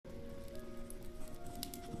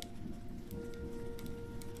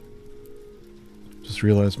Just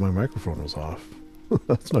realized my microphone was off.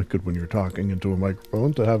 That's not good when you're talking into a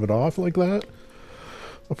microphone to have it off like that.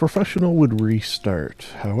 A professional would restart.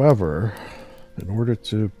 However, in order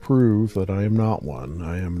to prove that I am not one,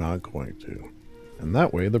 I am not going to. And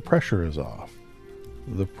that way the pressure is off.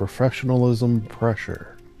 The professionalism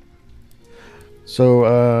pressure.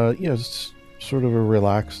 So, yeah, it's sort of a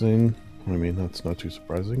relaxing... I mean, that's not too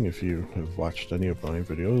surprising. If you have watched any of my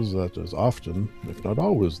videos, that is often, if not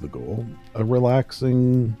always, the goal. A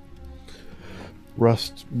relaxing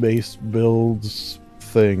Rust-based builds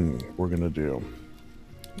thing we're going to do.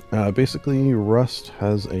 Basically, Rust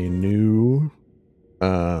has a new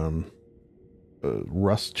Rust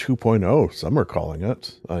 2.0, some are calling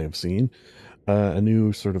it, I have seen. A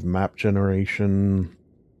new sort of map generation,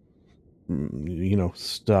 you know,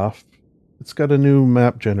 stuff. It's got a new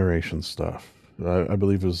map generation stuff. I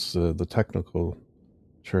believe is the technical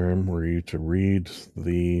term were you to read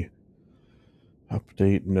the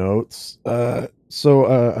update notes.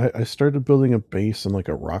 So I started building a base in like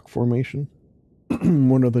a rock formation.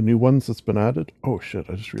 One of the new ones that's been added. Oh shit,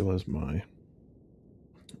 I just realized my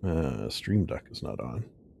stream deck is not on.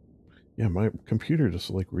 Yeah, my computer just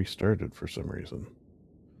like restarted for some reason,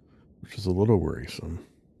 which is a little worrisome.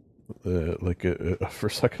 For a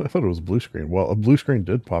second I thought it was blue screen. Well, a blue screen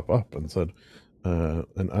did pop up and said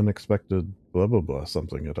an unexpected blah blah blah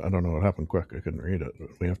something. I don't know what happened quick. I couldn't read it.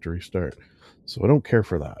 We have to restart. So I don't care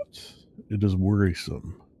for that. It is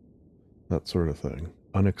worrisome. That sort of thing.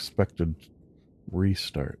 Unexpected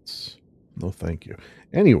restarts. No thank you.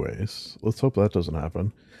 Anyways, let's hope that doesn't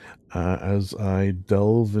happen. As I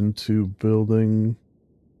delve into building,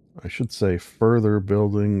 I should say further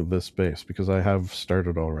building this base, because I have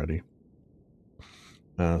started already.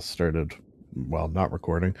 Started while not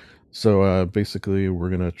recording. So basically we're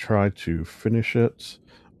going to try to finish it.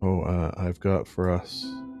 Oh, I've got for us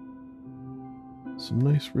some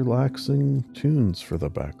nice relaxing tunes for the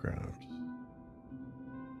background.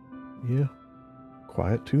 Yeah,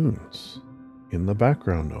 quiet tunes in the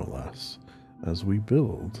background, no less, as we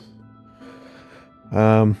build.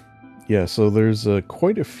 Yeah, so there's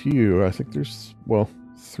quite a few. I think there's, well,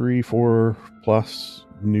 3, 4 plus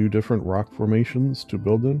new different rock formations to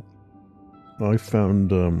build in. I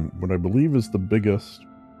found what I believe is the biggest,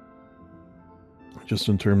 just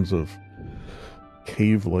in terms of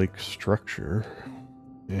cave-like structure.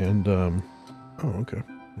 And, oh, okay,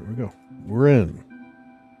 there we go. We're in.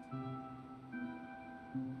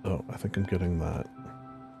 Oh, I think I'm getting that.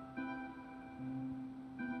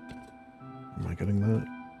 Am I getting that?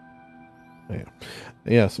 Yeah.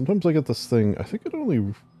 Yeah, sometimes I get this thing. I think it only...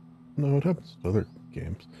 No, it happens with other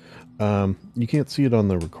games. You can't see it on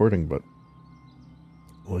the recording, but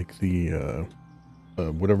like the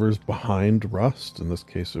whatever's behind Rust, in this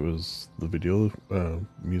case it was the video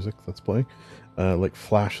music that's playing, like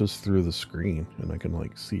flashes through the screen and I can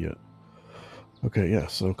like see it. Okay, yeah,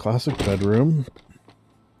 so classic bedroom.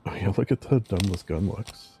 Oh yeah, look at how dumb this gun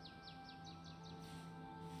looks.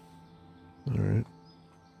 Alright.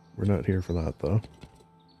 We're not here for that though.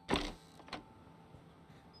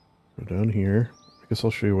 Go down here. I guess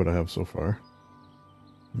I'll show you what I have so far.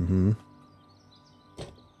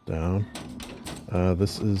 Down.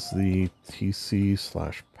 This is the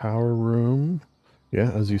TC/power room.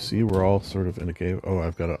 Yeah, as you see, we're all sort of in a cave. Oh,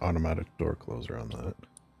 I've got an automatic door closer on that.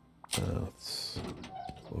 Let's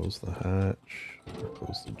close the hatch. Or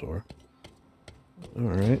close the door.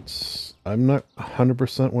 Alright. I'm not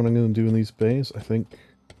 100% what I'm going to do in these bays. I think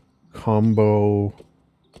combo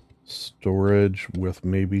storage with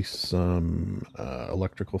maybe some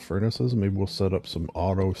electrical furnaces. Maybe we'll set up some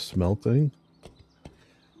auto smelting.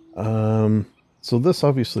 So this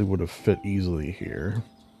obviously would have fit easily here,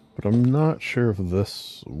 but I'm not sure if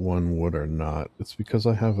this one would or not. It's because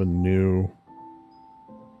I have a new,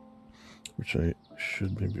 which I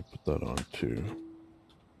should maybe put that on too.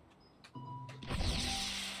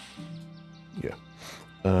 Yeah.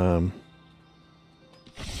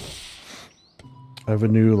 I have a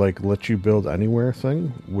new, like, let you build anywhere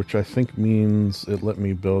thing, which I think means it let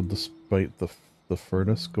me build despite the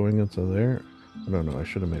furnace going into there. I don't know, I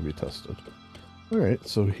should have maybe tested. Alright,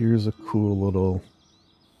 so here's a cool little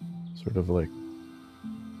sort of like...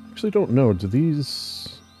 Actually, don't know, do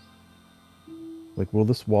these... Like, will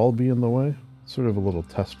this wall be in the way? Sort of a little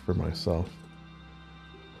test for myself.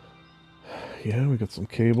 Yeah, we got some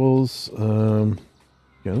cables. Again,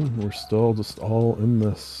 we're still just all in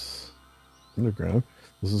this underground.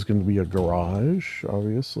 This is going to be a garage,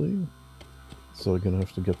 obviously. So we're going to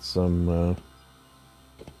have to get some,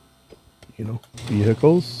 you know,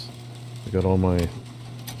 vehicles. I got all my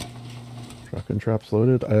truck and traps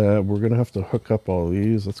loaded. We're going to have to hook up all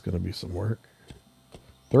these. That's going to be some work.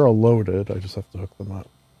 They're all loaded. I just have to hook them up.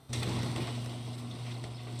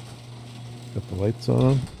 Got the lights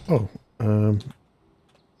on. Oh, I'm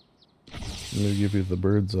gonna give you the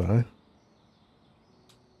bird's eye.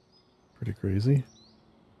 Pretty crazy.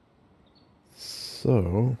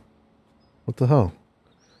 So, what the hell?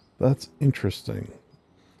 That's interesting.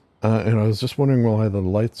 And I was just wondering why the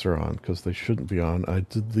lights are on, because they shouldn't be on. I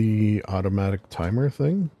did the automatic timer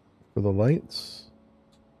thing for the lights.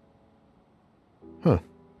 Huh.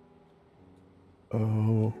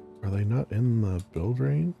 Oh, are they not in the build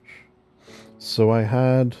range? So I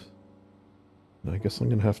guess I'm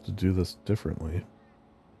gonna have to do this differently.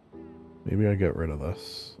 Maybe I get rid of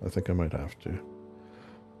this. I think I might have to.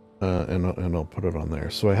 And I'll put it on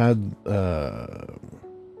there. So I had, what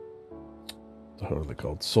are they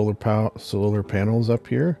called? Solar panels up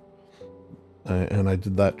here. And I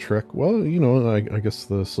did that trick. Well, you know, I guess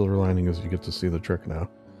the silver lining is you get to see the trick now.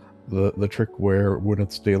 The trick where when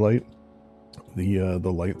it's daylight, the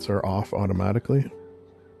lights are off automatically.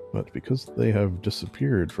 But because they have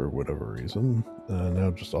disappeared for whatever reason,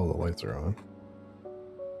 now just all the lights are on.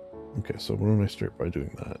 Okay, so why don't I start by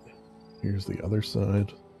doing that? Here's the other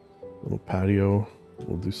side. Little patio.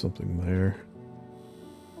 We'll do something there.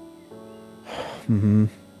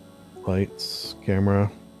 Lights,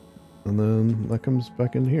 camera, and then that comes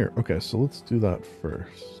back in here. Okay, so let's do that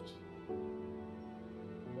first.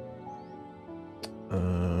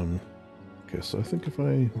 Okay, so I think if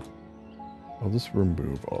I'll just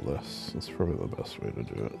remove all this. That's probably the best way to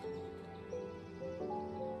do it.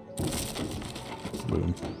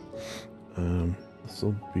 Boom. This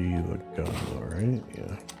will be the gun though, right?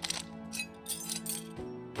 Yeah.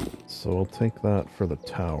 So I'll take that for the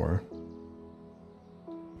tower.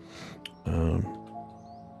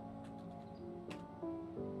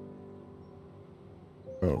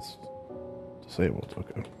 Oh, it's disabled.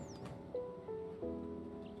 Okay.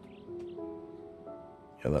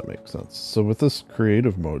 Yeah, that makes sense. So with this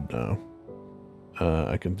creative mode now,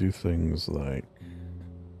 I can do things like,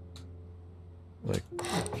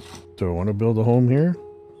 do I want to build a home here?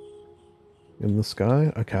 In the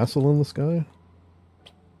sky? A castle in the sky?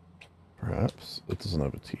 Perhaps. It doesn't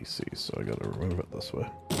have a TC, so I gotta remove it this way.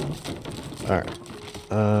 Alright.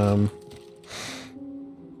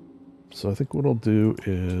 So I think what I'll do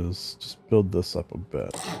is just build this up a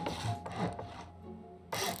bit.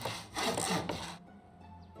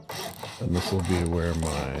 And this will be where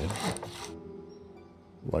my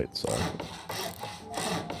lights are.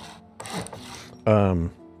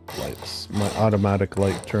 Lights. My automatic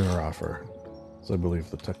light turner offer. Is I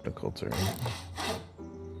believe the technical term.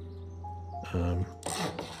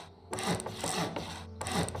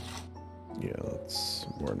 Yeah, that's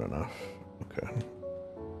more than enough. Okay.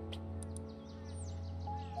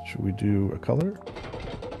 Should we do a color?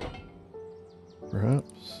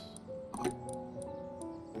 Perhaps?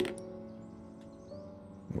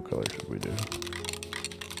 What color should we do?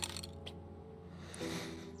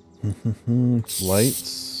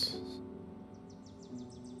 Lights.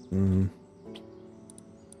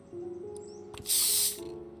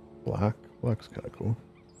 Black. Black's kind of cool.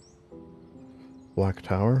 Black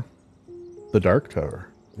tower. The dark tower.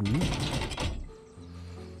 Ooh.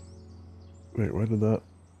 Wait, why did that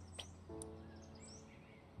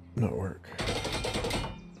not work?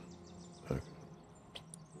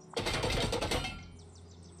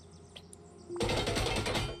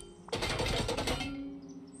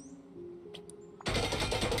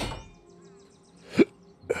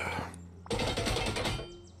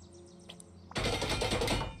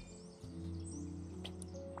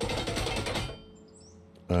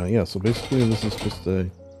 Yeah, so basically this is just a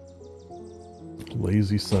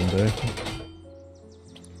lazy Sunday.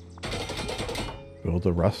 Build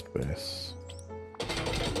a rust base.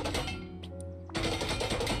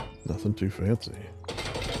 Nothing too fancy.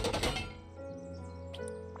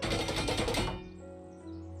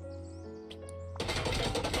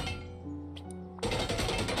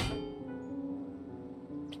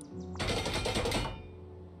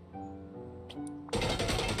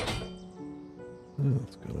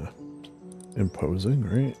 That's kind of imposing,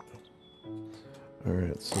 right?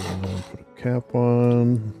 Alright, so then I'll put a cap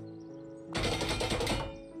on.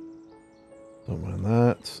 Don't mind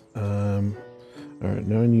that. Alright,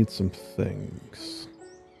 now I need some things.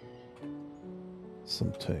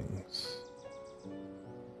 Some things.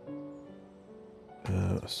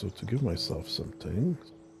 So to give myself some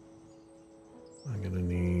things, I'm gonna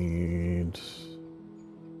need...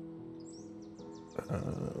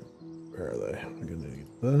 where are they? I'm gonna need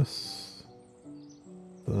this.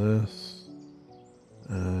 This.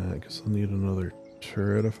 I guess I'll need another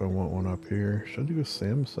turret if I want one up here. Should I do a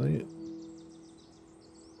SAM site?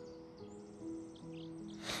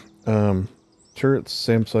 Turrets,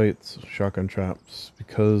 SAM sites, shotgun traps,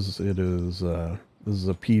 because it is this is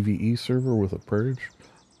a PvE server with a purge,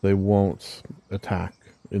 they won't attack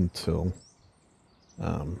until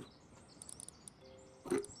um,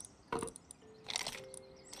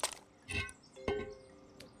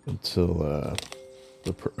 the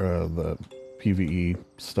PvE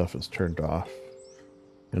stuff is turned off,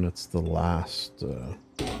 and it's the last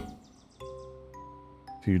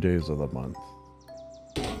few days of the month.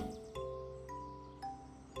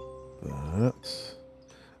 That,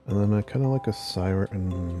 and then I kind of like a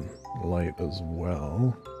siren light as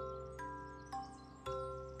well.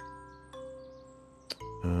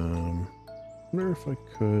 Wonder if I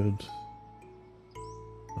could.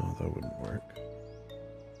 Oh, that wouldn't work.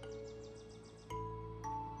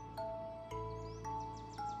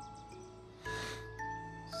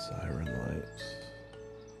 Siren light.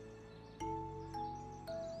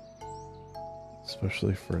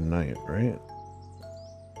 Especially for night, right?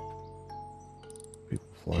 People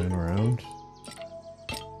flying around.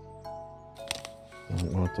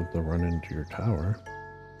 Don't want them to run into your tower.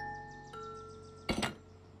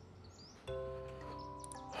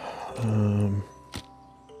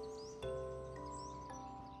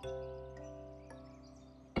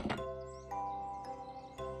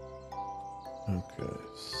 Okay,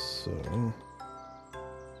 so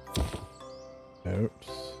out, out,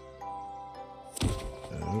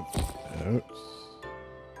 out, out,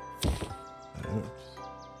 out.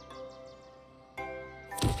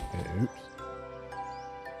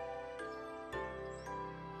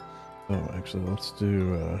 Oh, actually, let's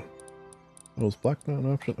do. Oh, is black not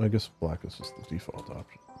an option? I guess black is just the default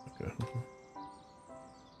option. Okay.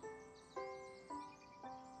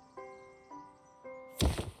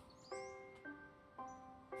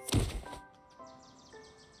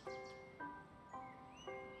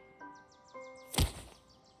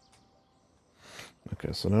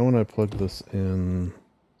 Okay, so now when I plug this in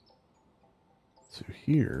to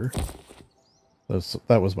here,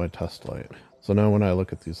 that was my test light. So now when I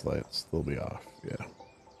look at these lights, they'll be off, yeah.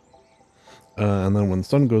 And then when the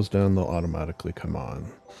sun goes down, they'll automatically come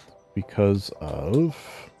on because of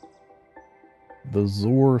the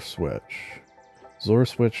Zor switch. Zor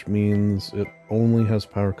switch means it only has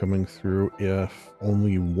power coming through if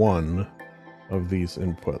only one of these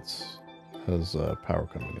inputs has power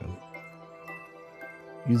coming in.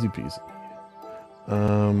 Easy peasy.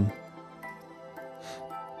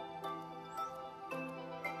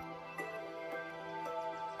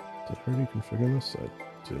 Did I already configure this? I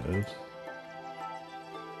did.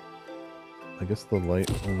 I guess the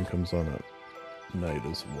light only comes on at night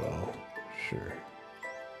as well. Sure.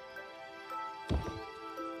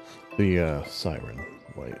 The siren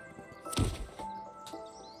light.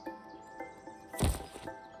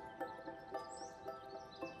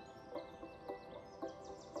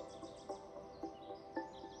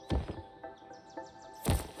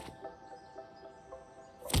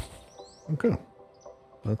 Okay.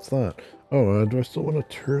 That's that. Oh, do I still want a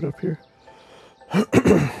turret up here?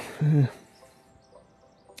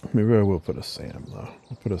 Maybe I will put a SAM, though.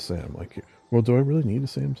 I'll put a SAM like here. Well, do I really need a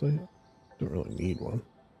SAM site? Don't really need one.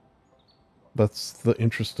 That's the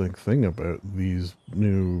interesting thing about these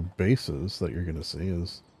new bases that you're going to see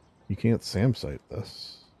is you can't SAM site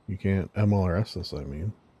this. You can't MLRS this, I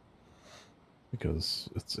mean. Because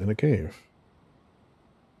it's in a cave.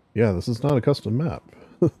 Yeah, this is not a custom map.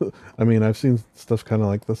 I mean, I've seen stuff kind of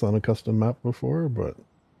like this on a custom map before, but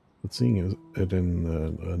seeing it in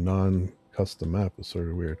a non-custom map is sort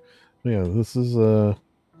of weird. But yeah, this is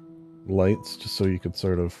lights, just so you could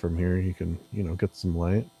sort of, from here, you can, you know, get some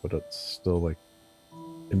light, but it's still like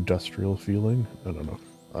industrial feeling. I don't know.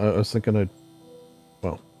 I was thinking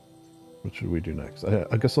well, what should we do next?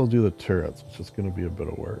 I guess I'll do the turrets, which is going to be a bit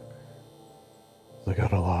of work. I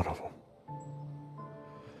got a lot of them.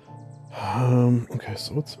 Okay,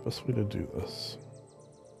 so what's the best way to do this?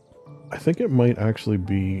 I think it might actually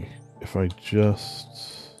be if I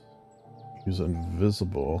just use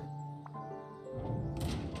invisible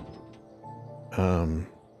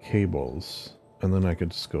cables, and then I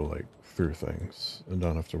could just go like through things and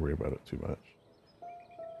don't have to worry about it too much.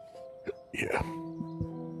 Yeah.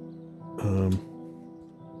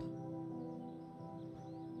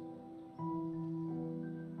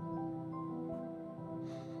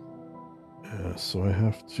 So I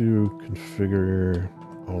have to configure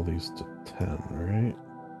all these to 10, right?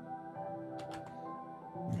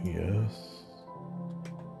 Yes.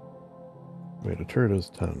 Wait, a turret is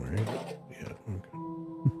 10, right? Yeah, okay.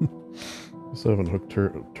 I haven't hooked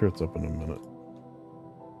turrets up in a minute.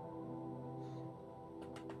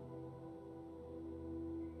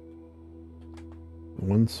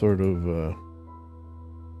 One sort of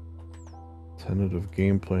tentative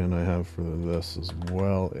game plan I have for this as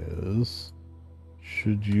well is,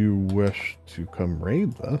 should you wish to come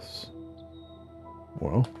raid this,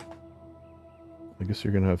 well, I guess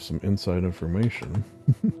you're gonna have some inside information.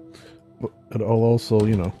 But I'll also,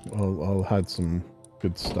 you know, I'll hide some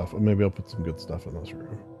good stuff. Maybe I'll put some good stuff in this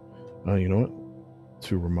room. You know what?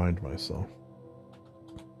 To remind myself.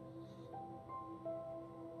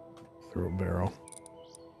 Throw a barrel.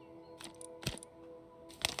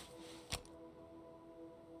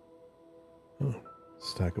 Oh,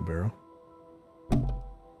 stack a barrel.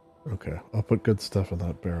 Okay, I'll put good stuff in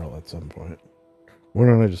that barrel at some point. Why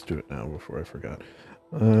don't I just do it now before I forget?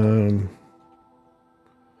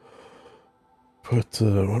 Put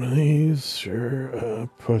one of these, sure.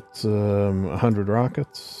 Put 100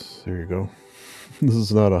 rockets. There you go. This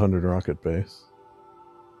is not a 100 rocket base.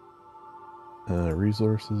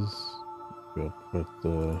 Resources. We'll put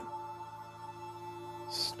the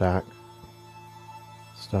stack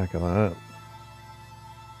of that.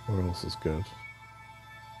 What else is good?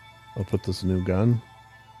 I'll put this new gun.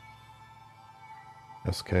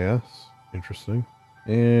 SKS. Interesting.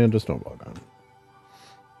 And a snowball gun.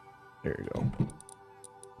 There you go.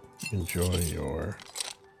 Enjoy your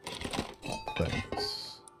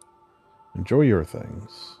things. Enjoy your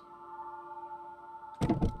things.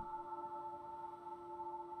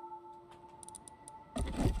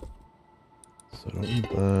 So don't need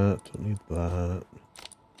that, don't need that.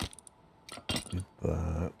 Need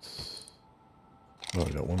that. Oh, I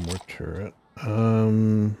got one more turret.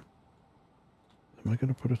 Am I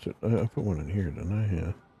gonna put it? I put one in here, didn't I?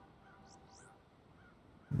 Yeah.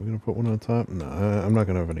 Am I gonna put one on top? No, I'm not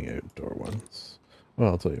gonna have any outdoor ones.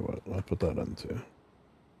 Well, I'll tell you what. I'll put that on too.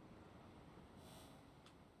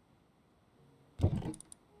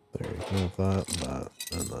 There you go. That,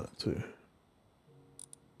 and that too.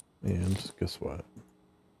 And guess what?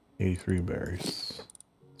 83 berries.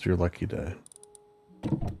 It's your lucky day.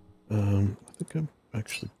 I think I'm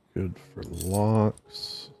actually good for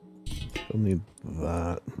locks. Don't need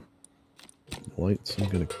that. Lights I'm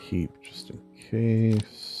gonna keep just in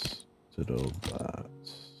case. Ditto that.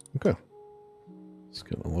 Okay. It's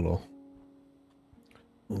getting a little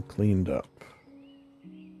cleaned up.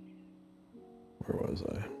 Where was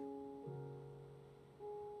I?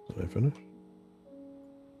 Did I finish?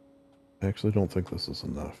 I actually don't think this is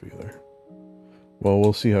enough either. Well,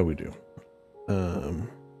 we'll see how we do.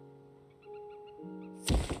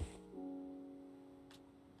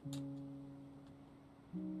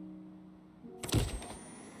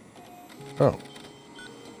 Oh.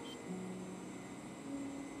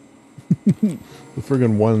 The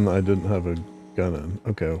friggin' one I didn't have a gun in.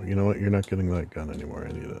 Okay, you know what? You're not getting that gun anymore.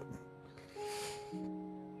 I need it.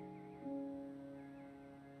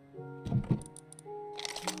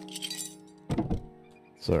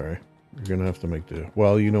 Sorry. You're gonna have to make do.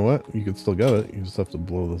 Well, you know what? You can still get it. You just have to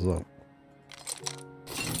blow this up.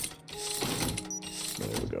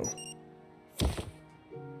 There we go.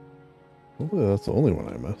 Hopefully that's the only one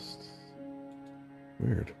I missed.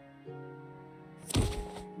 Weird.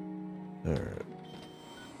 Alright.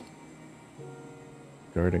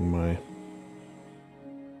 Guarding my...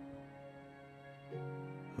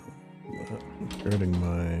 guarding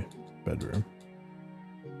my bedroom.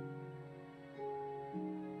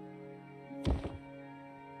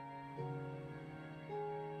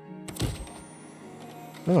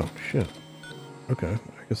 Oh, shit. Okay, I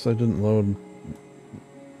guess I didn't load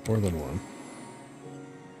more than one.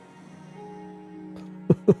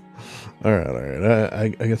 Alright.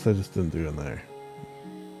 I guess I just didn't do it there.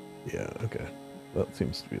 Yeah, okay. That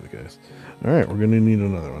seems to be the case. Alright, we're gonna need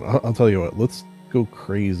another one. I'll tell you what, let's go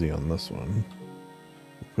crazy on this one.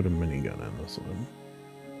 Put a minigun in this one.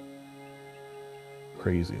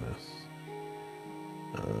 Craziness.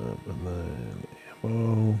 And then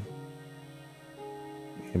ammo.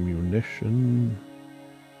 Ammunition.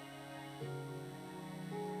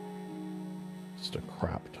 Just a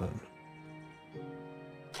crap ton.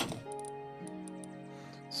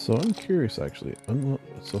 So I'm curious actually.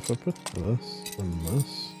 So if I put this and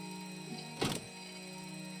this.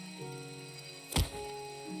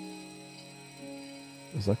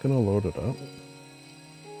 Is that gonna load it up?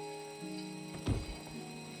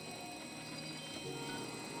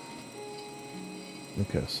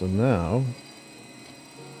 Okay, so now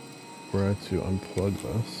we're to unplug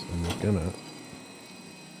this and look in it.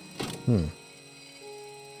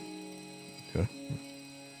 Okay.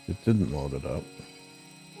 It didn't load it up.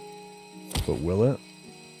 But will it?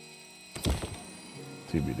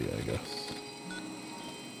 TBD, I guess.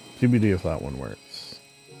 TBD if that one works.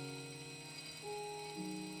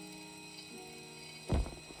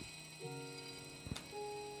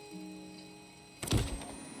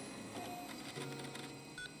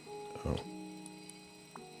 Oh.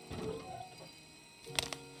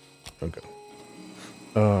 Okay.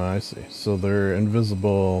 Oh, I see. So they're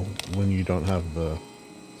invisible when you don't have the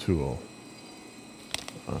tool.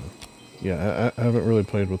 Yeah, I haven't really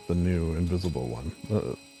played with the new invisible one.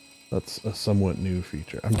 That's a somewhat new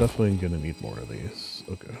feature. I'm definitely gonna need more of these.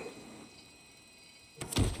 Okay.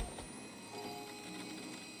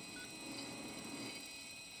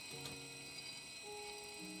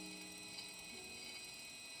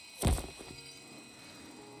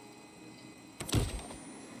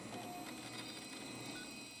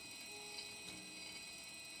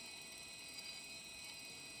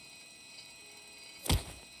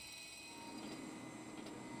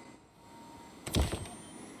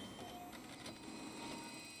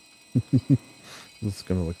 This is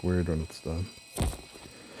gonna look weird when it's done.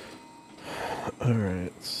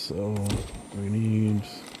 Alright, so we need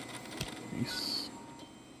these.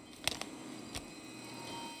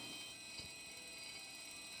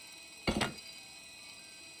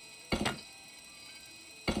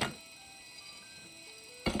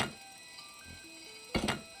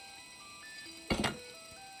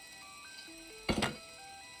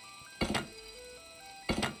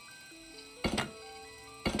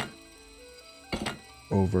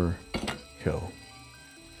 Overkill.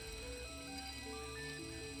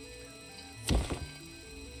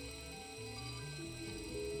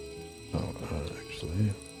 Oh,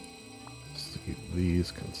 actually, just to keep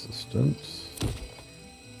these consistent.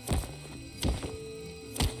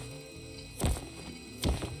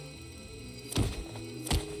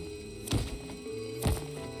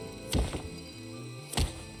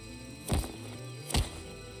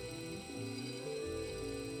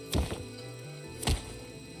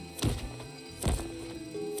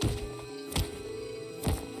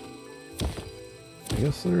 I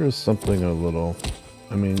guess there is something a little,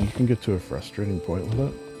 I mean, you can get to a frustrating point with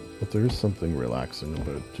it, but there is something relaxing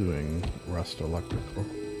about doing Rust Electrical.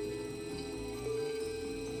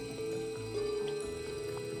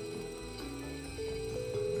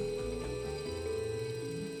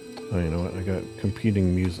 Oh, you know what? I got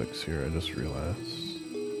competing musics here, I just realized.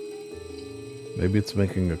 Maybe it's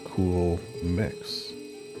making a cool mix.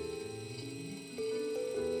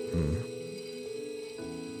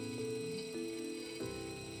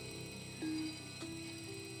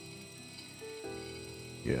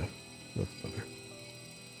 Yeah, that's better.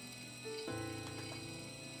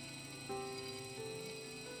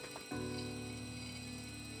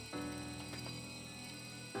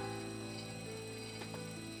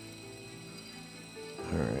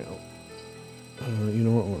 Alright. You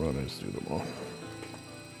know what? Why don't I just do them all?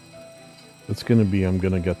 It's gonna be I'm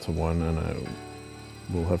gonna get to one and I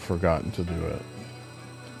will have forgotten to do it.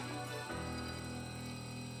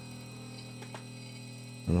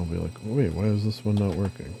 And I'll be like, wait, why is this one not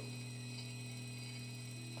working?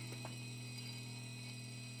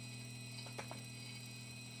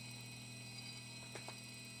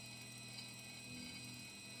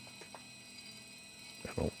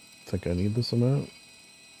 I don't think I need this amount.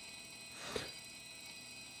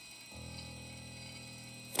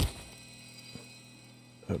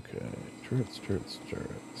 Okay, turrets, turrets,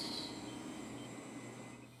 turrets.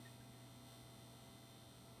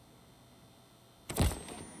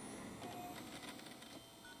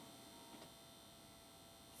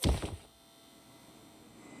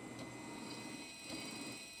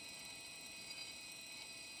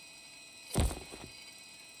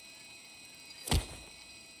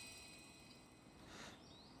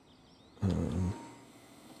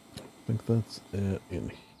 I think that's it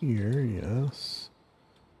in here, yes.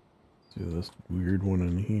 Do this weird one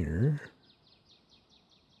in here.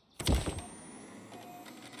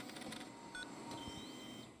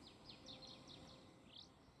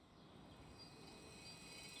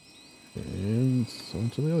 And some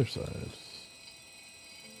to the other side.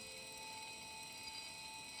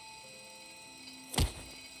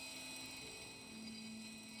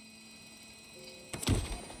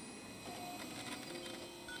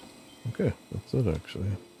 Okay, that's it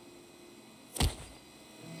actually.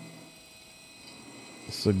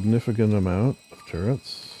 A significant amount of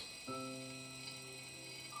turrets.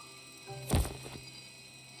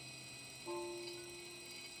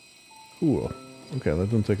 Cool. Okay, that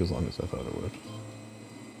didn't take as long as I thought it would.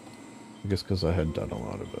 I guess because I had done a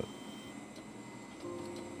lot of it.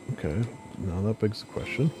 Okay, now that begs the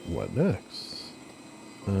question, what next?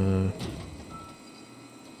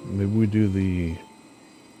 Maybe we do the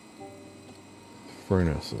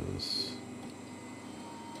furnaces.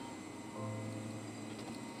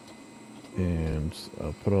 And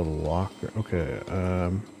I'll put a locker. Okay,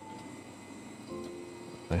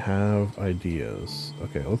 I have ideas.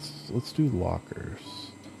 Okay, let's do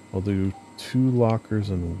lockers. I'll do 2 lockers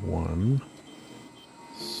in one.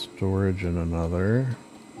 Storage in another.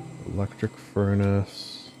 Electric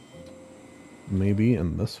furnace. Maybe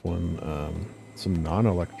in this one, some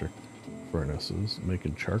non-electric furnaces,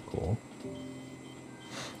 making charcoal.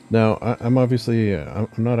 Now, I'm obviously, I'm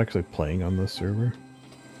not actually playing on this server.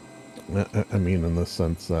 I mean, in the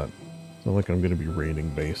sense that it's not like I'm going to be raiding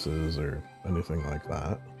bases or anything like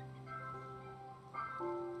that.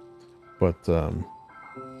 But,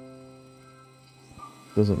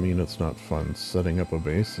 doesn't mean it's not fun setting up a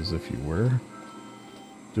base as if you were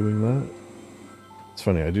doing that. It's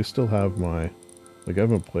funny, I do still have my, like, I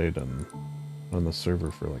haven't played on the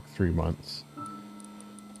server for like 3 months.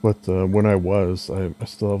 But when I was, I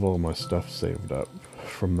still have all my stuff saved up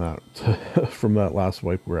from that from that last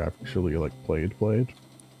wipe where I actually like played.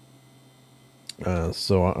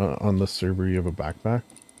 So on this server, you have a backpack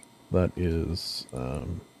that is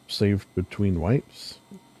saved between wipes,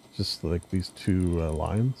 just like these 2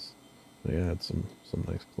 lines. They had some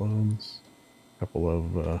nice clones, couple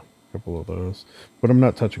of those, but I'm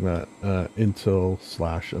not touching that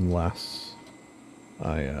unless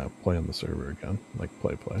I play on the server again, like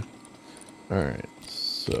play. Alright,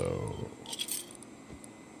 so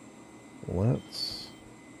let's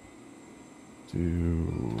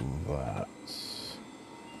do that.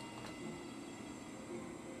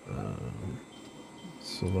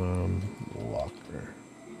 Locker.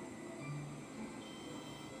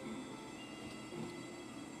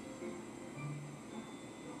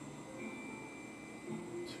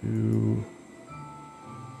 Two,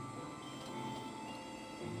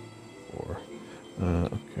 4.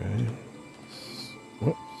 Okay.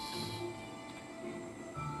 Whoops.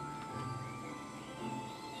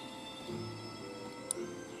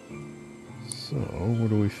 So, what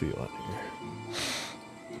do we feel at here?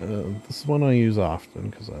 This one I use often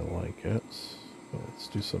because I like it. But let's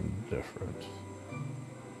do something different.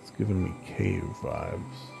 It's giving me cave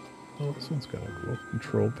vibes. Oh, this one's kind of cool.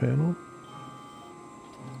 Control panel.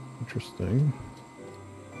 Interesting.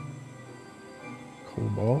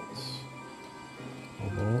 Cobalt.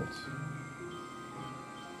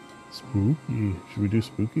 Spooky. Should we do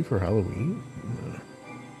spooky for Halloween? Yeah.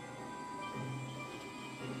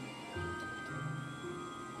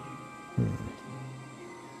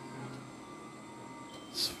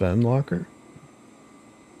 Sven Locker?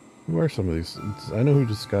 Who are some of these? I know who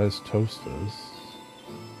Disguised Toast is.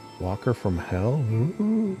 Locker from Hell?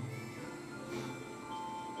 Ooh.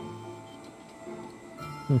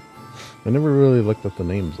 I never really looked at the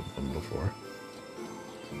names of them before.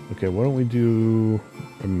 Okay, why don't we do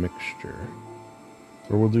a mixture?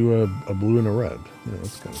 Or we'll do a blue and a red. Yeah,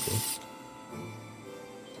 that's kind of cool.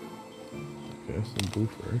 Okay, so blue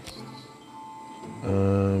first.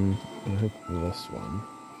 I'm gonna hit this one.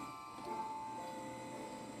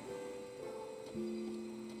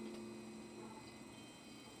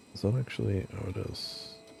 Is that actually... oh, it is.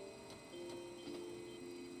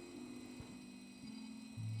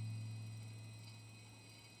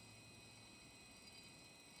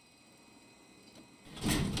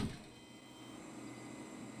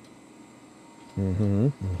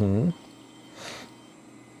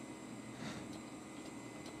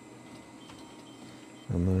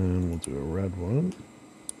 And then we'll do a red one.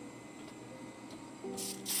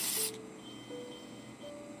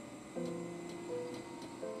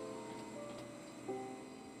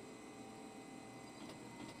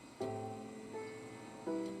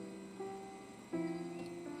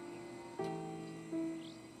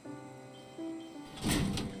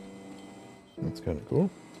 That's kind of cool.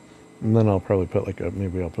 And then I'll probably put like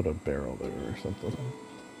maybe I'll put a barrel there or something.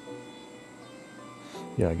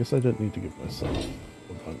 Yeah, I guess I didn't need to give myself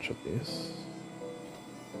a bunch of these.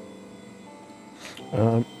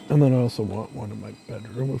 And then I also want one in my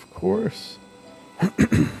bedroom, of course. I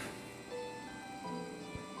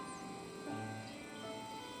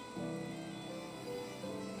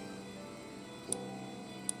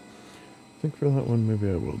think for that one, maybe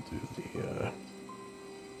I will do the,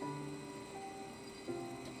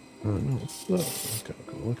 no, that's kind of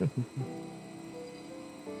cool looking.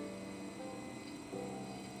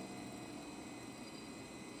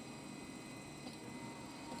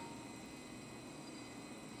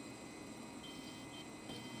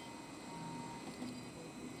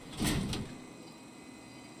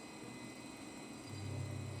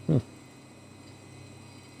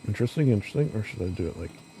 Interesting, or should I do it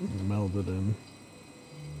like melded in?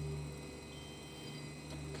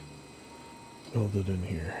 Melded in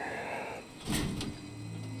here.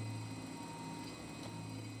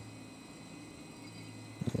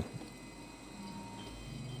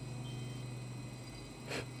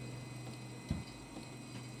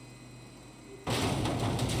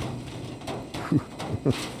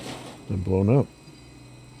 And blown up.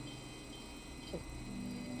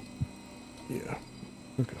 Yeah.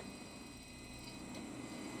 Okay.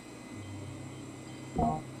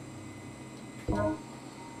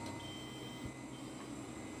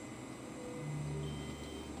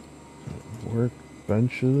 Work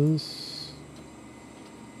benches.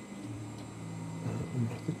 I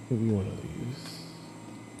think maybe one of these.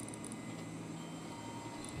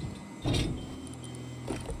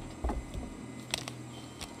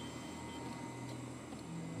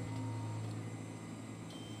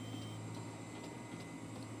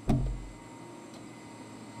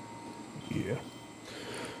 Yeah.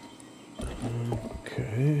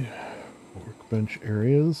 Okay. Workbench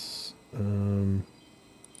areas. Actually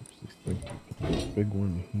think we put this big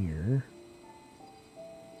one here.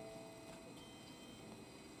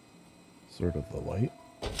 Sort of the light.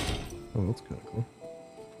 Oh, that's kind of cool.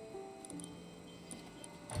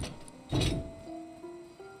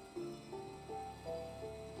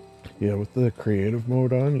 Yeah, with the creative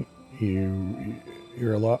mode on,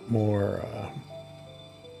 you're a lot more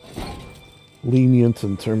lenient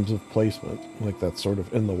in terms of placement. Like that's sort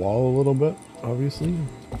of in the wall a little bit, obviously.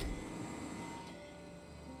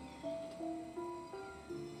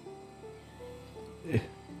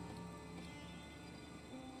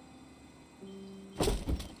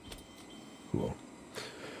 Cool.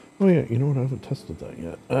 Oh yeah, you know what? I haven't tested that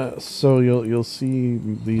yet. So you'll see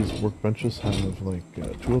these workbenches have like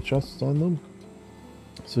tool chests on them,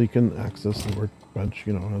 so you can access the workbench,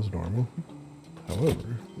 you know, as normal.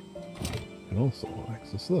 However, you can also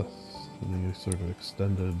access this, the sort of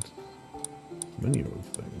extended menu of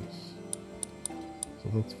things. So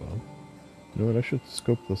that's fun. You know what? I should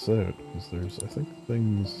scope this out because there's, I think,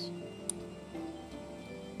 things.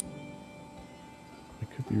 I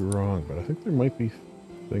could be wrong, but I think there might be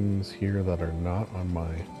things here that are not on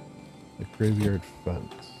my graveyard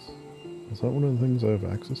fence. Is that one of the things I have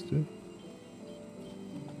access to?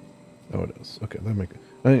 Oh, it is. Okay, that make it.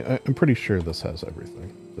 I'm pretty sure this has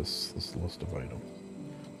everything. This list of items.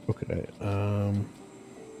 Okay. So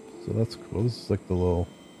that's cool. This is like the little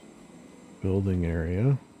building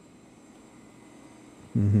area.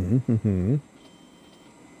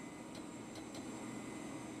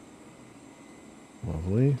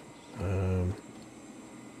 Lovely.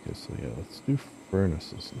 Okay, so yeah, let's do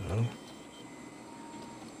furnaces now.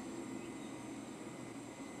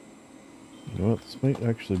 You know what? This might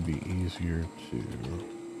actually be easier to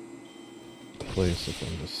place if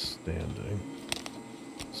I'm just standing.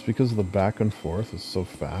 It's because the back and forth is so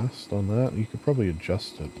fast on that. You could probably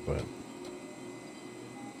adjust it, but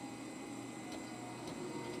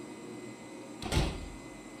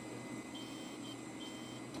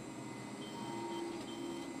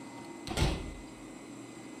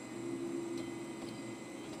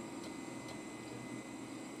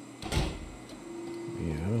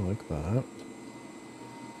yeah, I like that.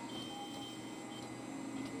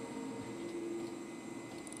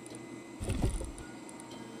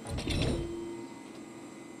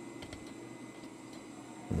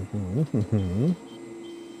 I'm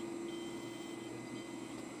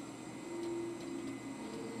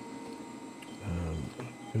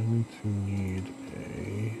going to need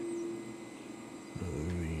one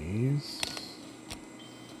of these.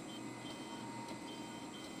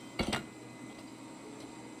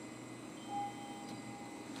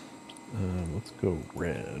 Let's go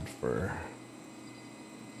red for...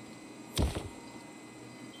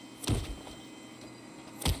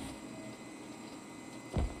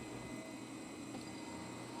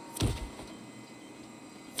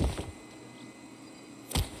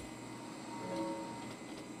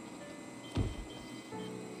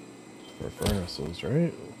 furnaces,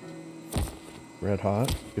 right? Red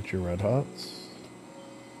hot. Get your red hots.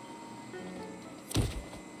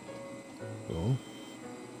 Cool.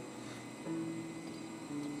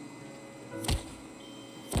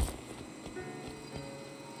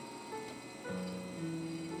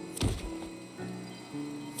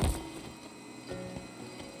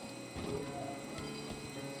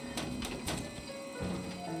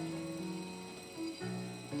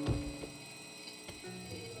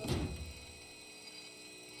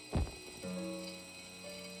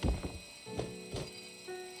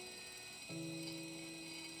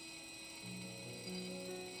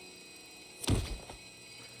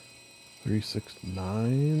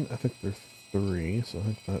 $369. I think they're 3, so I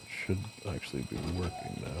think that should actually be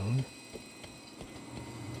working now.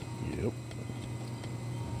 Yep.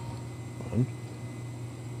 Fun.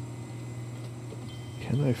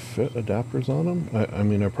 Can I fit adapters on them? I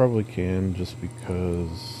mean, I probably can just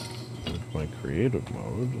because of my creative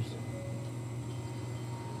mode.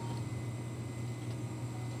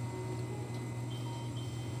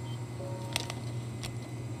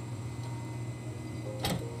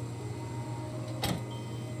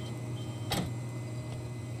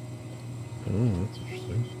 Oh, that's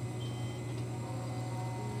interesting.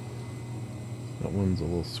 That one's a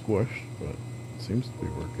little squished, but it seems to be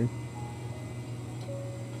working.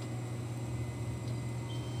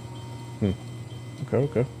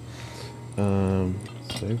 Okay.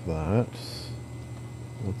 Save that.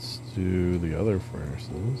 Let's do the other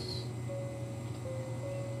furnaces.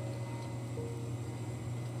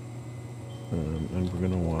 And we're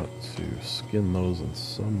going to want to skin those in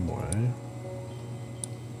some way.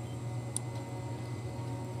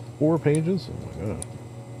 4 pages? Oh my god.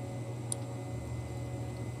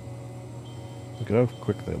 Look at how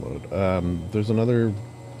quick they load. There's another...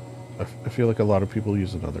 I feel like a lot of people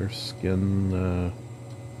use another skin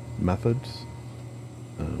method.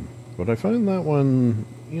 But I find that one,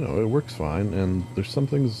 you know, it works fine, and there's some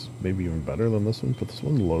things maybe even better than this one, but this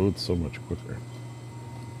one loads so much quicker.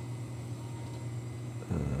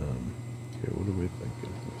 Okay, what are we thinking?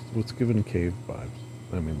 What's giving cave vibes?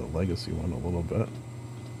 I mean, the legacy one a little bit.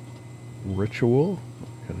 Ritual,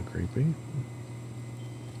 kind of creepy.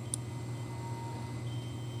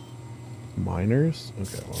 Miners?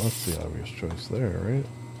 Okay, well that's the obvious choice there, right?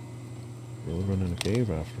 We're living in a cave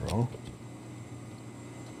after all.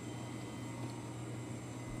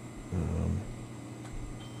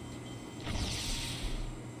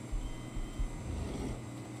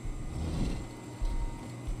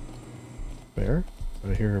 Bear?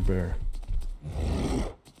 I hear a bear.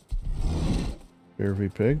 Bear v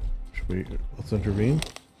pig? Let's intervene?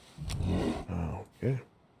 Oh, okay.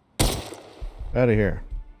 Out of here.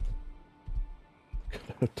 Look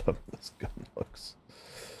at how dumb this gun looks.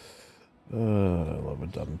 I love a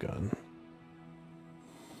dumb gun.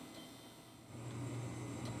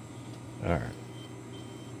 Alright.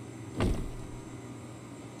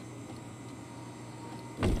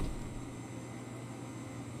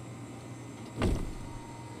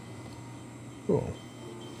 Cool.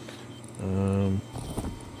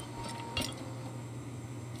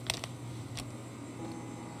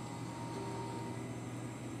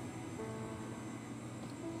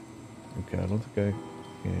 Okay, I don't think I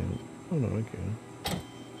can. Oh no, I can.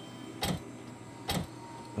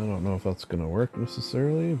 I don't know if that's gonna work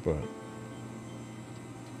necessarily, but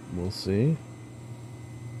we'll see.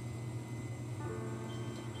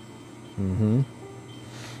 I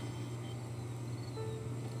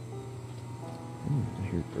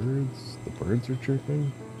hear birds. The birds are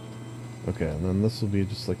chirping. Okay, and then this will be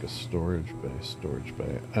just like a storage bay.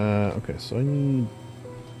 Okay, so I need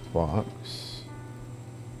box.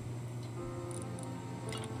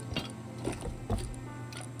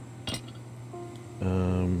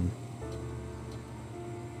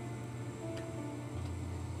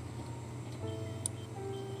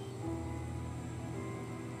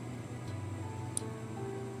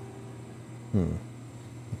 I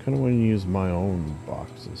kind of want to use my own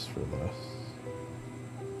boxes for this.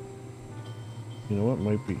 You know what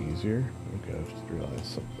might be easier? Okay, I just realized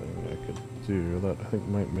something I could do that I think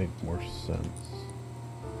might make more sense.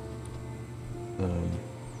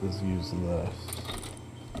 Is use this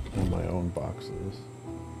in my own boxes.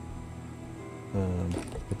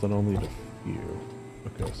 But then I'll need a few.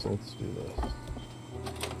 Okay, so let's do this.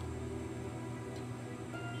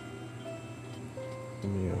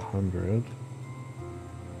 Give me 100.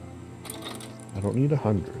 I don't need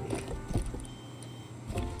 100.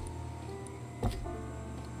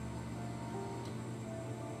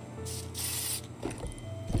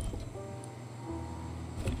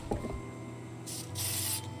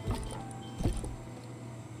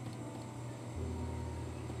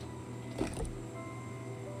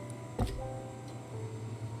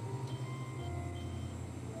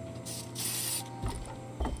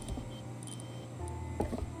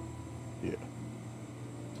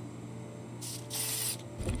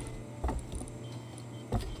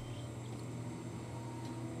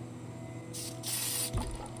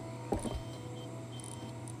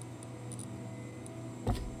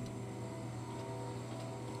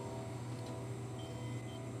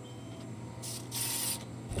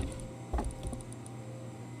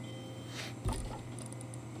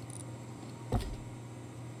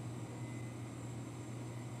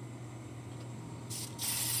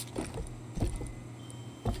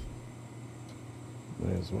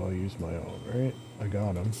 May as well use my own, right? I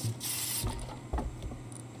got him.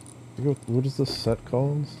 What is this set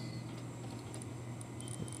called?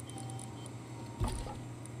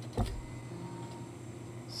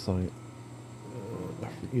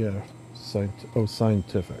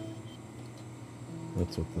 Scientific.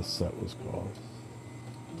 That's what this set was called.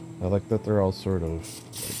 I like that they're all sort of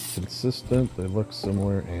like, consistent, they look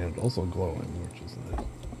similar, and also glowing, which is nice.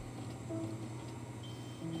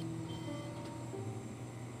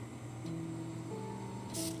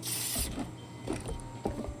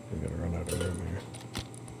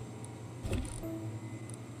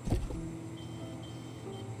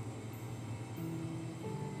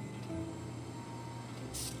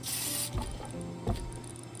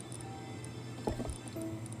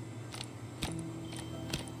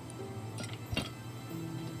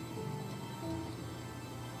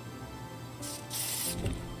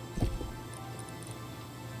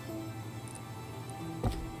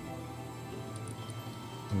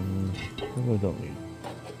 Probably don't need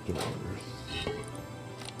doors.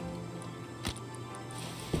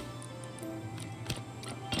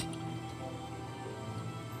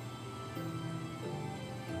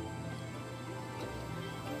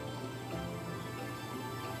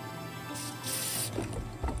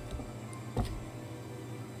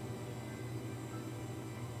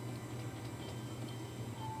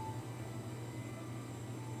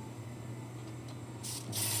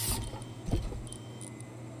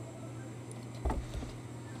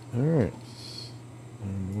 Alright.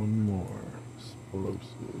 And one more.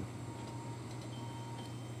 Explosive.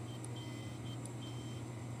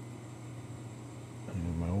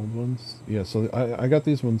 And my old ones? Yeah, so I got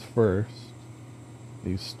these ones first.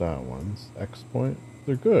 These stat ones. X point.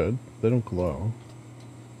 They're good. They don't glow.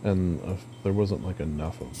 And there wasn't like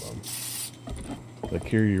enough of them. Like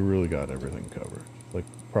here you really got everything covered. Like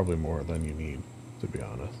probably more than you need, to be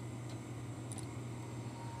honest.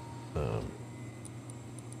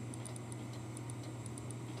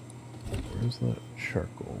 Where's that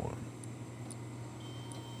charcoal one?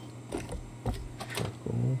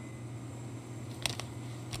 Charcoal.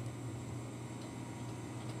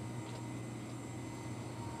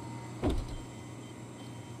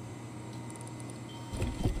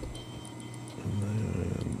 And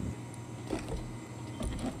then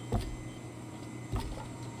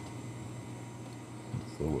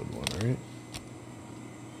that's the wood one, right?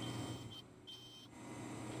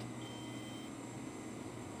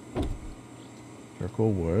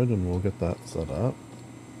 Charcoal wood, and we'll get that set up.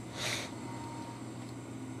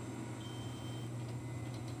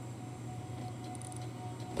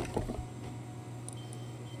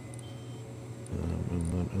 And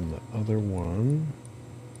then in the other one,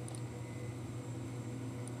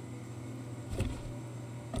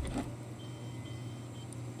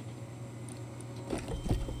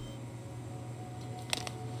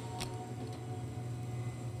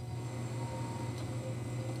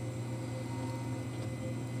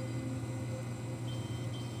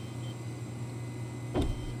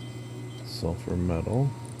 sulfur metal.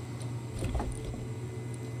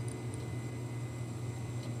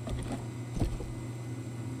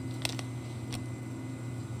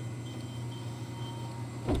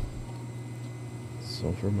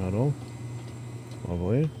 Sulfur metal.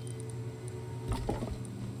 Lovely.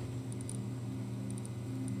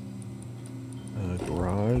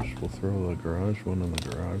 Garage. We'll throw the garage one in the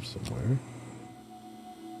garage somewhere.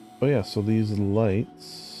 Oh yeah, so these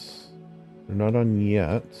lights, they're not on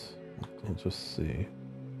yet. I'll just see.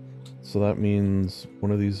 So that means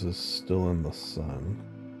one of these is still in the sun.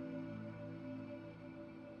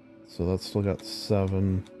 So that's still got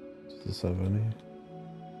 7 to 70.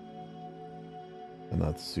 And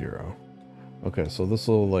that's 0. Okay, so this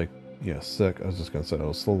will like, yeah, I was just gonna say,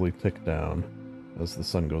 it'll slowly tick down as the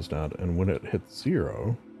sun goes down. And when it hits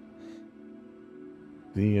 0,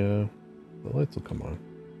 the lights will come on.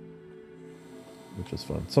 Which is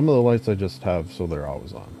fun. Some of the lights I just have so they're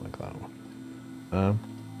always on, like that one.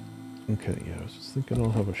 Okay, yeah, I was just thinking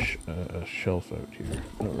I'll have a shelf out here.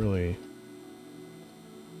 Not really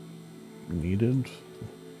needed,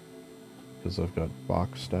 because I've got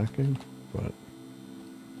box stacking, but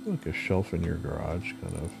like a shelf in your garage,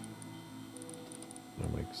 kind of,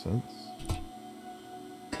 that makes sense.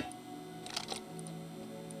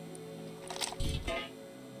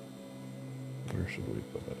 Where should we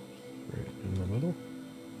put it? Right in the middle?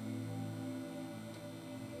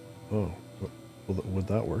 Oh, would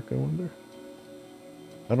that work, I wonder?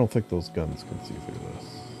 I don't think those guns can see through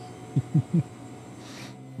this.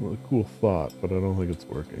 Well, a cool thought, but I don't think it's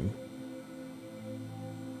working.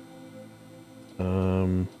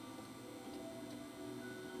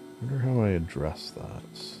 Wonder how I address that.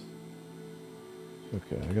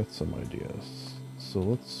 Okay, I got some ideas. So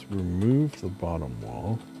let's remove the bottom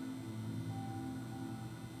wall.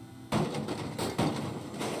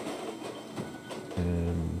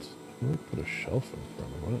 And I'm gonna put a shelf in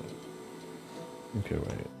front of it. Okay,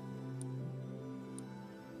 wait.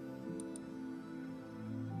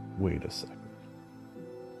 Wait a second.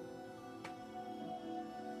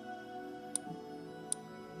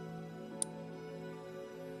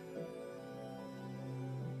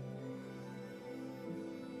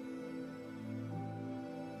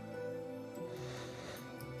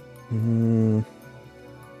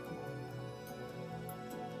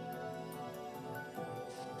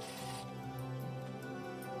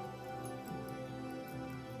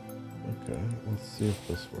 Okay, let's see if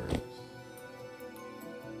this works.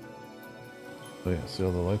 Oh yeah, see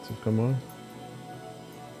how the lights have come on?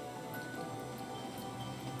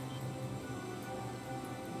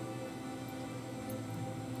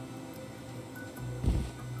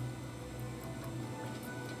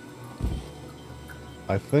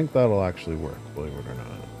 I think that'll actually work, believe it or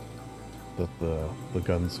not. That the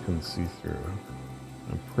guns can see through.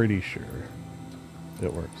 I'm pretty sure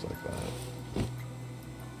it works like that.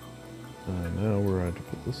 Now we're going to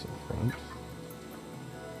put this in front.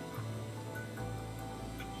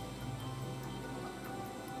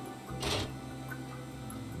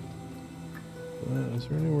 Is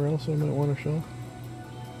there anywhere else I might want to show?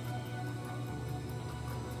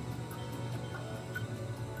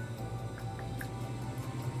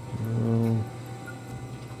 No.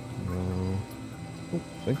 No. Don't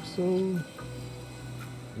think so.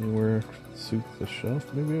 Anywhere suits the shelf,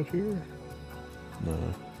 maybe out here? No.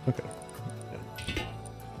 Okay. Yeah.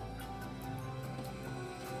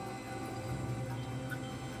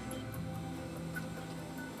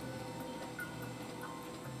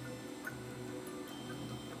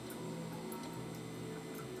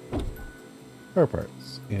 Car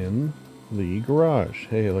parts in the garage.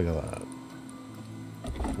 Hey, look at that.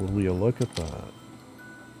 Will you look at that?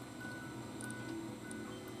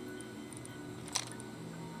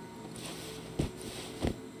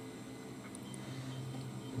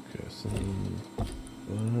 Okay, so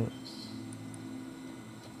that's...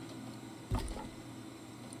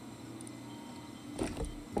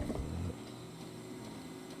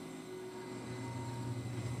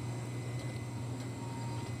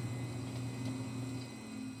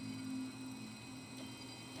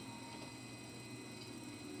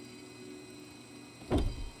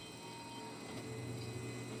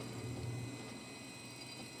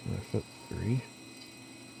 Can I fit 3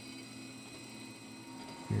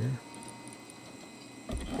 here?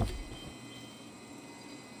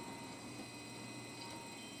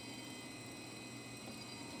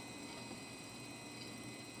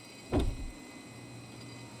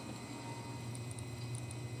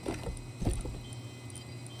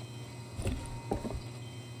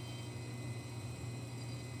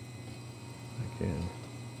 I can.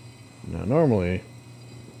 Now, normally,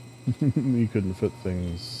 you couldn't fit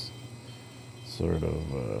things sort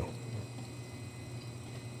of,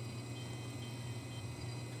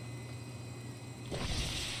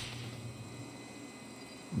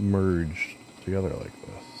 merged together like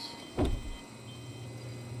this.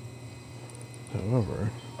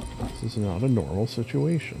 However, this is not a normal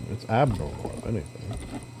situation. It's abnormal, if anything.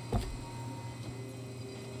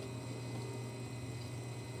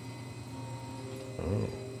 Oh.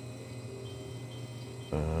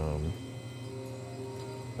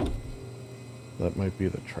 That might be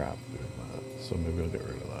the trap doing that, so maybe I'll get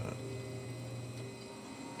rid of that.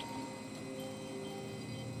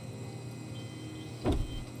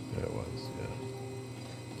 Yeah, it was, yeah.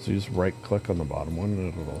 So you just right-click on the bottom one and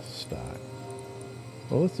it'll stack.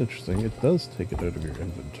 Well, that's interesting. It does take it out of your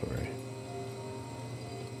inventory.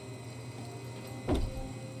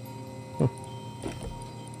 Huh.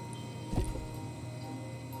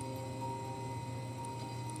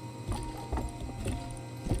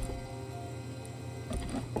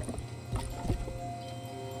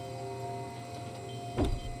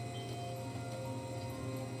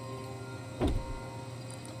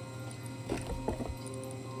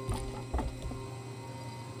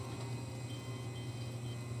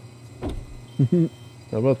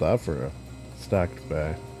 How about that for a stacked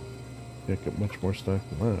bay? Can't get much more stacked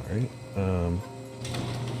than that, right?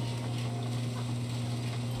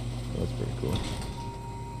 That's pretty cool.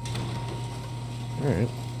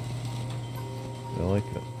 Alright. I like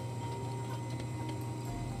it.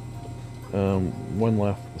 One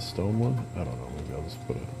left, the stone one? I don't know, maybe I'll just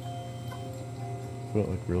put it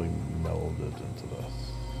like really melded into this.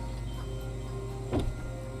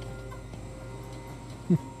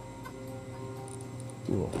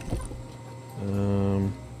 Cool.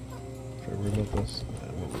 Should I worry about this?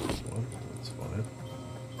 Nah, we'll do this one. That's fine.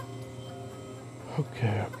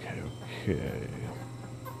 Okay.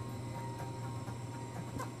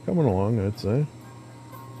 Coming along, I'd say.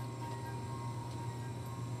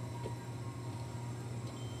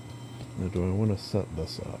 Now, do I want to set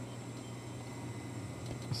this up?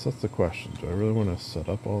 Guess that's the question. Do I really want to set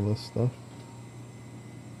up all this stuff?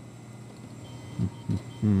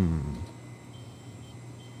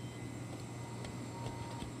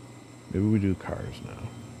 Maybe we do cars now.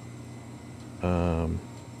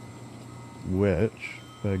 Which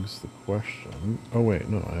begs the question... Oh wait,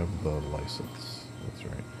 no, I have the license. That's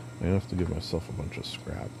right. I have to give myself a bunch of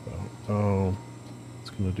scrap, though. Oh, it's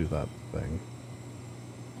going to do that thing.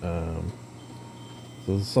 So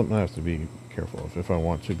this is something I have to be careful of if I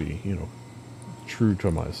want to be, you know, true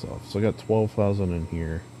to myself. So I got 12,000 in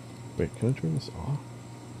here. Wait, can I turn this off?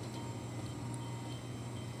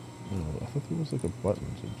 No, I thought there was like a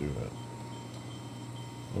button to do it.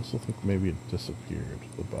 I also think maybe it disappeared,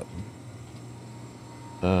 the button.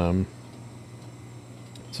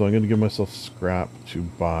 So I'm going to give myself scrap to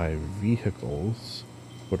buy vehicles,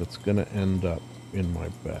 but it's going to end up in my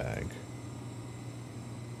bag,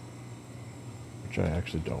 which I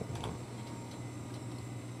actually don't want.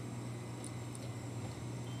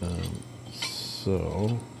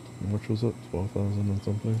 So, how much was it? 12,000 and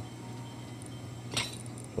something?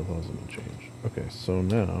 12,000 and change. Okay, so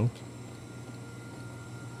now,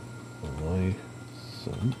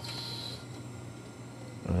 license.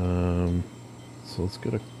 So let's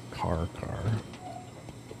get a car.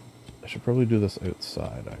 I should probably do this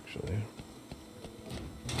outside, actually.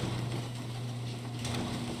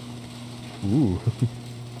 Ooh.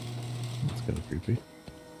 That's kind of creepy.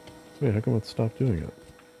 Wait, how come it stopped doing it?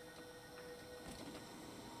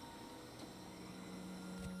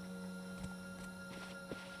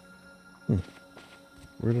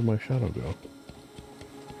 Where did my shadow go?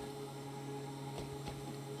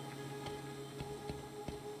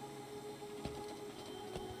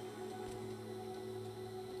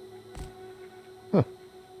 Huh. I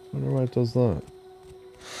wonder why it does that.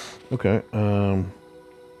 Okay, I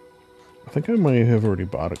think I might have already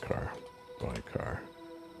bought a car. Buy a car.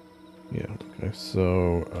 Yeah, okay,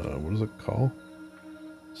 so, what does it call?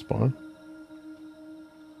 Spawn?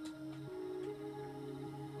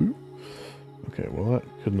 Ooh. Okay, well that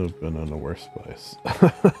couldn't have been in a worse place.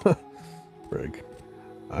 Frig.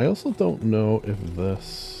 I also don't know if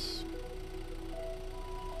this...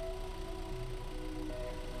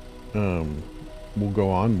 will go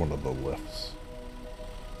on one of the lifts.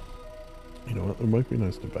 You know what, it might be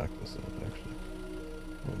nice to back this in, actually.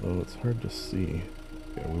 Although it's hard to see.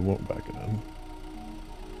 Okay, we won't back it in.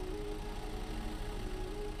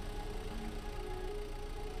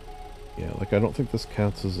 Yeah, like I don't think this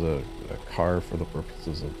counts as a car for the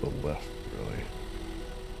purposes of the lift, really.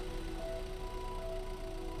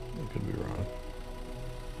 I could be wrong.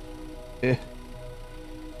 Eh.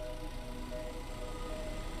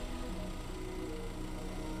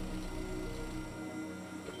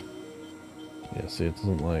 Yeah, see, it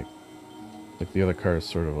doesn't like the other cars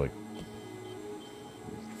sort of like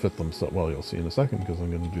fit themselves. Well, you'll see in a second because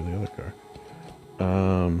I'm going to do the other car.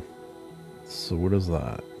 So what is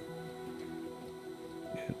that?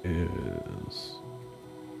 It is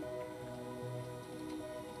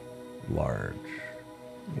large.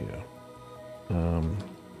 Yeah.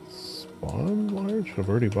 Spawn large? I've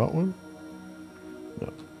already bought one?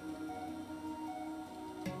 No.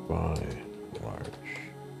 Buy large.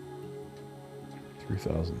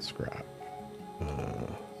 3,000 scrap.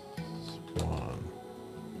 Spawn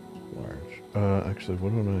large. Actually, why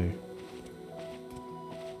don't I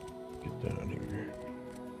get down here?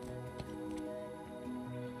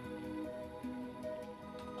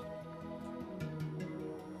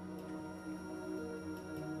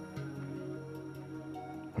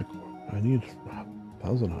 I need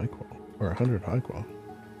 1,000 high qual, or 100 high qual.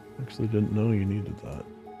 Actually didn't know you needed that.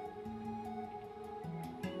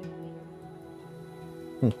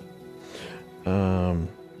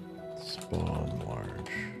 Spawn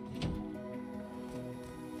large.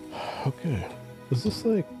 Okay. Is this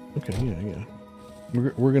like... Okay, yeah.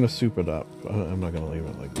 We're gonna soup it up. I'm not gonna leave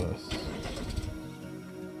it like this.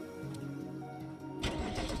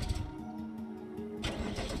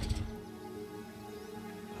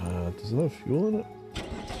 Does it have fuel in it?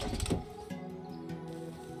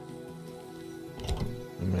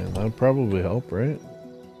 Oh, man, that would probably help, right?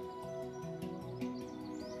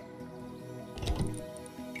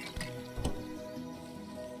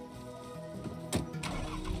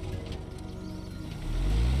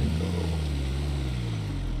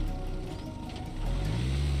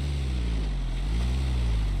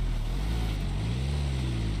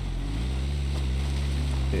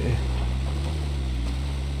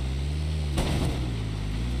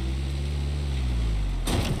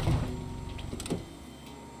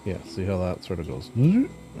 Yeah, see how that sort of goes and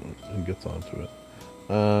gets onto it.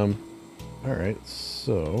 Alright,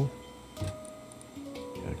 so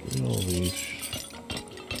yeah, give me all these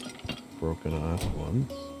broken off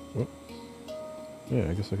ones. Whoops. Yeah,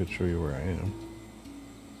 I guess I could show you where I am.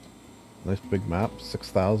 Nice big map,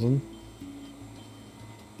 6,000.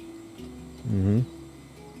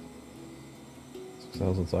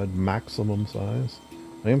 6,000 side, maximum size.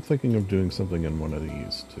 I am thinking of doing something in one of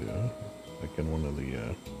these too. Like in one of the,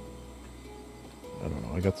 I don't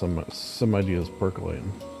know, I got some ideas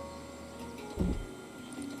percolating.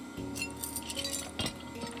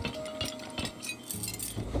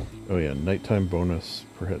 Oh yeah, nighttime bonus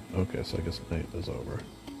per hit. Okay, so I guess night is over.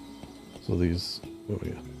 So these, oh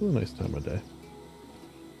yeah, it's a nice time of day.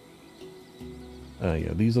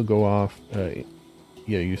 Yeah, these will go off.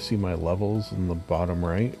 Yeah, you see my levels in the bottom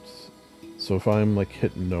right. So if I'm like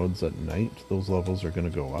hitting nodes at night, those levels are going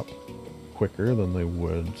to go up quicker than they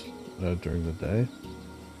would during the day.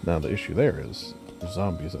 Now the issue there is there's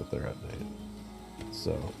zombies out there at night.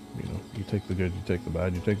 So, you know, you take the good, you take the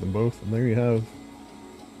bad, you take them both, and there you have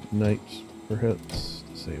night for hits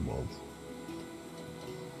disabled.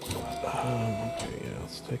 Okay, yeah,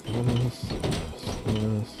 let's take this.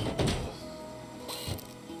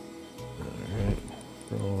 Alright,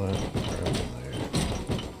 roll that, grab in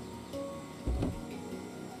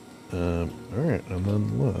there. Alright, and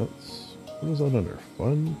then let's... What is that under?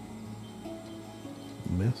 Fun?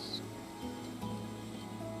 Mist?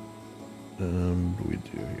 What do we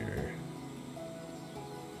do here?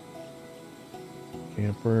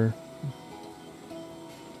 Camper.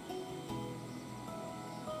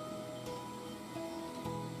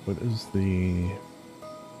 What is the...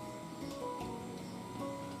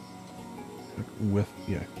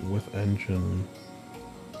 with engine.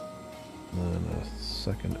 And then a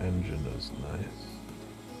second engine is nice.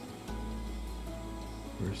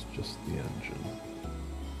 Where's just the engine?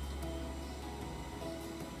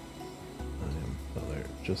 Oh, there,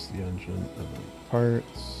 just the engine, and then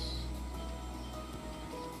parts.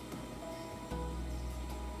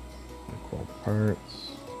 Equal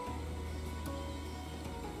parts.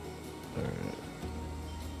 Alright.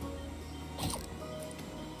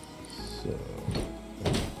 So,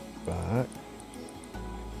 back.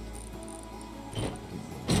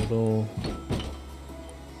 Middle.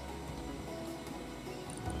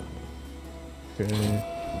 Okay.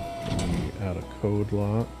 We add a code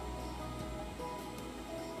lock.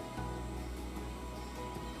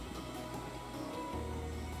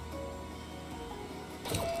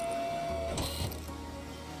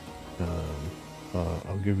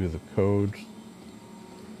 I'll give you the code.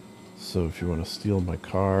 So if you want to steal my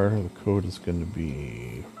car, the code is going to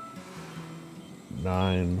be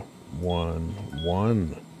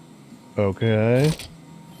 911. Okay.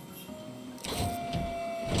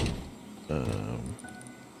 And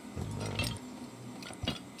then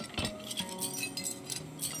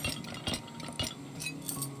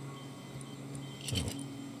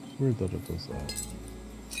weird that it does that.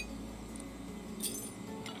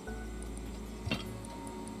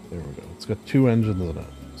 There we go. It's got two engines in it.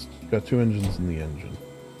 It's got two engines in the engine.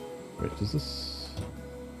 Wait, does this...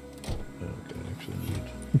 Okay, I actually need...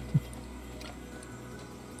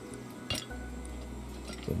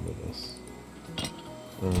 some of this.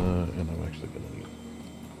 And I'm actually gonna need...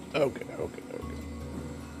 Okay.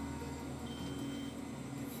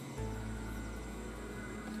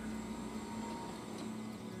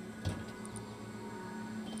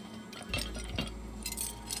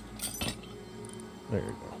 There you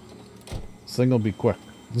go. This thing will be quick.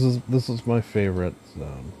 This is my favorite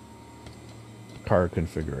car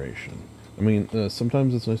configuration. I mean,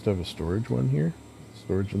 sometimes it's nice to have a storage one here,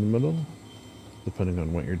 storage in the middle, depending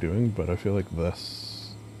on what you're doing. But I feel like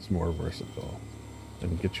this is more versatile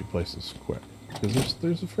and gets you places quick because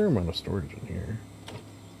there's a fair amount of storage in here.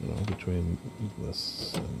 You know, between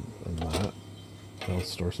this and that, I'll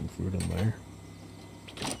store some food in there.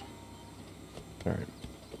 All right.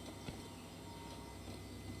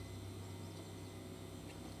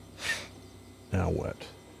 Now what?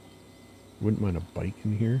 Wouldn't mind a bike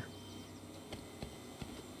in here.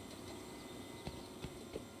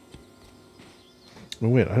 Oh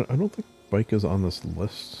wait, I don't think bike is on this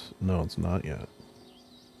list. No, it's not yet.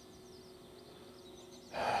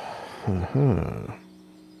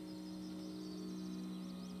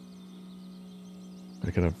 I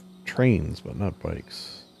could have trains, but not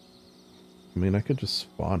bikes. I mean, I could just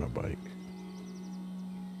spawn a bike.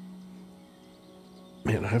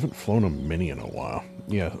 Man, I haven't flown a Mini in a while.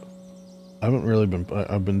 Yeah, I haven't really been...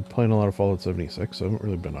 I've been playing a lot of Fallout 76, so I haven't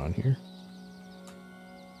really been on here.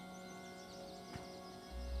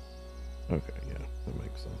 Okay, yeah, that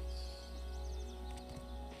makes sense.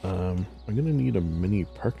 I'm gonna need a mini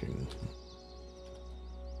parking.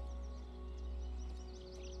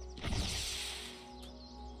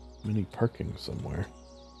 Mini parking somewhere.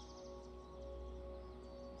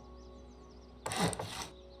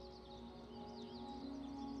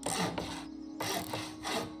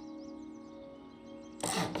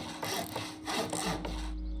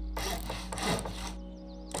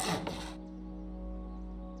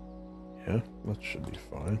 Yeah, that should be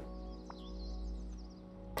fine.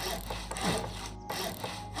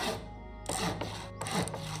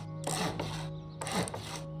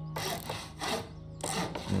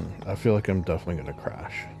 I feel like I'm definitely going to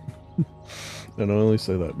crash. And I only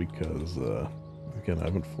say that because, again, I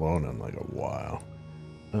haven't flown in like a while.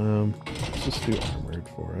 Let's just do armored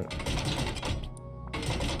for it.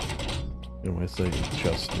 And when I say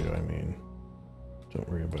just do, I mean don't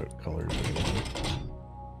worry about colors or anything.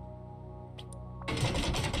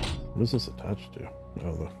 What is this attached to?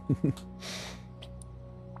 Oh, the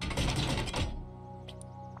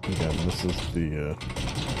again, this is the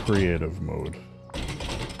creative mode.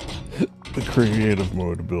 The creative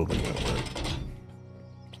mode building network.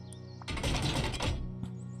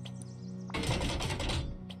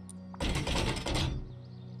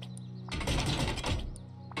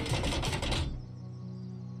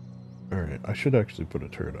 Alright, I should actually put a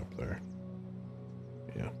turret up there.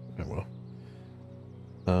 Yeah, I will.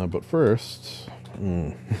 But first...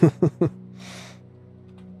 I'm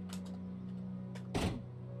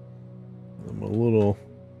a little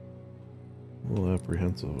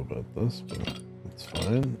apprehensive about this, but it's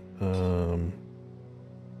fine.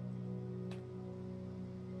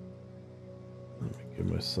 Let me give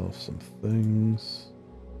myself some things.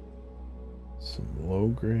 Some low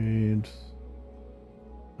grade.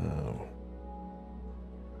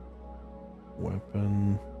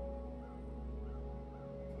 Weapon.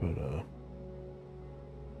 But,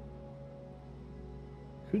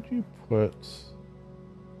 could you put...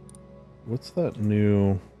 What's that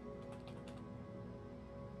new...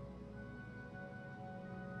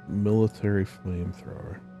 military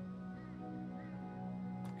flamethrower?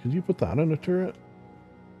 Could you put that in a turret?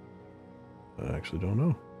 I actually don't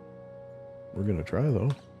know. We're gonna try,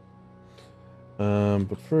 though.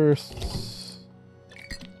 But first...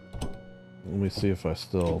 Let me see if I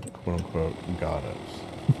still, quote-unquote, got it.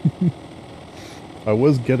 I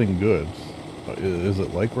was getting good. Is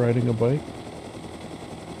it like riding a bike?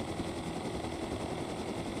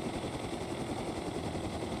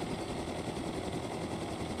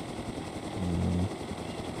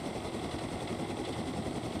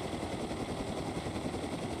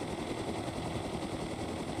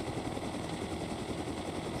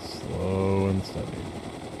 Slow and steady.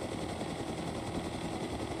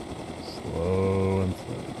 Slow and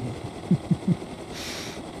steady.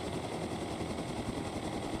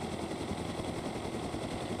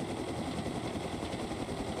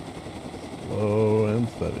 Slow and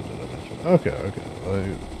steady, did I mention? Okay, okay.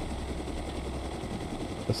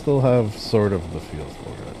 I still have sort of the feel for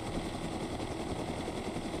it.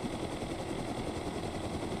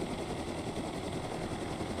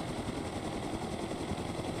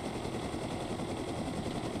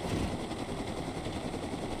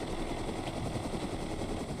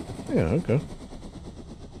 Yeah, okay.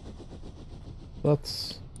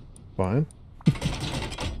 That's fine.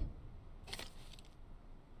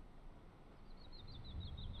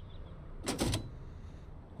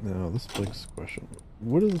 Now, this begs the question.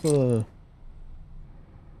 What is the...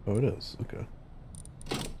 Oh, it is. Okay.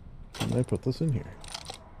 Can I put this in here?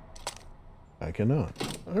 I cannot.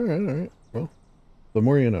 Alright, alright. Well, the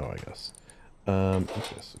more you know, I guess.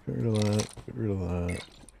 Okay, so get rid of that. Get rid of that.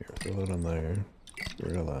 Here, throw that in there. Get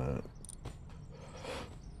rid of that.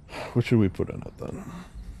 What should we put in it, then?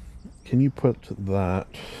 Can you put that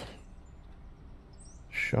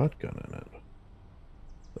shotgun in it?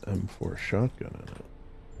 The M4 shotgun in it.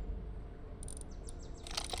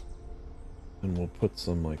 And we'll put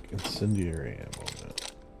some, like, incendiary ammo in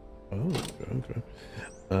it. Oh, okay,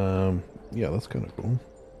 okay. Yeah, that's kind of cool.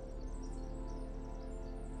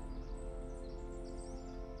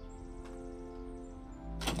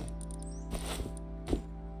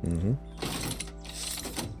 Mm-hmm.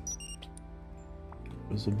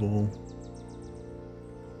 Visible.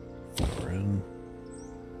 We're in.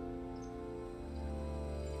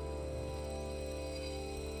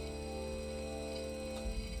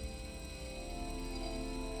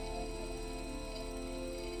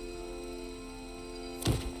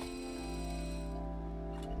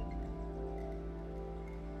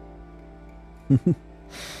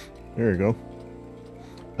 There we go.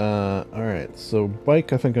 Alright, so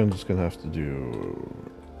bike, I think I'm just gonna have to do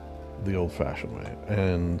the old-fashioned way.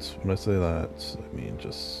 And when I say that, I mean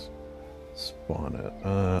just spawn it.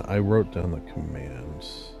 I wrote down the command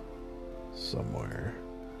somewhere.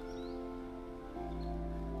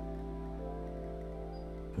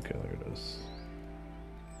 Okay, there it is.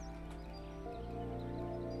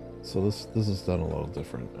 So this is done a little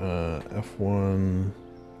different. F1,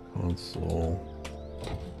 console,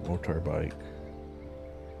 motorbike.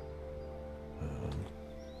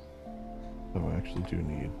 Oh, I actually do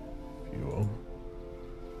need fuel.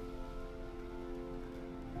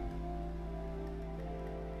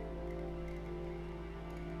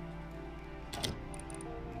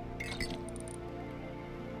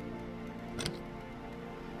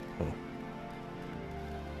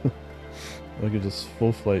 Oh. I could just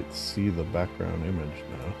full flight see the background image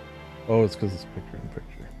now. Oh, it's because it's picture in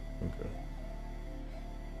picture. Okay.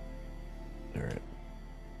 Alright.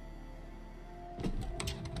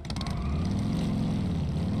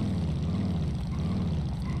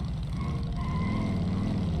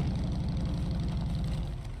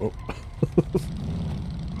 Oh.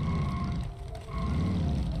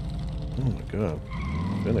 Oh my god.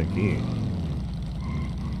 Finicky.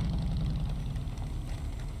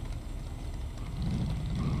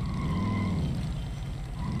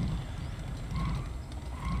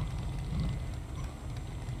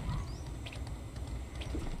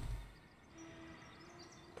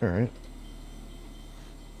 Alright.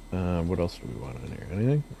 What else do we want in here?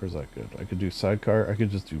 Anything? Or is that good? I could do sidecar. I could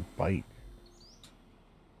just do bike.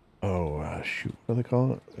 Oh, shoot. What do they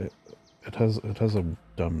call it? It has a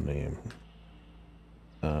dumb name.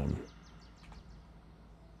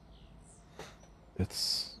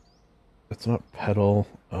 It's not pedal.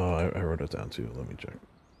 Oh, I wrote it down too. Let me check.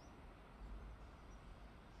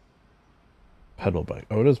 Pedal bike.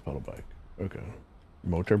 Oh, it is pedal bike. Okay.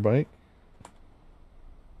 Motorbike.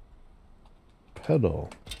 Pedal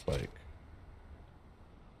bike.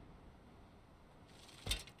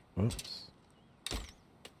 Whoops.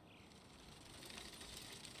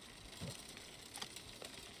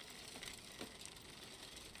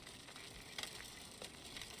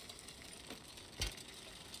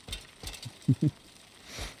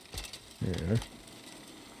 Here.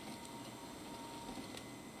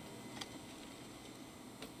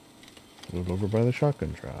 Put it over by the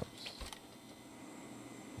shotgun traps.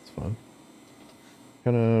 That's fun.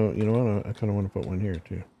 Kinda, you know what? I kinda want to put one here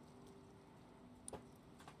too.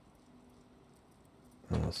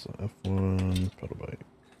 So F1 pedal bike.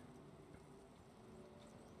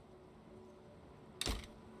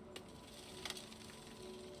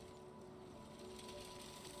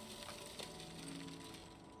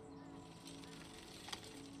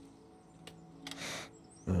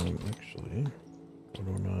 Actually, why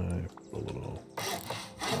don't I put a little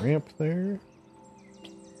ramp there?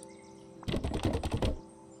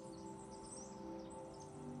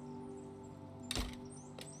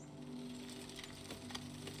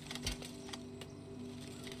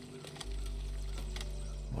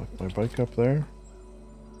 Lock my bike up there.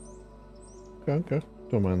 Okay,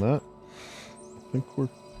 don't mind that. I think we're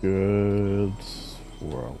good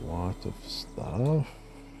for a lot of stuff,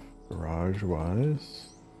 garage-wise.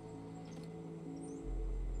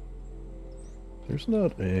 There's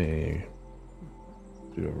not a...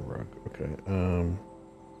 Do you have a rug? Okay,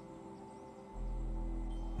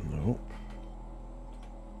 nope.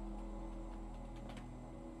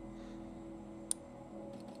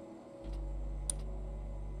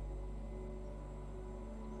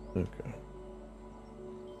 Okay.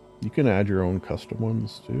 You can add your own custom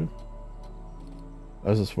ones too. I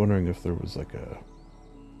was just wondering if there was like a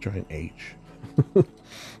giant H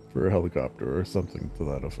for a helicopter or something to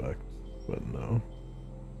that effect, but no.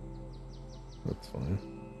 That's fine.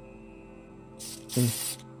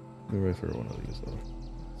 Maybe I throw one of these though.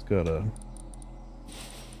 It's got a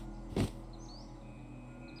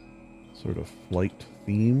sort of flight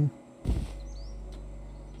theme.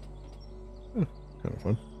 Kind of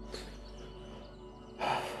fun.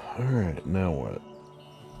 Alright, now what?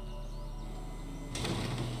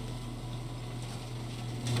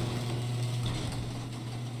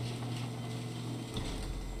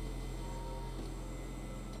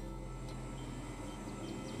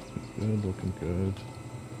 Good, looking good.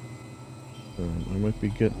 I might be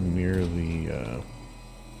getting near the,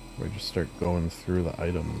 where I just start going through the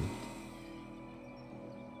item.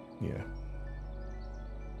 Yeah.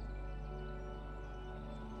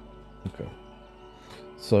 Okay.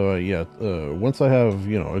 So, yeah, once I have,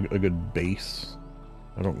 you know, a good base,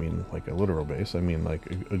 I don't mean like a literal base, I mean like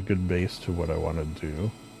a good base to what I want to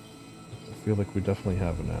do. I feel like we definitely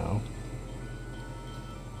have now.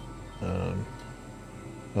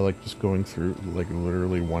 I like just going through, like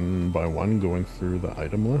literally one by one, going through the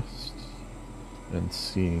item list and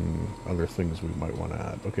seeing other things we might want to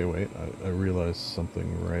add. Okay, wait, I realized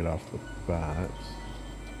something right off the bat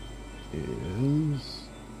is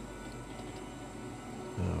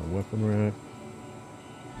weapon rack,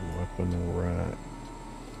 weapon rack.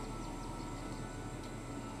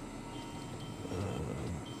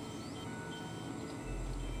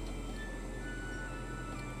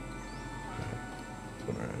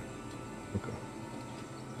 Okay.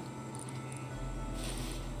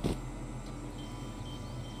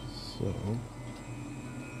 So,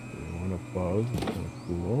 one above, kind of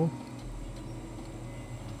cool.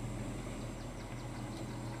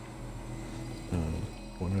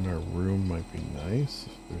 One in our room might be nice. nice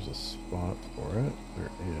if there's a spot for it.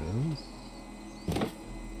 There is.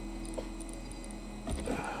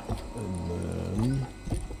 And then...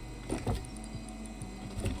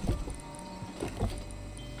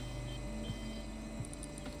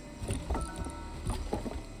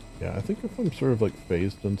 yeah, I think if I'm sort of like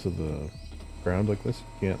phased into the ground like this,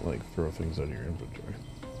 you can't like throw things out of your inventory.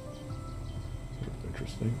 Sort of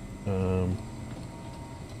interesting.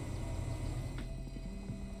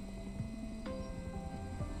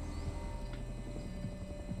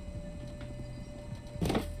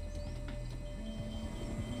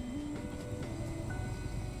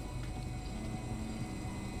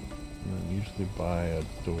 Usually by a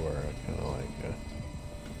door, I kind of like a,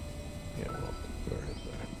 yeah, well, door right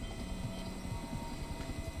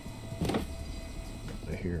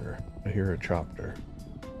there. I hear a chopper.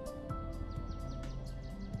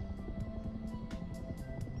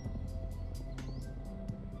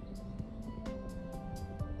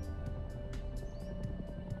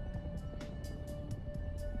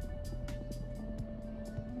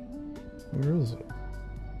 Where is it?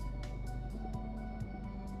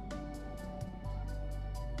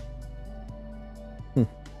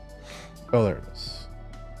 Oh, there it is.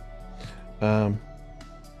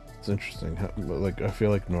 It's interesting. Like, I feel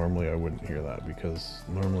like normally I wouldn't hear that because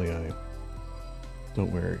normally I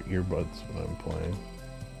don't wear earbuds when I'm playing.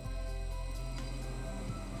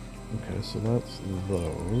 Okay, so that's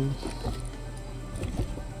those.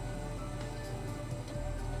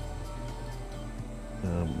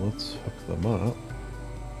 Let's hook them up.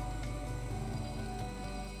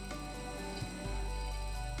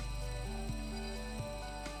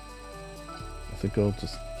 I think I'll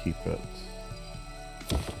just keep it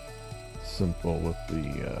simple with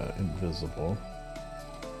the invisible.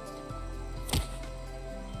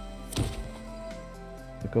 I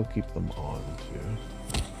think I'll keep them on too.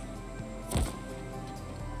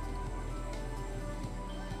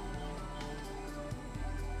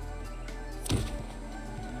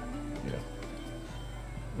 Yeah.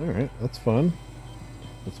 Alright, that's fun.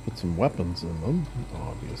 Let's put some weapons in them,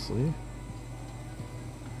 obviously.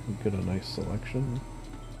 Get a nice selection.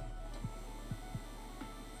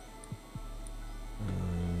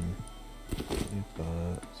 Need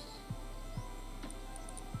that.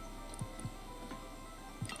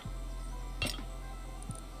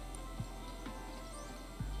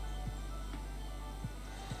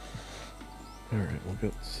 Alright, we'll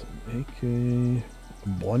get some AK,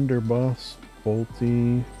 blunderbuss,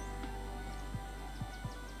 bolty,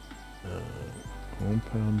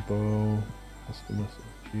 compound bow, custom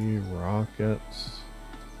SMG, rockets,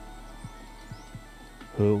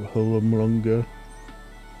 Hullamunga,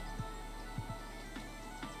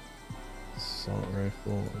 assault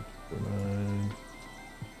rifle, 9,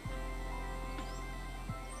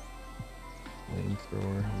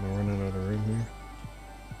 flamethrower. Am I running out of room here?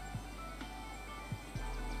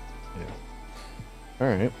 Yeah.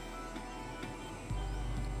 Alright.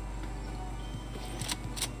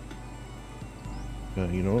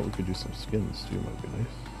 You know what? We could do some skins too, might be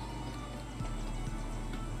nice.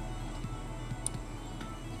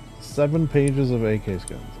 7 pages of AK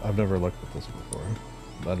skins. I've never looked at this before.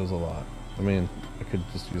 That is a lot. I mean, I could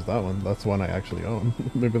just use that one. That's one I actually own.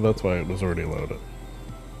 Maybe that's why it was already loaded.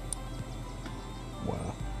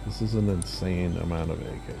 Wow. This is an insane amount of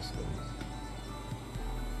AK skins.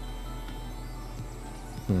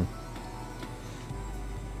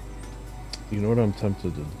 You know what I'm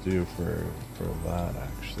tempted to do for that,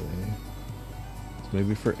 actually? So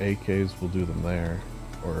maybe for AKs we'll do them there.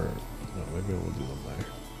 Or, no, maybe we'll do them there.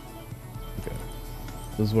 Okay.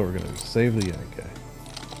 This is what we're gonna do. Save the AK.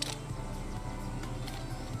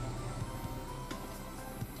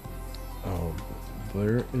 Oh,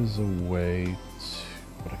 there is a way to...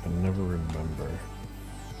 but I can never remember.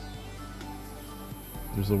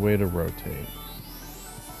 There's a way to rotate.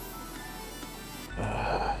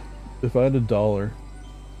 If I had $1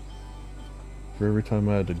 for every time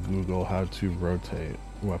I had to Google how to rotate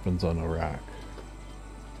weapons on a rack.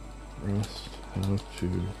 Rest how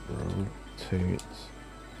to rotate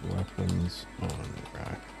weapons on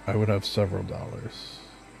rack. I would have several dollars.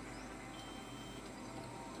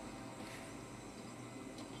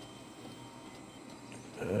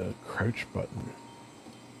 Crouch button.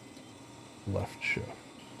 Left shift.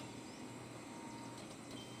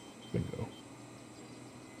 Bingo.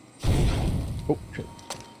 Oh, shit.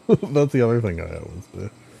 That's the other thing I always do.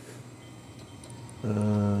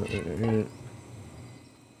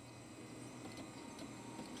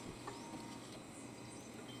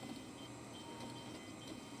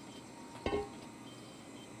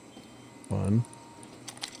 Fun.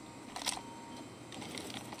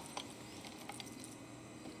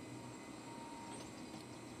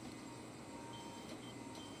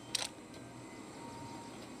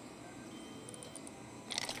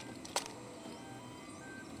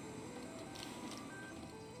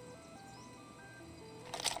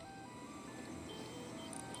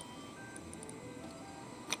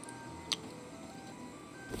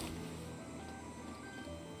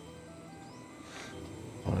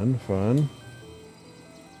 Fun, fun.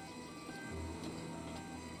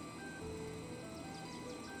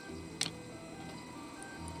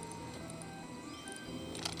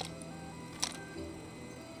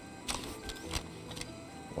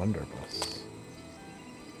 Wonderbus.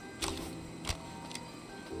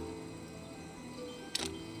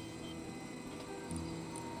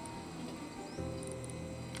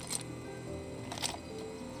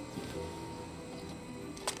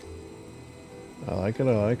 I like it,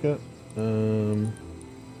 I like it. Yeah,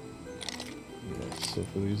 so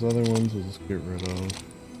for these other ones, we'll just get rid of.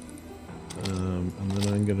 And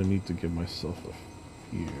then I'm gonna need to give myself a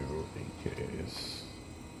few AKs.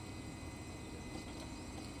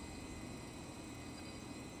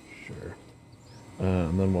 Sure.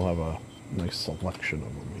 And then we'll have a nice selection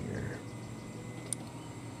of them here.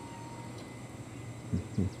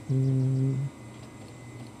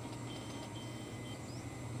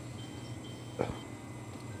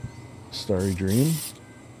 Starry Dream.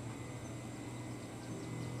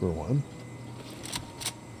 For one.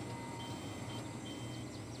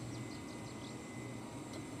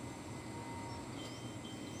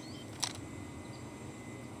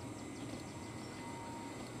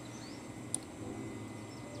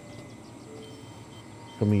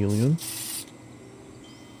 Chameleon.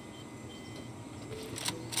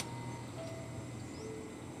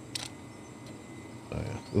 Oh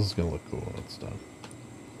yeah, this is gonna look cool when it's done.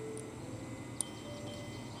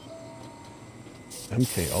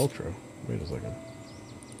 MK Ultra. Wait a second.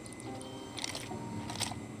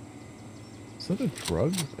 Is that a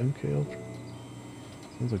drug? MK Ultra?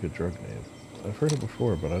 Sounds like a drug name. I've heard it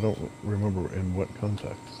before, but I don't remember in what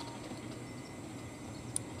context.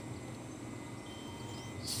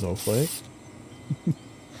 Snowflake?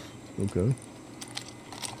 Okay.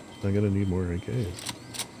 I'm gonna need more AKs.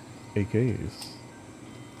 AKs.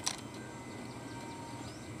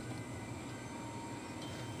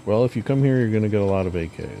 Well, if you come here, you're gonna get a lot of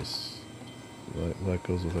AKs. That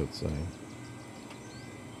goes without saying.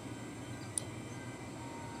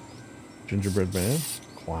 Gingerbread Man?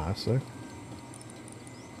 Classic.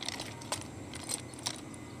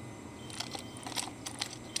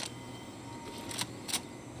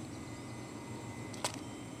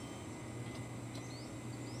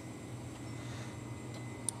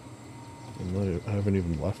 I haven't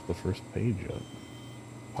even left the first page yet.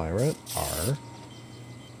 Pirate R.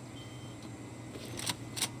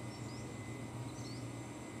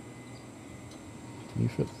 Can you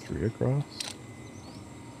fit 3 across?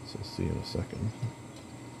 So I'll see in a second.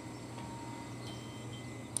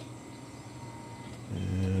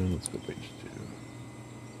 And let's go page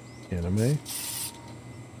 2. Anime.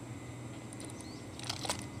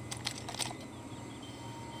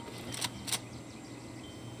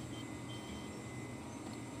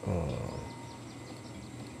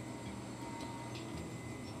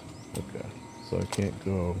 Okay, so I can't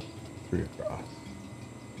go 3 across.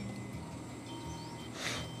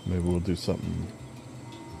 Maybe we'll do something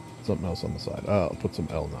else on the side. I'll put some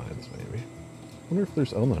L9s maybe. I wonder if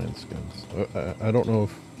there's L9 skins. I don't know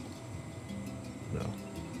if... No.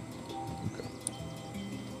 Okay.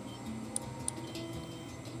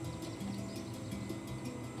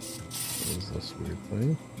 What is this weird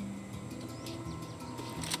thing?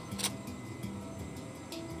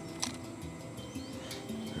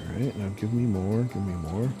 Alright, now give me more, give me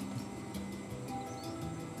more.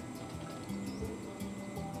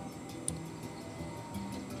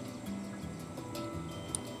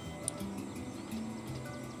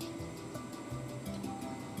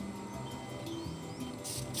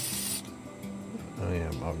 I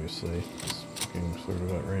am obviously just picking sort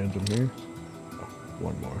of at random here. Oh,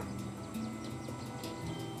 one more.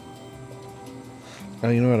 Oh,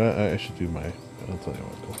 you know what? I should do my... I'll tell you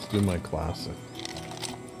what. Let's do my classic.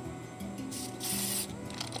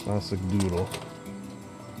 Classic doodle.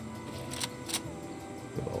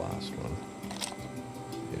 For the last one.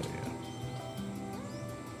 Yeah.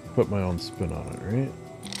 Put my own spin on it, right?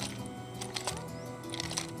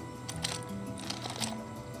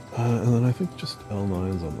 And then I think just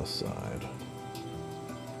L9s on the side.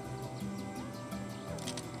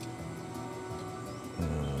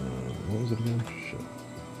 What was it again? Shit.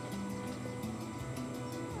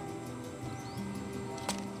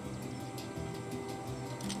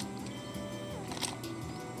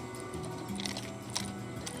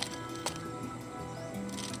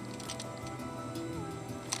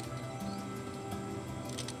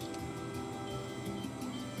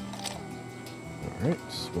 Alright,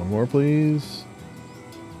 one more please.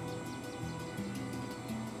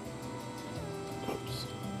 Oops.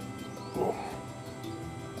 Oh.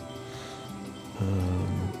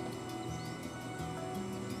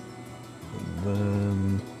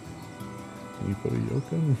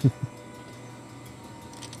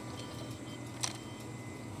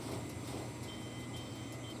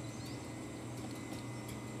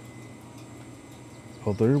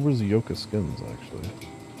 Oh, there was Yoka skins, actually.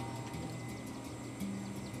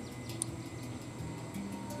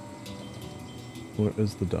 What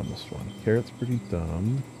is the dumbest one? Carrot's pretty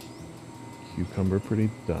dumb. Cucumber pretty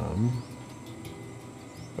dumb.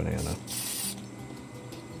 Banana.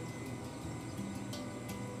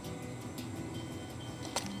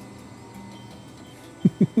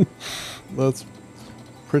 That's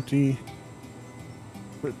pretty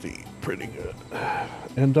good.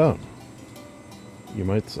 And dumb, you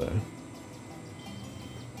might say.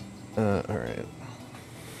 Alright.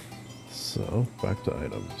 So, back to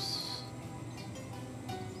items.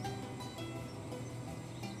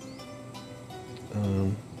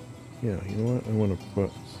 Yeah, you know what? I want to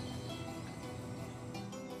put...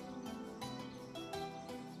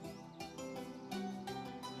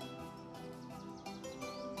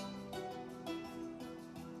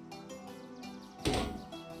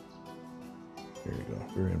 Here you go.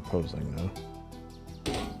 Very imposing now.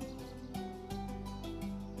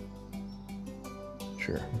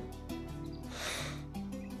 Sure.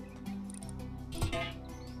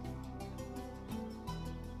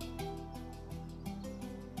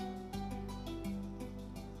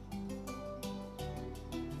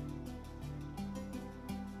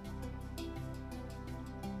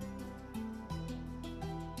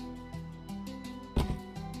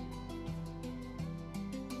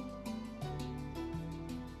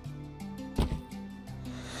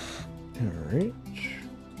 Alright.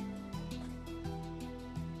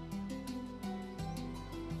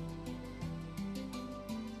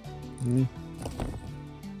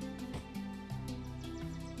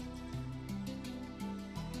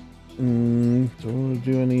 Do I want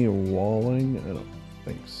to do any walling? I don't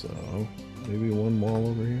think so. Maybe one wall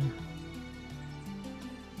over here?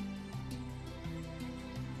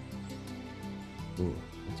 Ooh,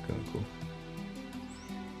 that's kind of cool.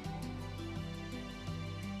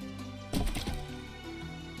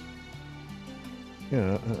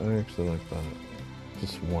 Yeah, I actually like that.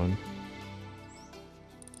 Just one.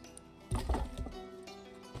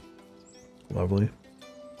 Lovely.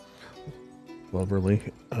 Lovely.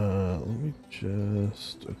 Let me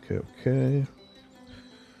just... Okay.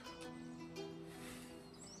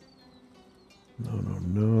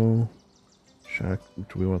 No. Shack,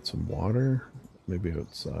 do we want some water? Maybe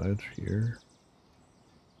outside here.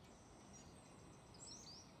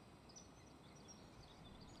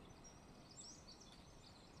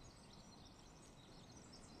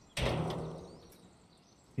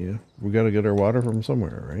 Yeah, we gotta get our water from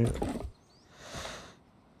somewhere, right?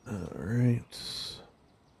 Alright.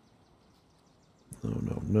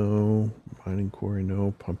 No. Mining quarry,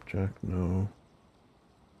 no. Pump jack, no.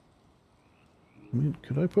 I mean,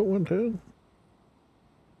 could I put one down?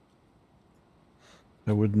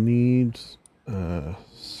 I would need a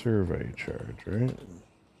survey charge, right?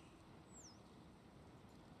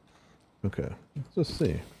 Okay, let's just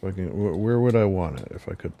see if I can. Where would I want it if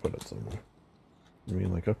I could put it somewhere? I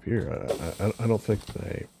mean, like up here. I don't think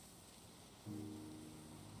they.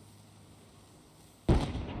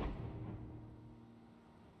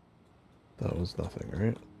 That was nothing,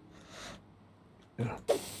 right? Yeah.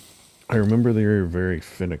 I remember they were very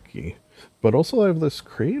finicky, but also I have this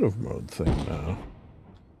creative mode thing now,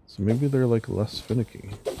 so maybe they're like less finicky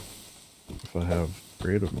if I have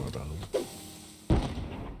creative mode on.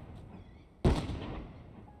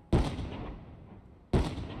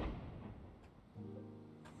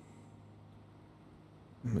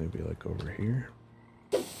 Maybe like over here.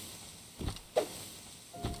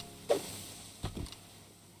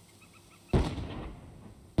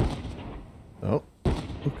 Oh,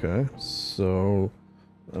 okay. So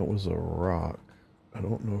that was a rock. I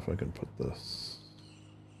don't know if I can put this.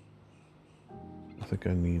 I think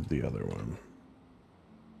I need the other one.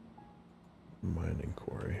 Mining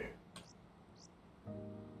quarry.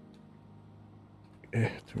 Too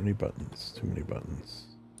many buttons. Too many buttons.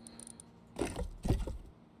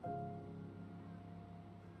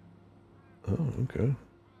 Oh, okay.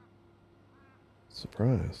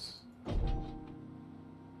 Surprise.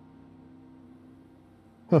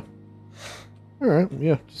 Huh. Alright,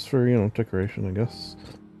 yeah, just for, decoration, I guess.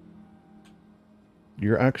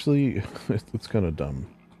 You're actually... it's kind of dumb.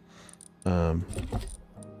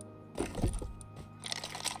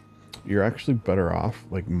 You're actually better off,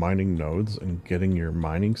 like, mining nodes and getting your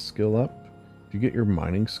mining skill up. If you get your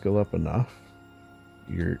mining skill up enough,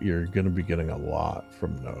 you're going to be getting a lot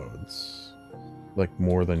from nodes. Like,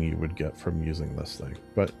 more than you would get from using this thing.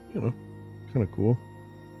 But, kind of cool.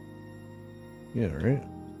 Yeah, right?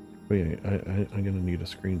 Wait, I'm going to need a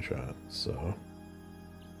screenshot, so...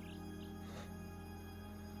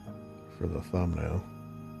 for the thumbnail.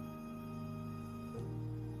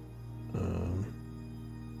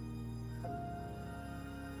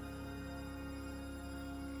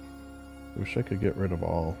 Wish I could get rid of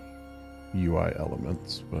all UI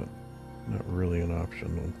elements, but not really an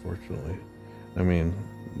option, unfortunately. I mean,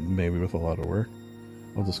 maybe with a lot of work.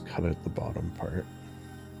 I'll just cut out the bottom part.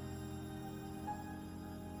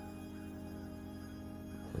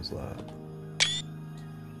 How's that?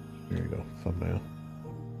 There you go, thumbnail.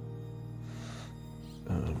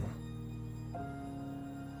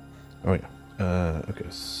 Oh yeah. Okay,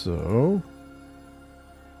 so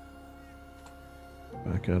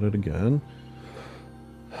back at it again.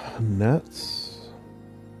 Nets.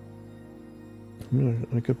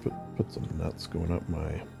 I could put some nets going up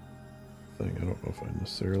my thing. I don't know if I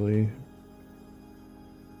necessarily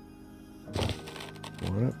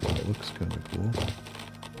want it, but it looks kind of cool.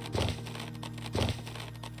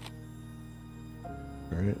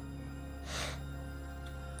 All right.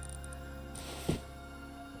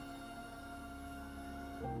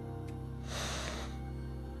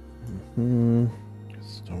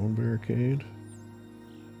 Stone barricade.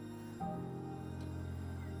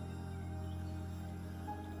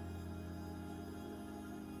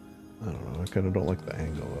 I don't know, I kind of don't like the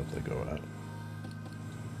angle that they go at.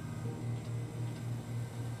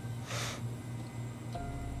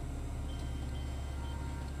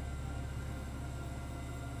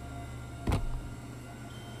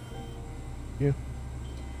 Yeah.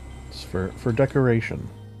 It's for decoration.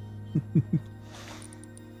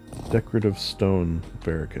 Decorative stone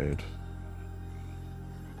barricade.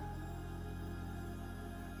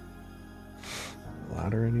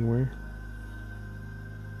 Ladder anywhere?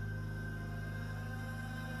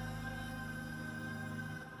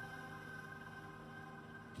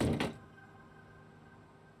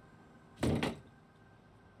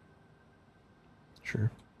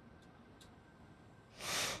 Sure.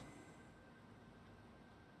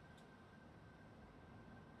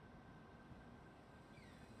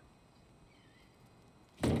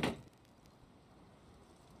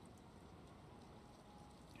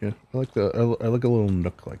 Yeah, I like I like a little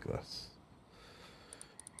nook like this.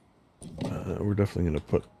 We're definitely gonna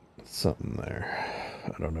put something there.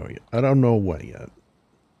 I don't know yet. I don't know what yet.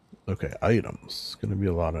 Okay, items. Gonna be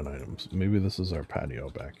a lot of items. Maybe this is our patio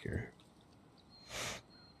back here.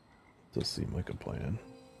 Does seem like a plan.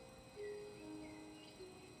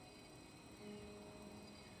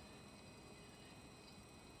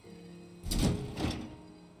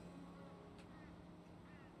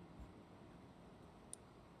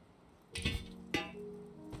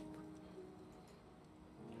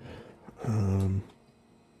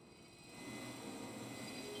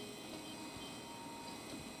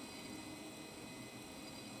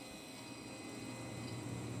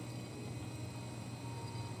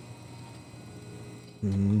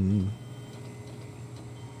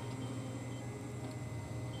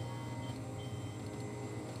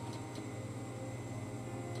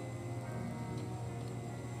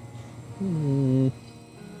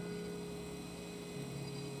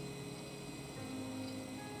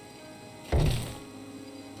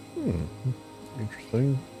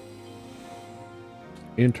 Interesting.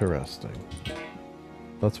 Interesting.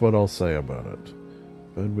 That's what I'll say about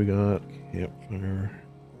it. Bed we got, campfire.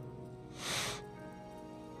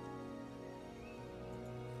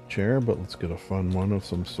 Chair, but let's get a fun one of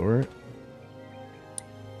some sort.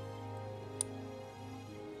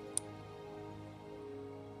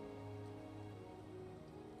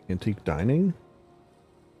 Antique dining.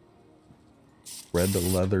 Red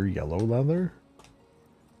leather, yellow leather.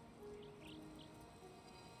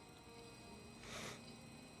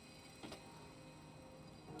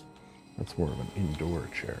 That's more of an indoor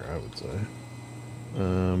chair, I would say.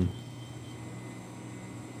 Yeah,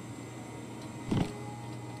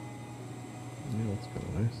 that's kind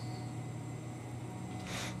of nice.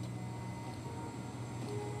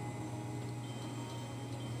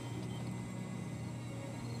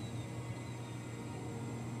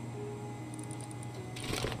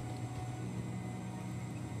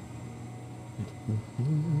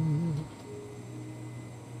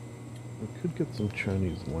 I could get some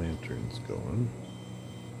Chinese lanterns going.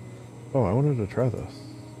 Oh, I wanted to try this.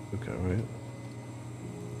 Okay, wait.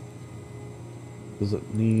 Does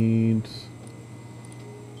it need...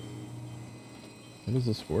 How does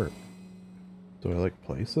this work? Do I, like,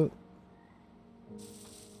 place it?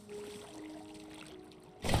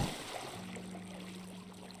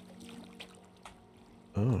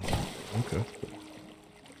 Oh, okay.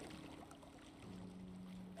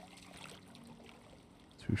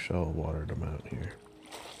 2 shallow water to mount here.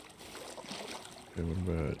 Okay, what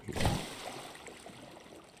about here?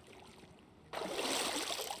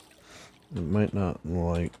 It might not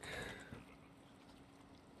like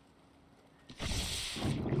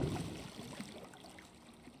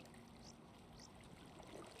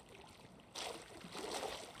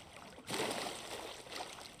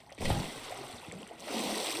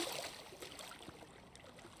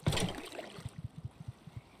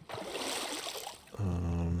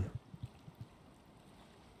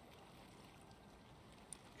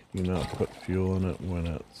you not put fuel in it when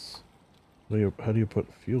it's... How do you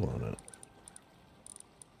put fuel in it?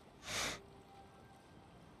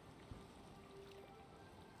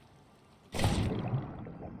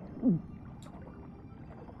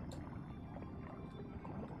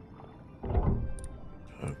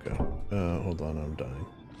 Okay. Hold on, I'm dying.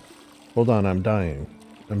 Hold on, I'm dying.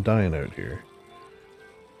 I'm dying out here.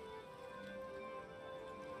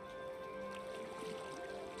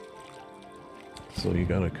 So you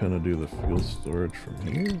gotta kind of do the fuel storage from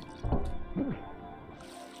here.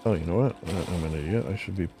 Oh, you know what? I'm an idiot. I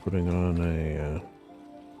should be putting on a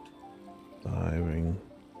diving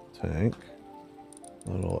tank.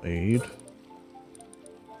 That'll aid.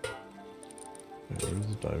 Okay, where does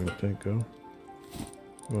the diving tank go?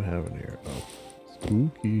 What do I have in here? Oh,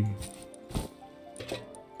 spooky.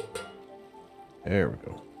 There we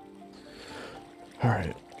go.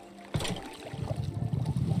 Alright.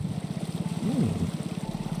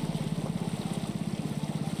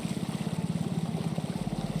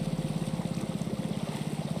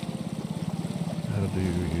 How do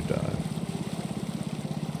you dive?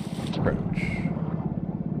 Crouch.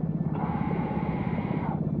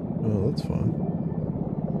 Oh, that's fun.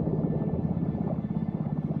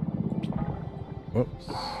 Whoops.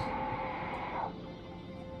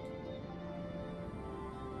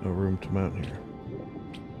 No room to mount here.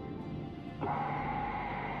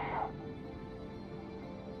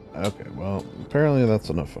 Okay, well, apparently that's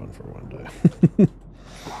enough fun for one day.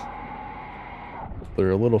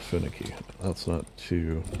 They're a little finicky. That's not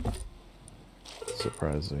too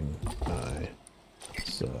surprising, I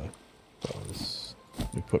suppose.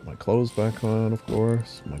 Let me put my clothes back on, of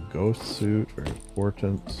course. My ghost suit, very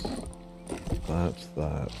important. That.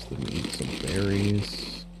 Let me eat some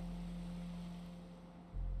berries.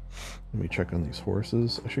 Let me check on these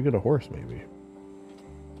horses. I should get a horse, maybe.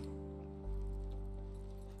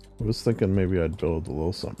 I was thinking maybe I'd build a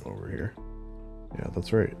little something over here. Yeah,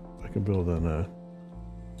 that's right. I can build an,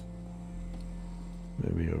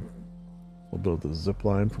 we'll build the zip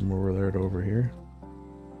line from over there to over here.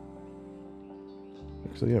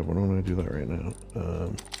 Actually, yeah, why don't I do that right now? I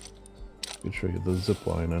can show you the zip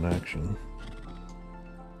line in action.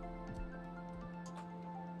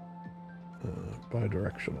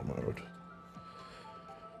 Bi-directional mode.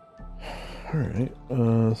 Alright,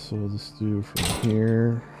 so we'll just do from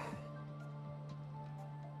here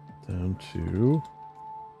down to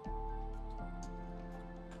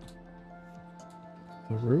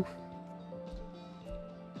the roof.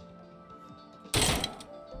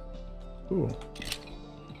 Cool.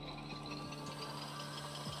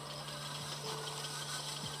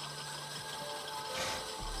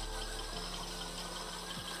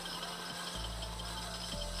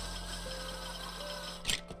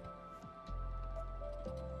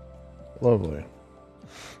 Lovely.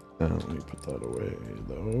 Let me put that away,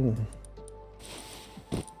 though.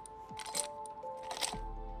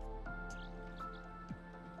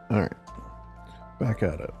 Alright. Back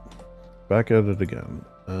at it. Back at it again.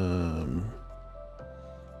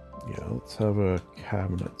 Yeah, let's have a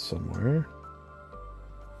cabinet somewhere.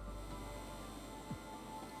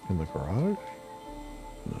 In the garage?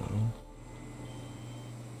 No.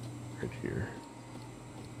 Right here.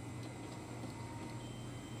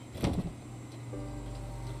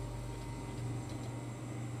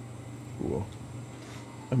 Cool.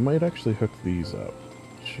 I might actually hook these up,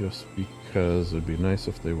 just because it'd be nice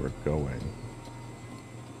if they were going.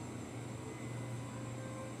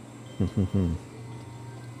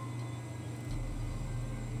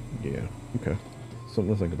 Yeah, okay.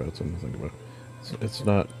 Something to think about, It's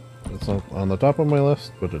not on the top of my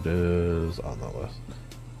list, but it is on the list.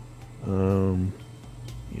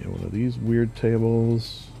 Yeah, one of these weird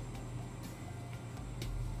tables.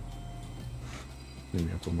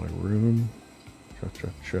 Maybe up in my room.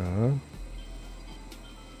 Cha-cha-cha.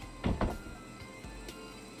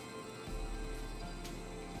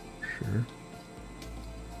 Sure.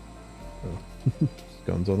 Oh.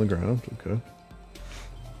 Guns on the ground, okay.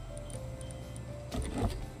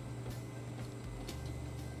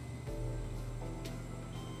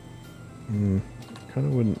 Kind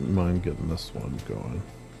of wouldn't mind getting this one going.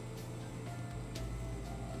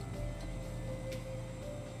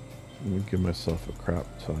 Let me give myself a crap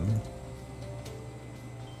ton.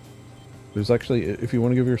 There's actually, if you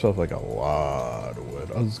want to give yourself like a lot of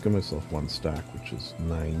wood, I'll just give myself one stack, which is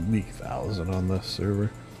 90,000 on this server.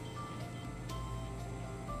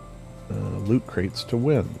 Loot crates to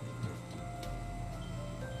win.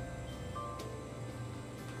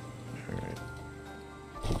 Alright.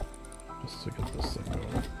 Just to get this thing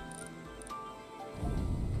going.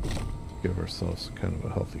 Give ourselves kind of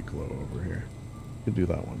a healthy glow over here. Could do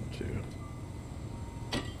that one too.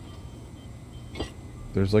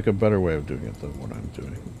 There's like a better way of doing it than what I'm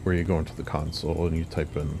doing, where you go into the console and you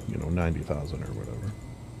type in, you know, 90,000 or whatever.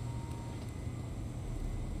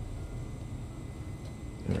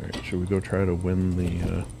 Alright, should we go try to win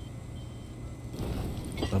the,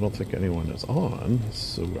 I don't think anyone is on,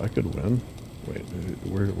 so I could win. Wait,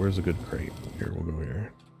 where's a good crate? Here, we'll go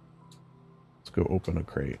here. Let's go open a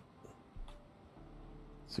crate.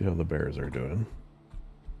 See how the bears are doing.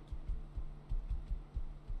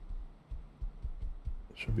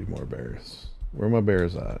 Should be more bears. Where are my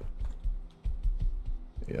bears at?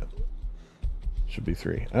 Yeah. Should be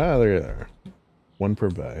 3. Ah, there they are. 1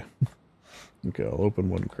 per bay. Okay, I'll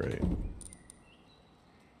open 1 crate.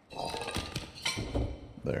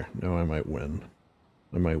 There. Now I might win.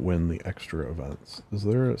 I might win the extra events. Is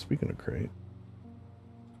there a... Speaking of crate.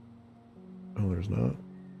 Oh, there's not?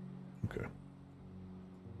 Okay.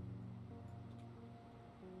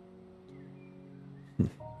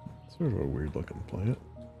 Sort of a weird looking plant.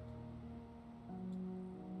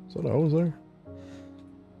 Is that always there?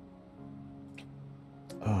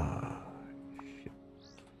 Ah, shit.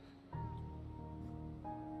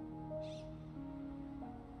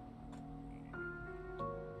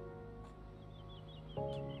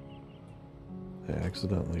 I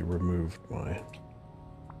accidentally removed my...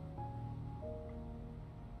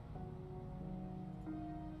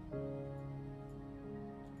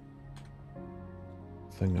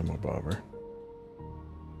 thingamabobber.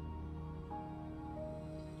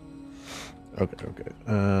 Okay.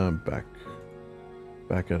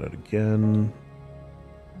 Back at it again.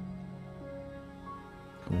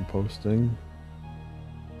 Composting.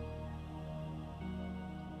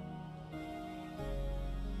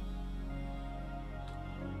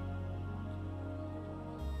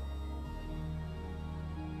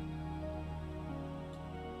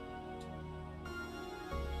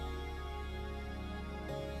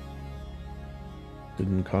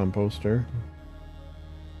 Hidden composter.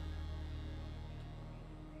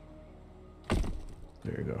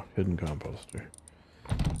 There you go, hidden composter.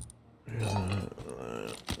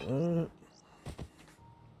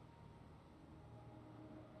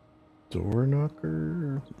 Door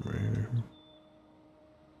knocker.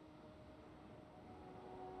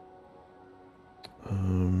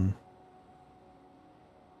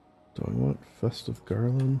 Do I want festive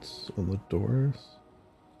garlands on the doors?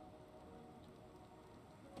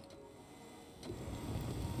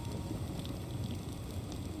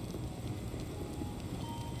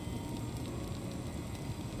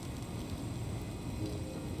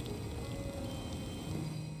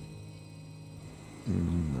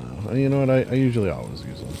 No, you know what? I usually always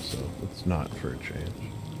use them, so it's not for a change.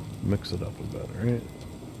 Mix it up a bit, right?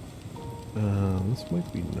 This might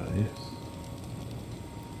be nice.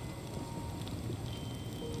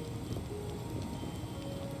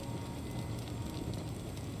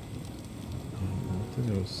 One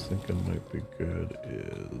thing I was thinking might be good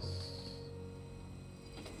is...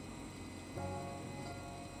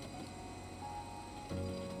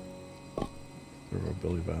 throw a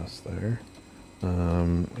Billy Bass there.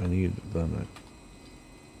 I need then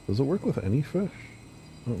does it work with any fish?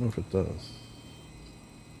 I don't know if it does.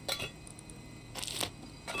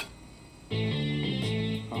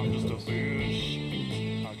 I'm just a fish.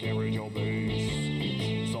 I can't read your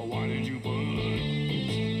base. So why did you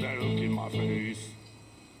put that hook in my face?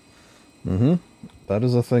 Mm-hmm. That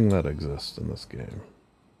is a thing that exists in this game.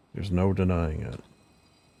 There's no denying it.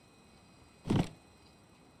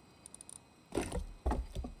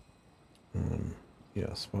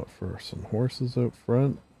 Yeah, spot for some horses out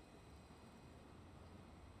front.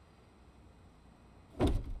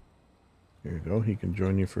 Here you go. He can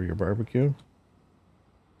join you for your barbecue.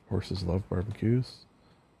 Horses love barbecues.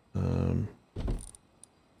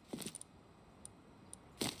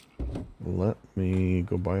 Let me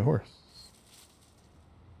go buy a horse.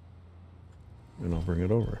 And I'll bring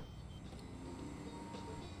it over.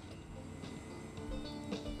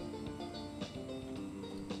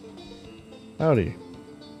 Howdy.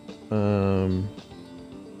 Can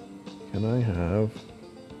I have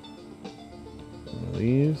one of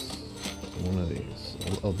these? One of these.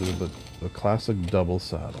 I'll do the classic double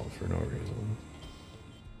saddle for no reason.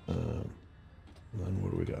 Then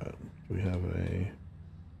what do we got? Do we have a...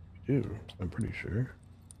 We do, I'm pretty sure.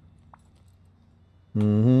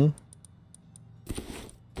 Mm-hmm.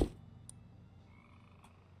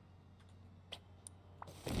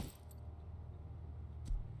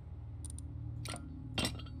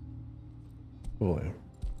 Boy.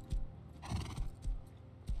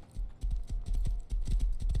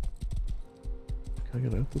 Can I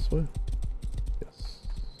get out this way? Yes.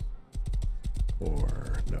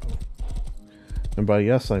 or no? And by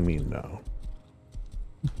yes, I mean no.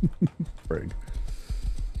 Frig.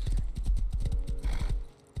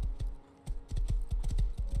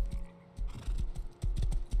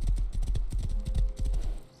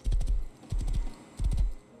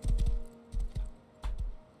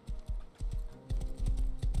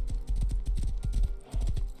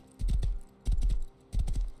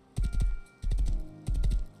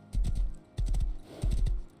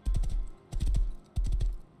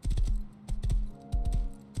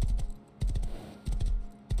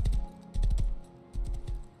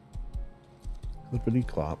 Clippity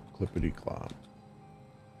clop, clippity clop.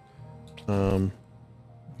 You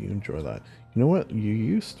enjoy that. You know what? You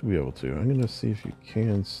used to be able to. I'm gonna see if you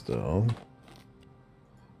can still.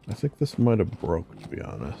 I think this might have broke, to be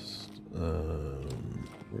honest.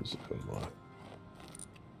 Where's the code lock?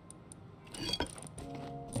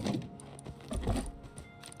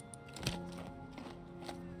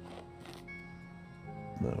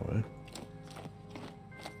 No way.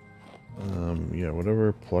 Yeah,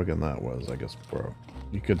 whatever plugin that was, I guess broke.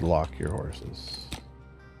 You could lock your horses.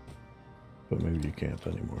 But maybe you can't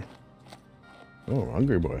anymore. Oh,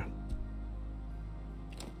 hungry boy.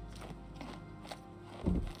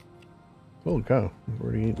 Holy cow, we've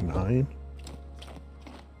already eaten 9?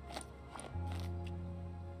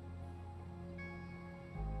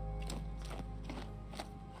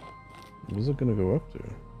 What is it gonna go up to?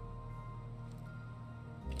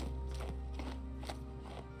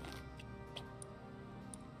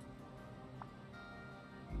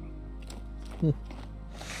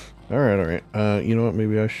 Alright. You know what?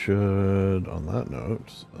 Maybe I should, on that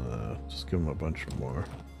note, just give him a bunch more.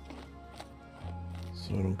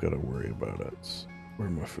 So I don't gotta worry about it.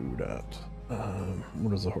 Where's my food at?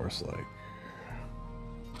 What is the horse like?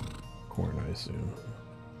 Corn, I assume.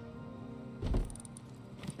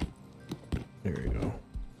 There you go.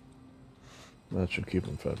 That should keep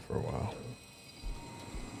him fed for a while.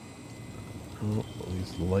 Oh, at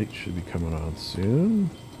least the light should be coming on soon.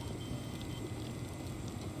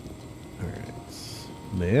 Alright.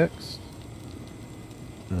 Next.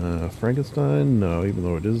 Frankenstein? No, even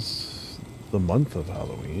though it is the month of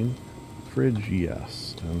Halloween. Fridge,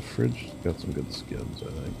 yes. And Fridge got some good skins,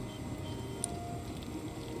 I think.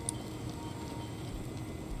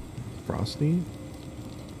 Frosty?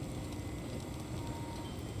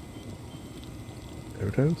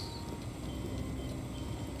 Outhouse?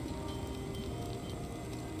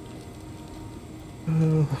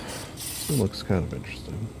 This one looks kind of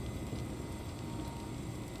interesting.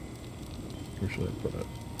 Where should I put it?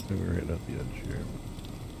 Maybe right at the edge here.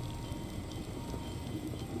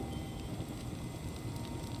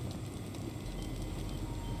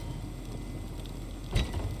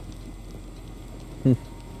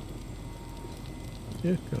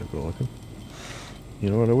 Yeah, kind of cool looking. You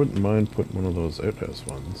know what? I wouldn't mind putting one of those outhouse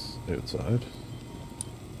ones outside.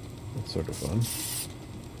 That's sort of fun.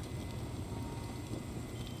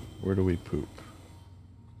 Where do we poop?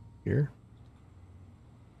 Here?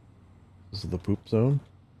 This is the poop zone?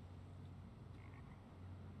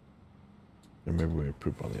 Or maybe we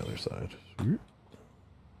poop on the other side.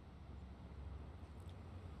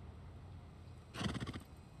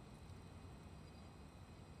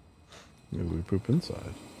 Maybe we poop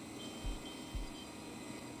inside.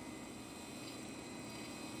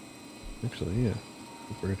 Actually, yeah.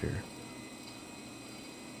 Poop right here.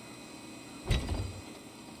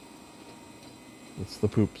 It's the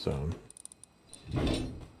poop zone.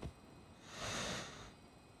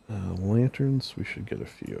 Lanterns, we should get a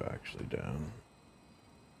few actually down.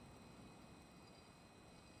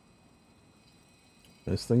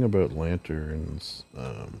 Nice thing about lanterns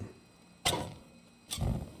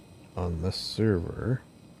on this server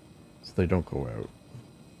is they don't go out.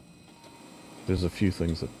 There's a few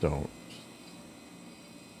things that don't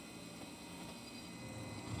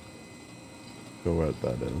go out,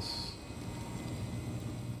 that is.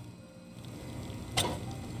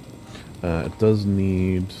 It does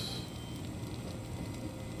need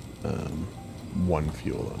 1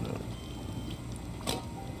 fuel in it.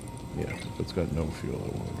 Yeah, if it's got no fuel,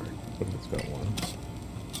 it won't work. But if it's got 1,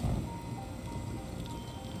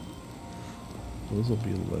 those will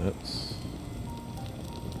be lit.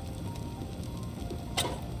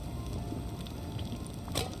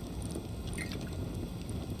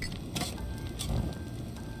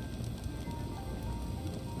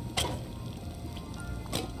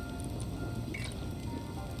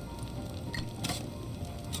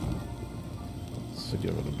 To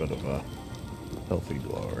give it a bit of a healthy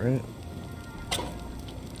glow, right?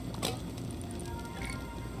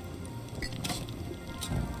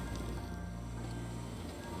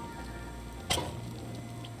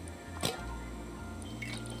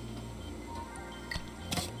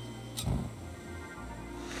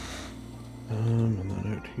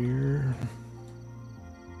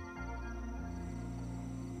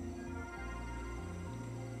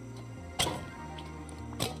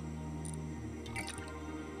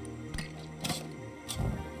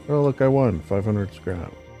 Oh, look, I won. 500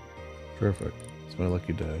 scrap. Terrific. It's my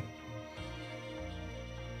lucky day.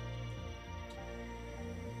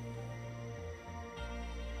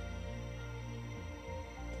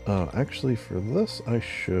 Actually, for this, I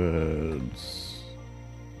should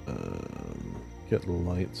get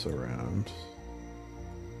lights around.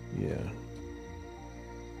 Yeah.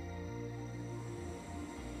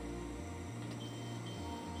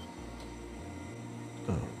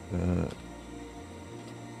 Oh,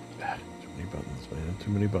 too many buttons, man.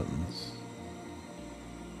 Too many buttons.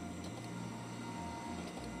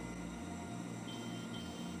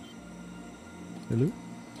 Hello?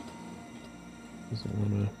 Doesn't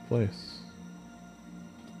want to place.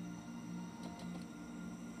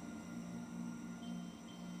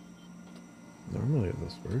 Normally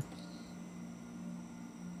this works.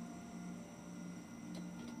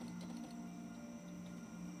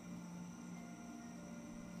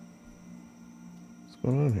 What's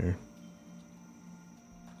going on here?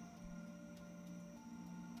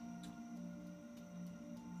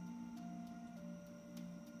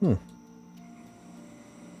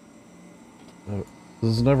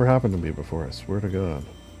 This has never happened to me before, I swear to God.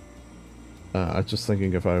 I was just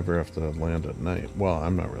thinking if I ever have to land at night. Well,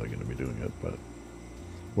 I'm not really going to be doing it, but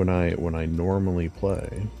when I normally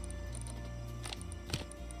play,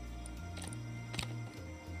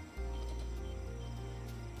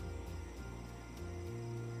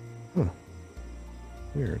 huh?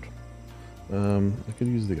 Weird. I could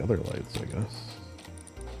use the other lights, I guess.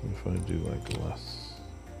 What if I do like less?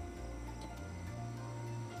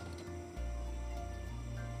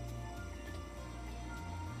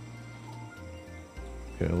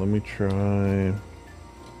 Okay, let me try.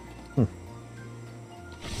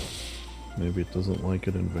 Maybe it doesn't like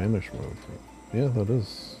it in vanish mode. Yeah, that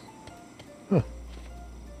is. Huh.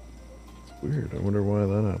 It's weird. I wonder why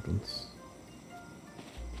that happens.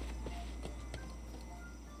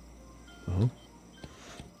 Uh-huh.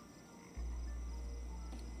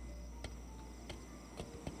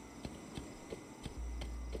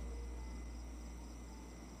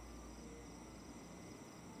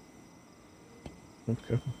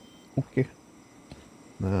 Okay. Okay.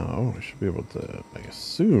 Now, I should be able to, I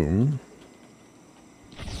assume,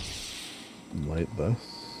 light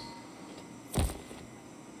this.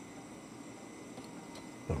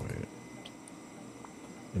 Oh, wait.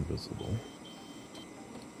 Invisible.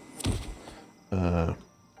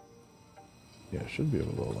 Yeah, I should be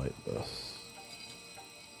able to light this.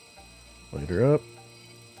 Light her up.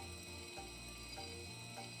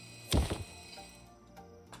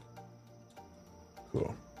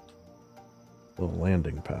 Cool. Little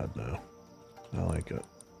landing pad now. I like it.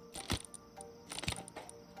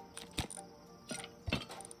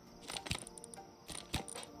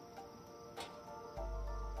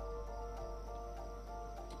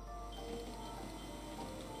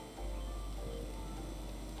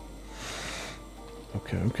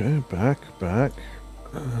 Okay, back.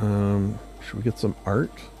 Should we get some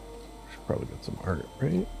art? Should probably get some art,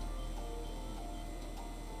 right?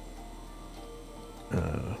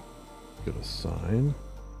 Get a sign.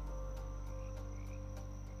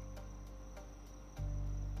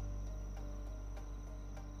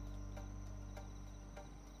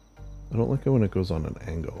 I don't like it when it goes on an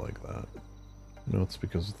angle like that. I know it's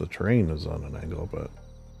because the terrain is on an angle, but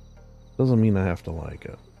it doesn't mean I have to like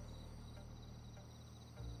it.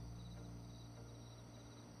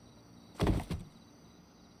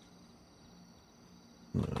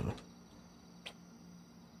 No.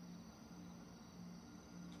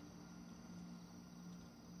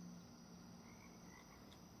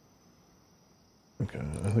 Okay,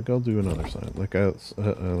 I think I'll do another sign. Like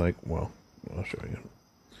well, I'll show you.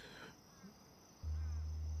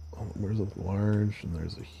 Oh, there's a large and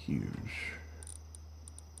there's a huge.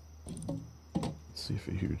 Let's see if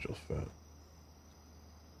a huge will fit.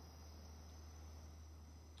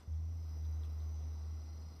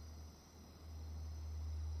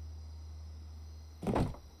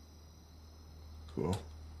 Cool.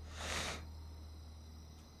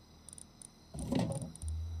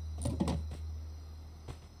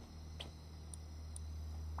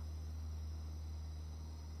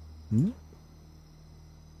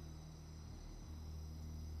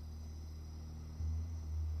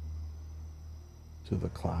 To the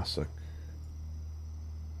classic.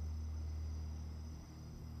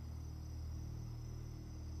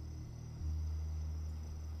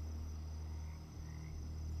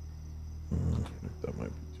 I think that might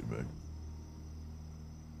be too big.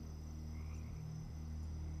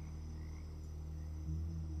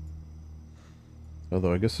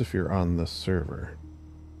 Although I guess if you're on this server,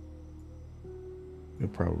 you'll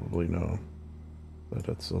probably know that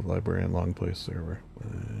it's a library and Longplays server.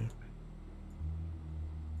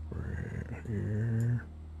 We're here.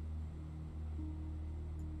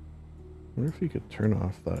 I wonder if you could turn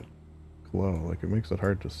off that glow. Like, it makes it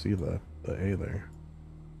hard to see the A there.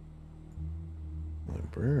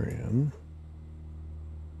 Librarian.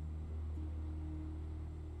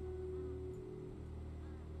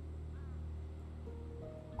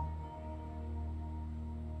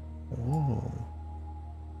 Oh.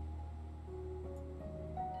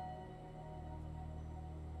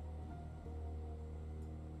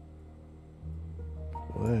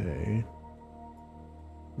 Play.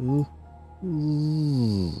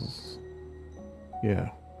 Yeah.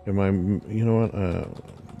 Am I, you know what, I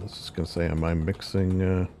was just gonna say, am I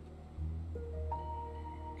mixing,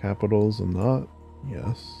 capitals and not?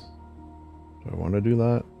 Yes. Do I want to do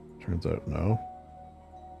that? Turns out no.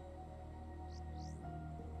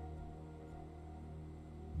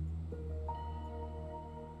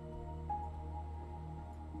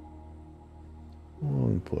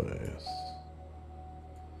 Longplays.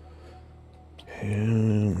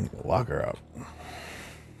 And lock her up.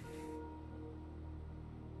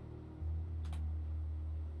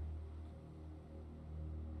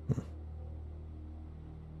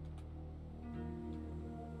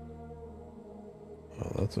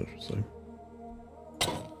 Oh, that's interesting.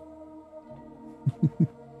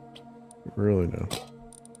 Really no.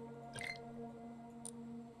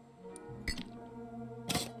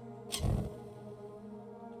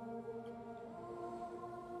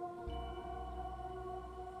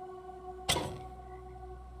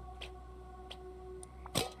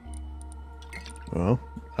 Well,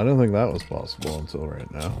 I don't think that was possible until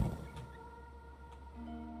right now.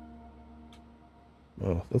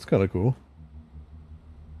 Oh, that's kind of cool.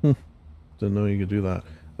 Didn't know you could do that.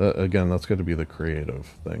 Again, that's got to be the creative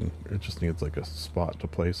thing. It just needs like a spot to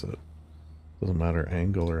place it. Doesn't matter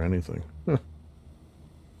angle or anything. I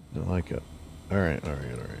like it. Alright,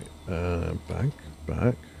 alright, alright.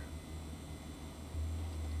 Back.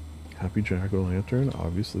 Happy jack-o'-lantern.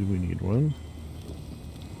 Obviously we need one.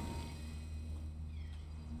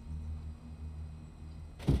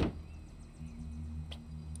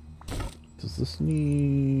 Does this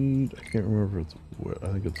need... I can't remember if it's wood. I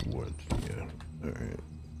think it's wood. Yeah. Alright.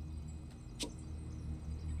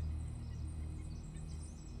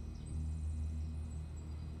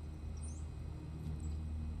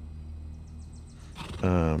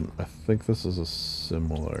 I think this is a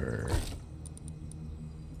similar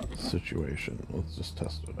situation. Let's just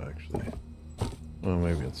test it, actually. Oh,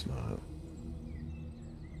 maybe it's not.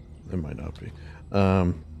 It might not be.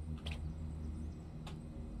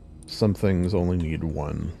 Some things only need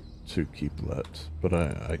one to keep lit, but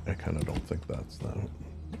I kind of don't think that's that,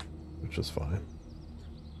 which is fine.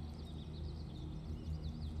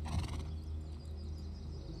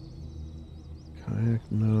 Kayak,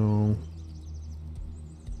 no.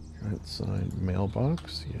 Giant sign,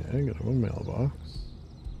 mailbox. Yeah, I got a mailbox.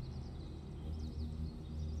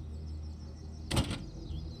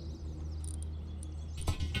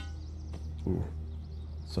 Ooh,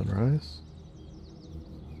 sunrise.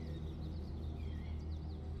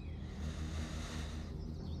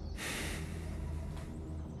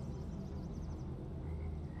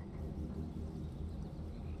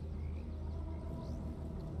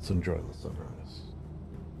 Let's enjoy the sunrise.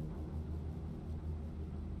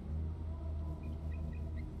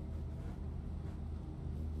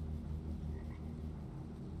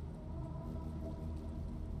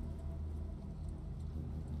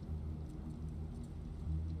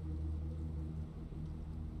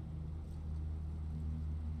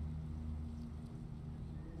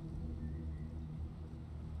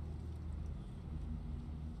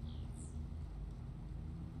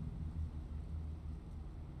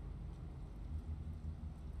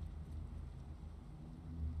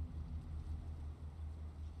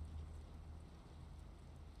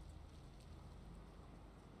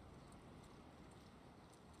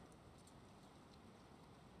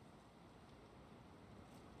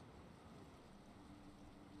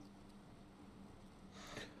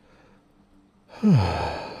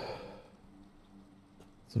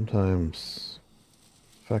 Sometimes,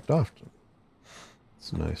 in fact often,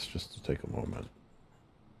 it's nice just to take a moment.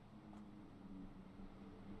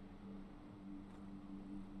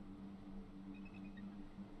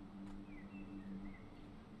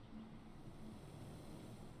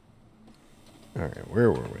 Alright,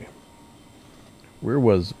 where were we? Where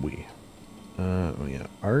was we? Oh yeah,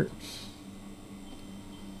 art.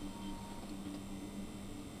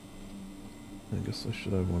 I guess I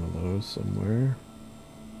should have one of those somewhere.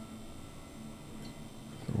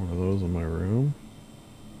 One of those in my room.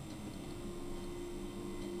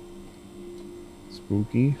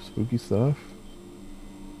 spooky stuff.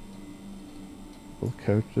 Both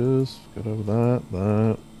couches, gotta have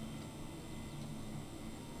that.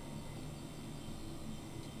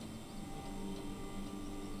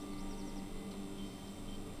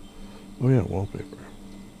 Oh yeah, wallpaper.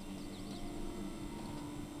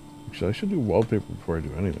 Actually, I should do wallpaper before I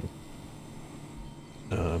do anything.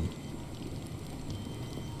 Oh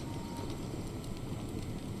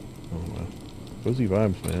wow. Cozy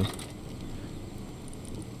vibes, man.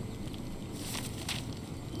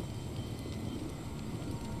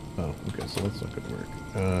 Oh, okay, so that's not gonna work.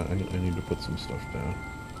 I need to put some stuff down.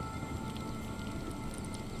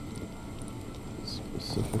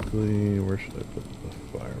 Specifically, where should I put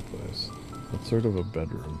the fireplace? That's sort of a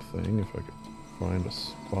bedroom thing, if I could find a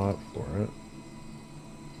spot for it.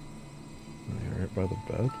 Right by the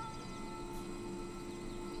bed.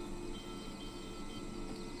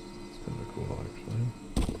 It's kind of cool, actually.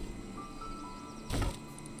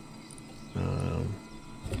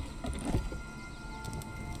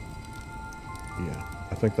 Yeah,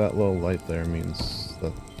 I think that little light there means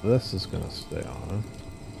that this is gonna stay on,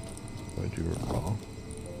 if I do recall.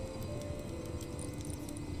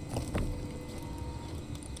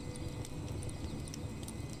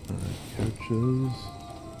 Couches.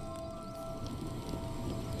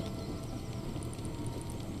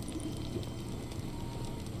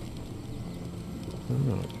 I don't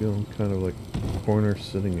know, I feel kind of like corner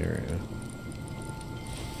sitting area.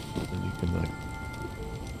 And you can like,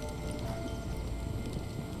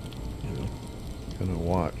 you know, kind of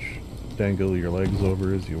watch, dangle your legs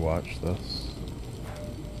over as you watch this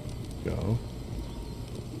go.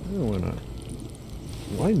 Oh, why not?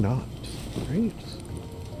 Why not? Right?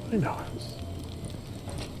 Why not?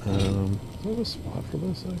 Do I have a spot for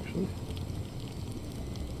this actually?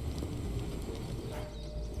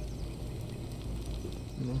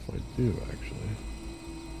 I don't know if I do actually.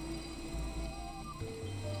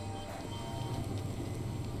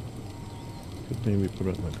 Could maybe put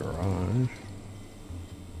it in the garage.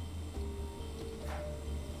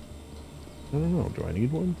 I don't know, do I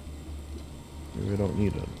need one? Maybe I don't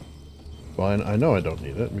need it. Well, I know I don't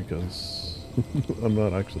need it because I'm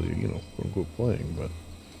not actually, you know, quote unquote playing, but...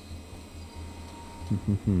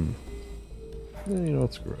 yeah, you know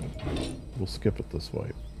what, screw it. We'll skip it this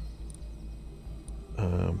way.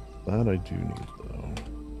 That I do need, though.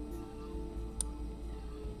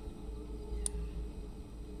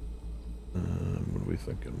 What are we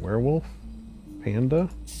thinking? Werewolf? Panda?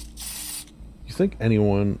 You think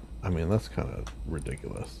anyone... I mean, that's kind of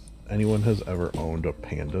ridiculous. Anyone has ever owned a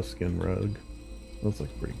panda skin rug? That's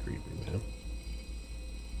like pretty creepy, man.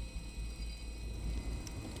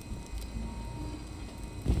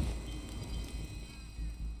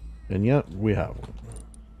 And yet, we have one.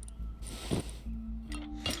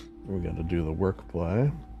 We gotta do the work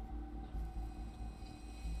play.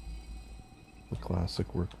 The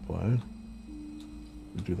classic work play.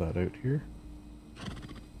 We do that out here.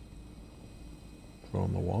 Put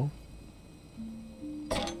on the wall.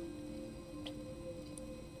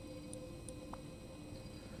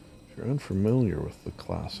 If you're unfamiliar with the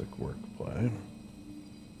classic work play,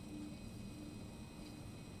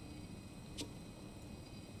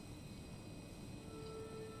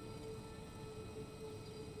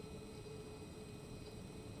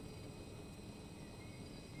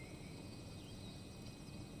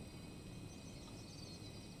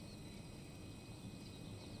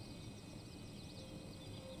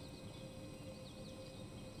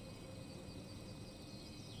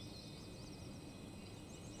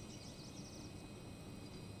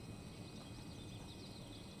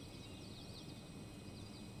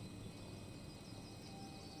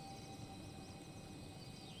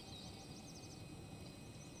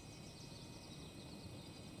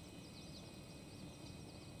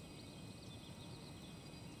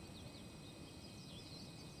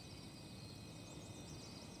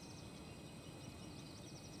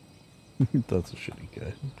 that's a shitty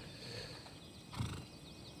guy.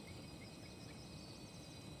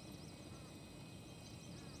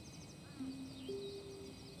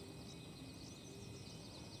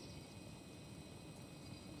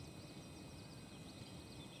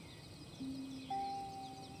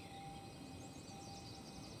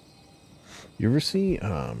 You ever see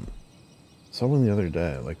someone the other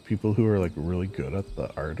day, like people who are like really good at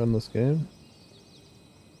the art on this game?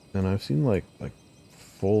 And I've seen like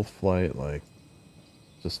full flight, like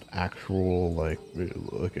just actual like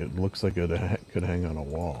it looks like it could hang on a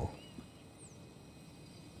wall.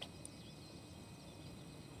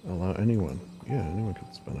 Allow anyone. Yeah, anyone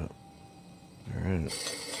could spin it.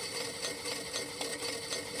 Alright.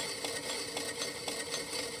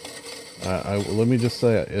 Let me just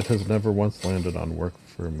say, it has never once landed on work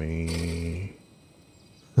for me.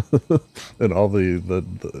 And all the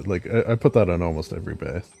like, I put that on almost every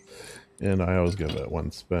base, and I always give it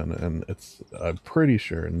one spin, and I'm pretty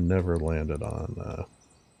sure it never landed on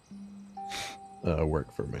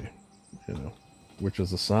work for me, you know, which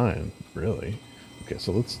is a sign, really. Okay,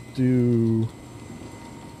 so let's do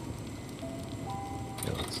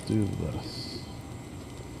this.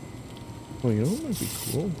 Well, you know what might be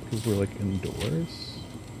cool? Because we're like indoors.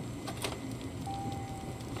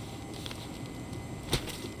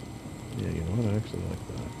 Yeah, you know what? I actually like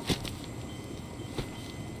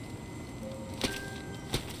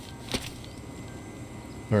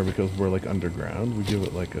that. Or because we're like underground, we give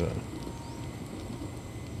it like a,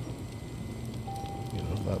 you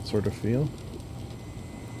know, that sort of feel.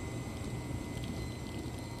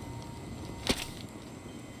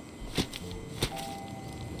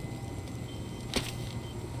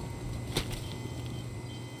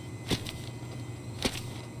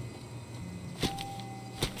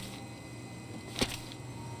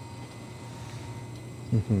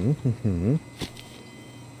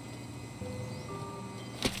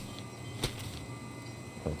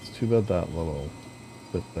 Oh, it's too bad that little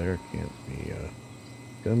bit there can't be,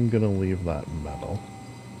 I'm gonna leave that metal.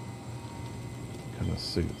 Kind of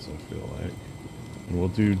suits, I feel like. And we'll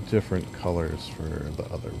do different colors for the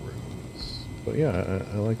other rooms. But yeah,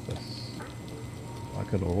 I like this.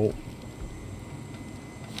 Like it all.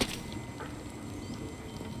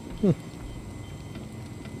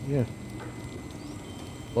 Yeah.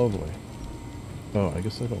 Lovely. Oh, I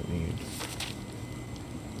guess I don't need.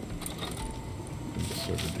 I can just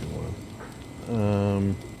sort of do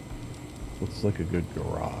one. Looks like a good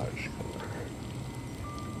garage color.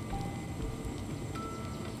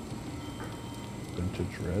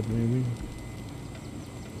 Vintage red, maybe?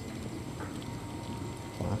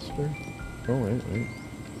 Plaster? Oh, wait.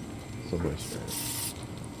 Subway stripe.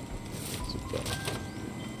 That's a better.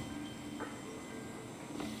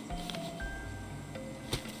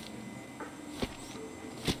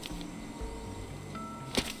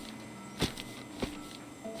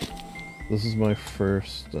 This is my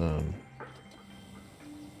first, or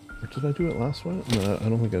did I do it last wipe? No, I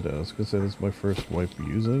don't think I did. I was gonna say this is my first wipe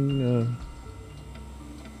using,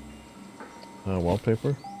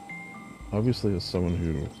 wallpaper. Obviously, as someone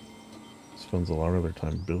who spends a lot of their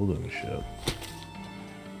time building shit,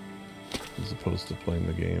 as opposed to playing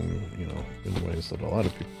the game, you know, in ways that a lot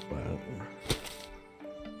of people play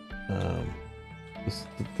it. This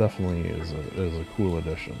definitely is a cool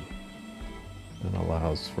addition, and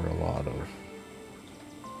allows for a lot of,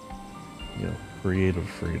 you know, creative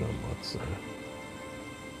freedom, let's say.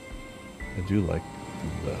 I do like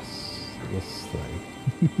this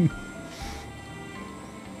thing.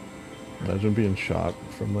 Imagine being shot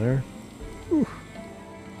from there. Whew.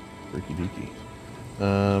 Freaky deaky.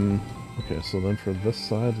 Okay, so then for this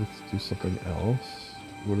side, let's do something else.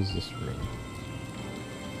 What is this room?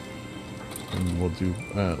 And we'll do,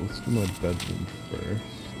 let's do my bedroom first.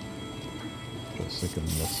 I was thinking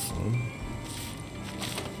this one.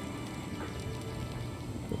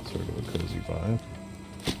 That's sort of a cozy vibe.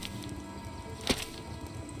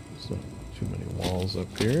 There's not too many walls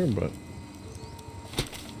up here, but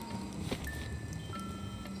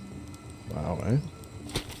wow, eh?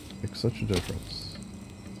 Makes such a difference.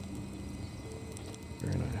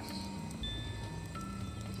 Very nice.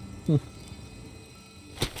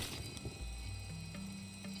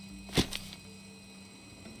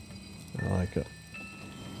 I like it.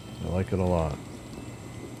 I like it a lot.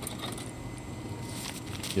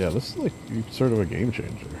 Yeah, this is like sort of a game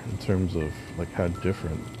changer in terms of like how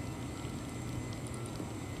different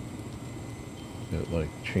it like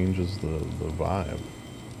changes the vibe.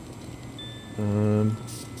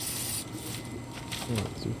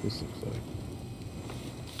 Let's see what this looks like.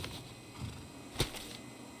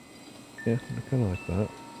 Yeah, I kind of like that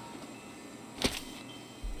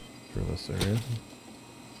for this area.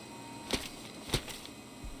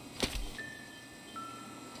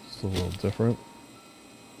 It's a little different.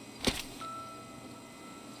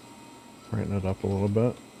 Brighten it up a little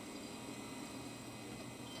bit.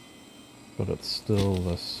 But it's still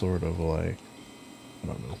this sort of like, I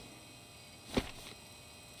don't know,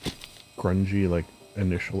 grungy like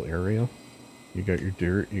initial area. You got your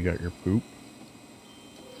dirt, you got your poop.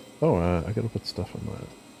 Oh, I gotta put stuff on that.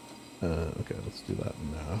 Okay, let's do that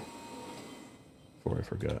now. Before I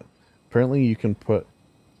forget. Apparently you can put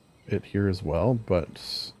it here as well,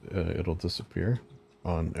 but it'll disappear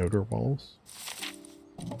on outer walls.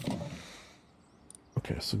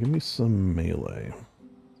 Okay, so give me some melee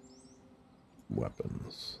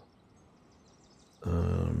weapons.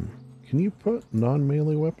 Can you put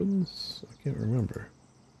non-melee weapons? I can't remember.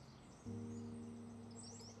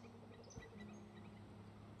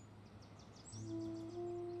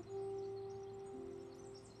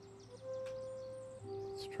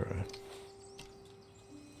 Let's try.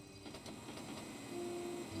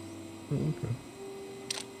 Oh, okay.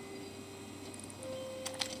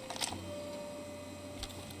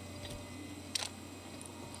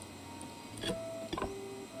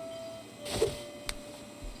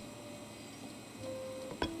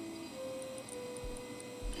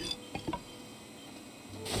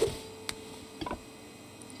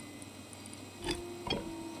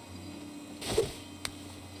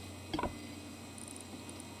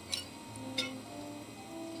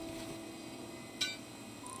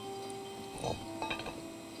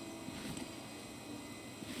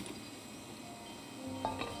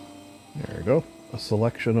 There we go. A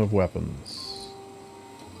selection of weapons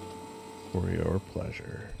for your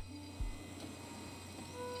pleasure.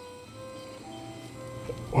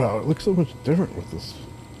 Wow, it looks so much different with this.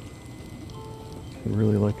 I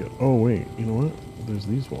really like it. Oh wait, you know what? There's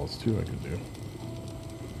these walls too I could do.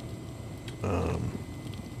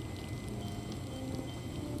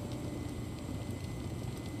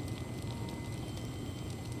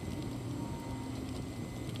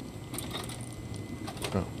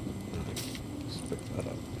 Oh, let's pick that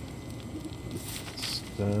up.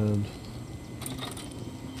 Instead,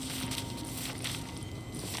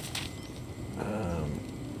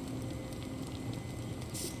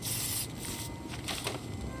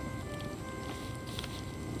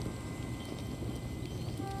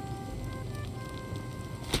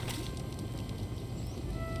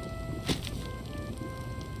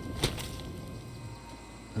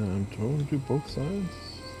 do I want to do both sides?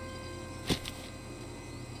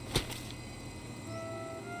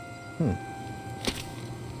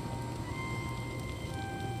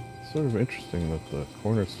 Sort of interesting that the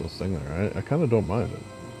corner's still staying there. I kind of don't mind it.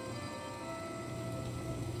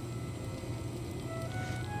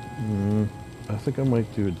 I think I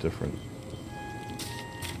might do a different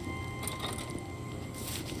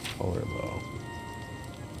color though.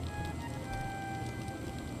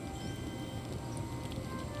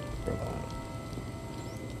 For that.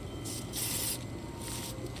 Let's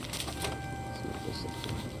see what this looks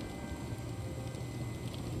like.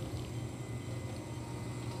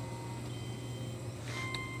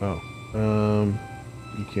 Oh,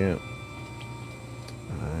 you can't.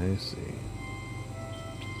 I see.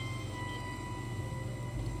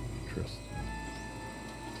 Interesting.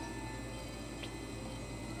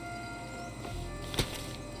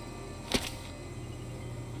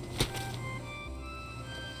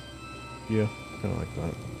 Yeah, kind of like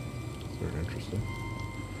that. It's very interesting.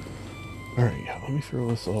 Alright, yeah, let me throw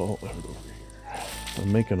this all over here.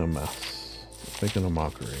 I'm making a mess. I'm making a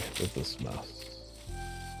mockery with this mess.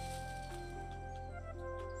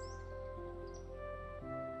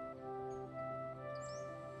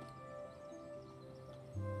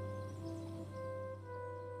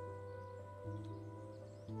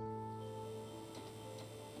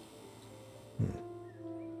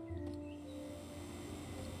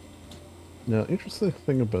 Now, interesting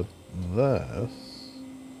thing about this,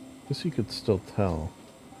 I guess you could still tell,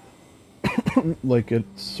 like it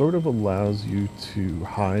sort of allows you to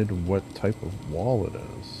hide what type of wall it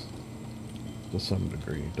is, to some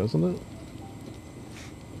degree, doesn't it?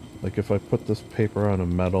 Like if I put this paper on a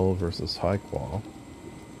metal versus high qual,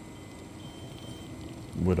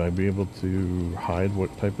 would I be able to hide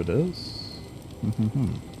what type it is?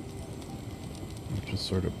 Which is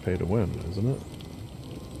sort of pay to win, isn't it?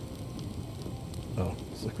 Oh,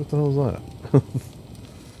 it's like, what the hell is that?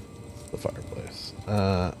 The fireplace.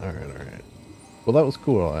 Alright. Well, that was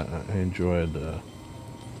cool. I enjoyed that.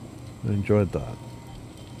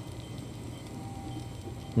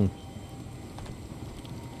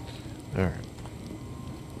 Alright.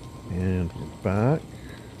 And we're back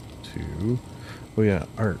to, oh yeah,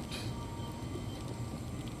 art.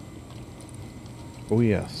 Oh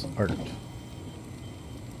yes, art.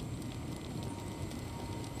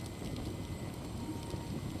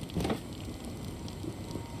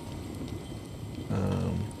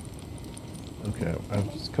 Okay,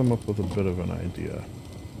 I've just come up with a bit of an idea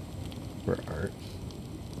for art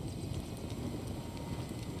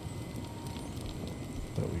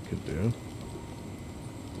that we could do.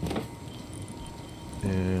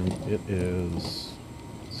 And it is,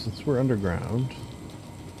 since we're underground,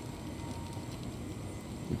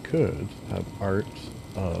 we could have art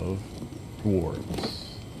of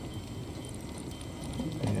dwarves.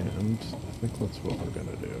 And I think that's what we're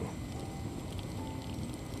gonna do.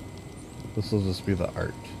 This will just be the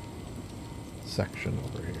art section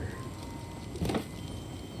over here.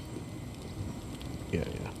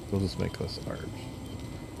 We'll just make this art.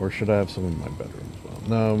 Or should I have some in my bedroom as well?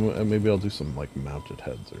 No, maybe I'll do some like mounted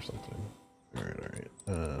heads or something. Alright.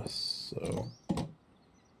 So...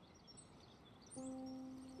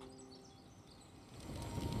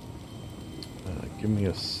 give me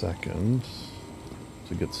a second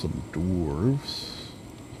to get some dwarves.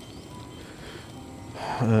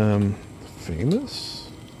 Famous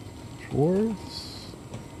dwarves?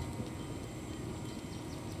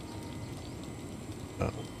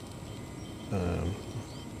 Oh.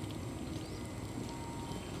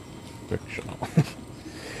 Fictional.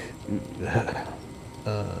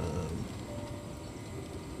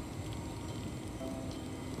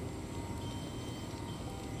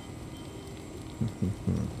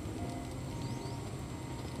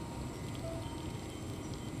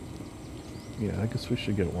 Yeah, I guess we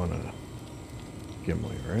should get one of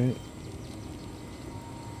Gimli, right?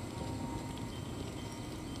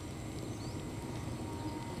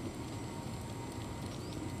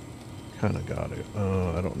 Kind of got it.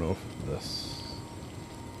 I don't know if this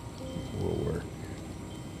will work.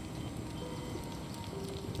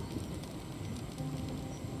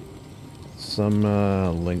 Some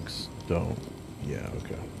links don't. Yeah,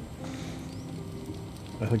 okay.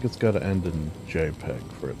 I think it's got to end in JPEG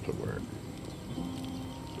for it to work.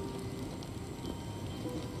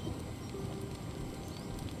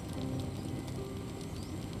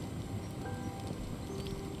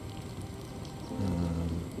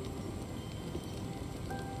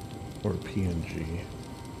 Or PNG.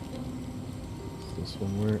 Does this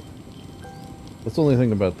one work? That's the only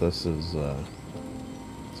thing about this is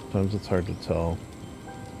sometimes it's hard to tell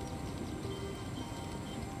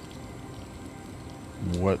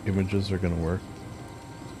what images are going to work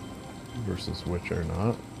versus which are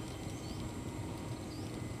not.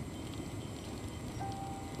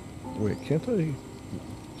 Wait, can't I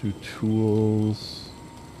do tools,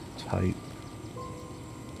 type,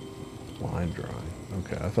 line drawing?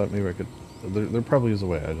 Okay, I thought maybe I could... There probably is a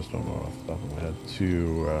way, I just don't know off the top of my head,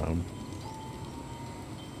 to...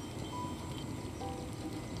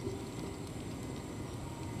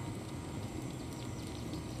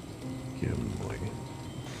 Gimli.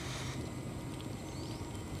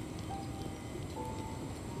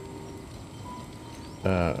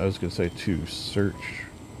 I was going to say to search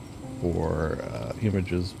for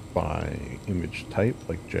images by image type,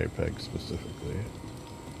 like JPEG specifically.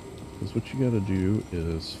 Because what you gotta do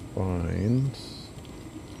is find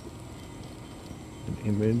an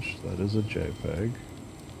image that is a JPEG.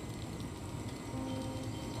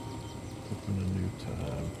 Open a new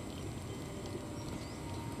tab.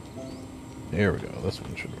 There we go, this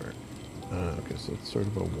one should work. Okay, so it's sort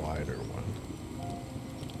of a wider one.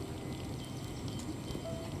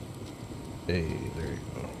 Hey, there you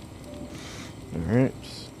go. Alright.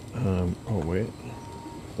 Oh wait.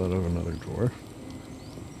 Thought of another dwarf.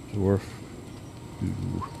 Dwarf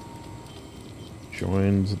who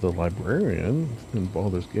joins the librarian in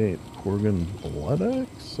Baldur's Gate. Corgan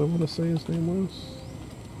Bloodaxe, I want to say his name was?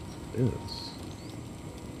 Is.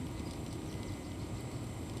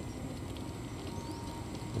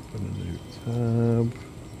 Open a new tab.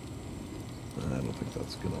 I don't think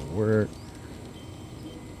that's going to work.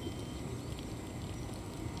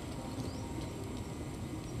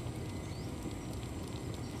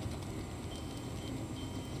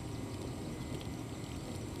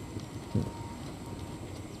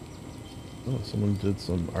 Oh, someone did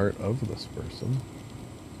some art of this person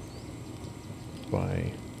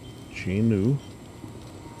by Genu.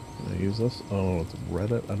 Can I use this? Oh, it's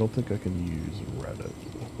Reddit. I don't think I can use Reddit.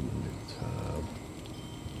 Open a new tab.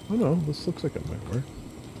 Oh no, this looks like it might work.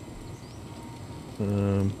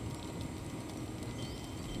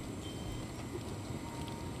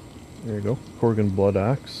 There you go. Corgan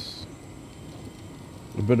Bloodaxe.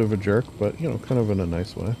 A bit of a jerk, but, you know, kind of in a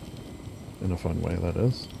nice way. In a fun way, that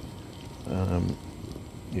is.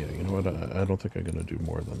 Yeah, you know what? I don't think I'm going to do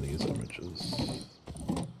more than these images.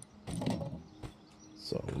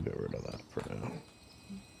 So we'll get rid of that for now.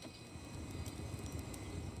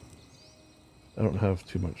 I don't have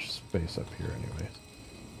too much space up here anyway.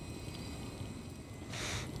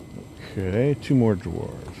 Okay, 2 more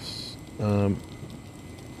dwarves.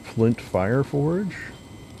 Flint Fireforge.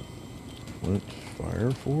 Flint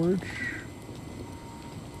Fireforge.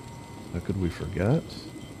 How could we forget?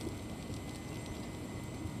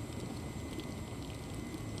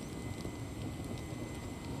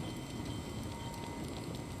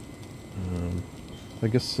 I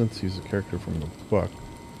guess since he's a character from the book,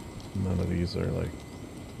 none of these are like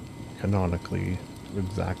canonically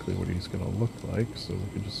exactly what he's going to look like, so we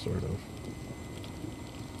can just sort of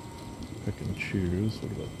pick and choose.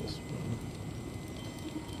 What about this one?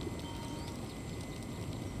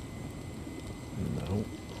 No.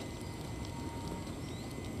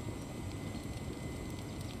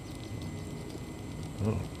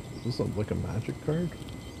 Oh, is this like a magic card?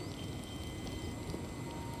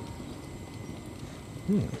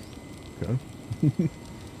 Okay.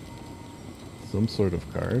 Some sort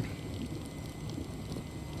of card.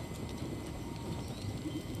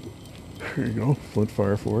 There you go, Flint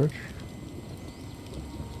Fire Forge.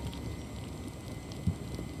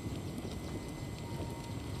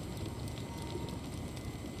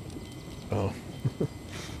 Oh,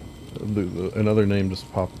 another name just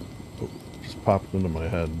popped into my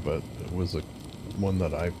head, but it was one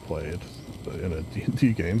that I played in a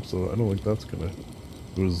D&D game, so I don't think that's gonna.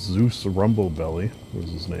 It was Zeus Rumblebelly was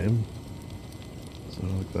his name, so I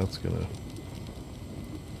don't think that's gonna.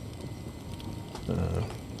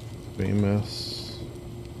 Famous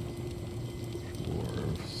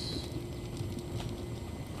dwarves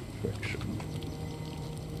fiction.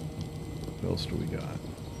 What else do we got?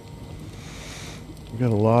 We got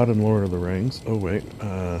a lot in Lord of the Rings. Oh wait,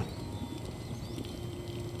 alright,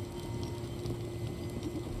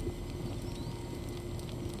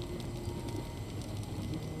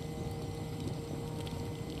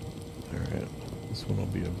 this one will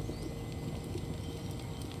be a...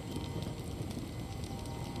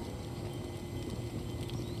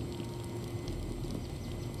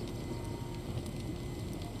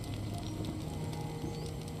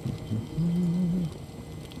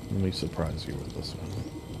 Let me surprise you with this one.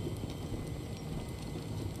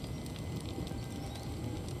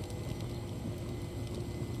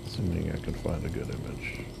 Assuming I can find a good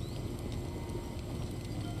image.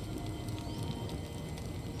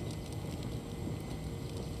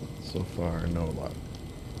 So far, no luck.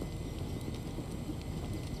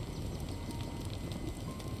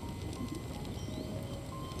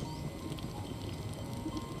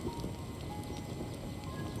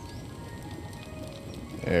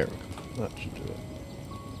 There we go. That should do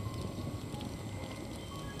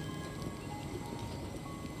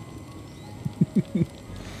it.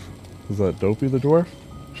 Is that Dopey the dwarf?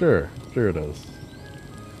 Sure it is.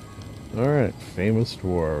 Alright, famous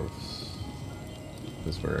dwarves.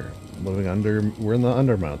 Because we're in the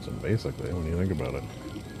Undermountain, basically, when you think about it.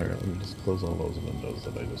 Alright, let me just close all those windows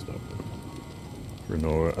that I just opened. For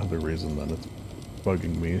no other reason than it's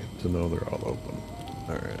bugging me to know they're all open.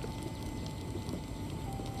 Alright.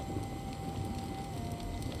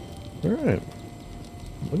 Alright.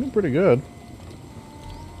 Looking pretty good.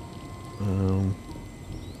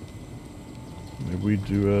 Maybe we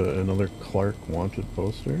do another Clark wanted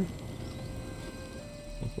poster.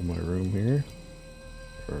 Up in my room here.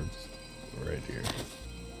 Or it's right here.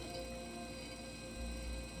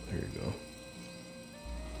 There you go.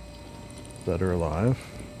 Dead or alive.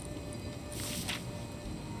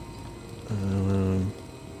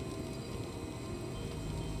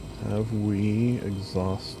 Have we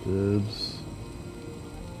exhausted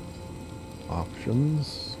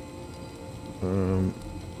options?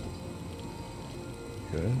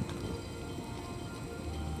 Okay.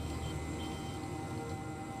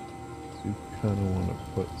 So you kind of want to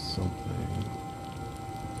put something.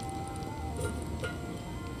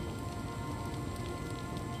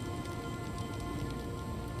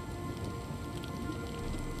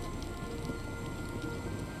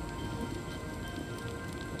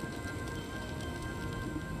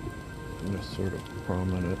 In a sort of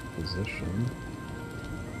prominent position.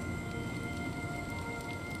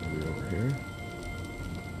 Maybe over here.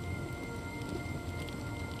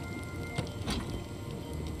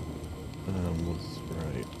 Was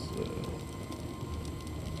right.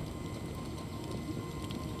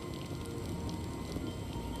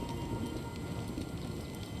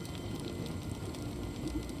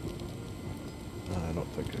 I don't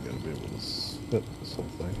think I'm gonna be able to fit this whole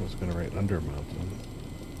thing. I was gonna write Undermountain.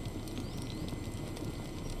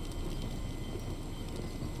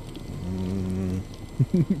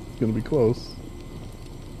 It's gonna be close.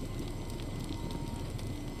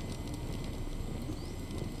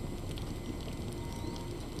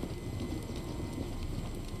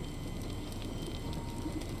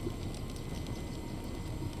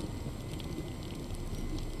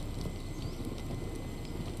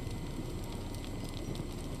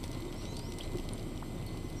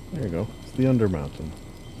 There you go. It's the Undermountain.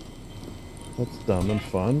 That's dumb and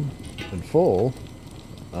fun and full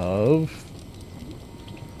of...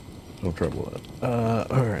 No trouble with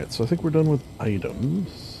that. Alright, so I think we're done with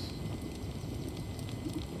items.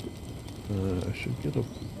 I should get a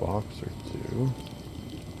box or two.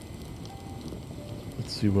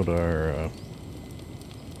 Let's see what our...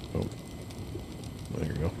 oh, there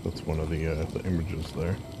you go. That's one of the images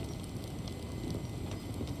there.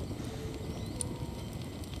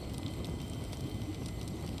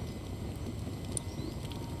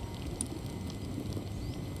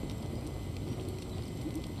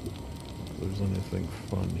 there's anything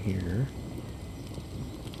fun here.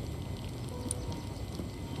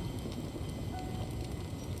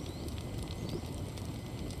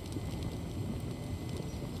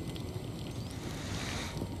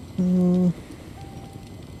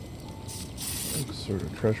 Looks sort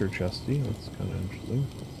of treasure chesty. That's kind of interesting.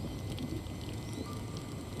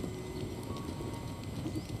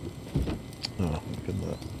 Oh, look at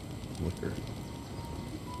that liquor.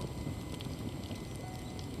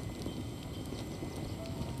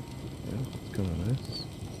 Yeah, it's kind of nice.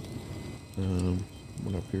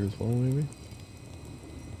 One up here as well, maybe?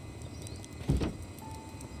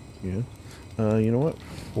 Yeah. You know what?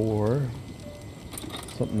 For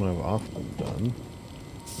something I've often done,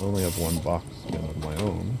 I only have one box skin of my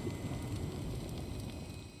own,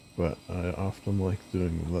 but I often like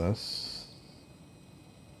doing this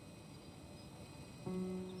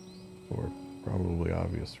for probably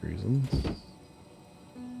obvious reasons.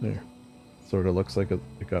 There. Sort of looks like it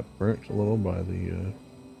got burnt a little by the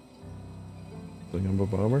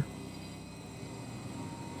thingamabobber.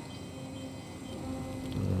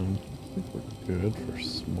 I think we're good for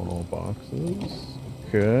small boxes.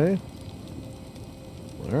 Okay.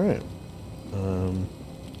 Alright.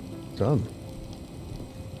 Done.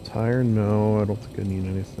 Tire, no. I don't think I need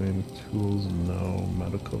anything. Tools, no.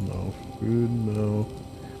 Medical, no. Food, no.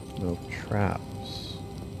 No traps.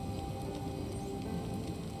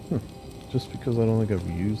 Just because I don't think I've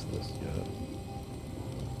used this yet.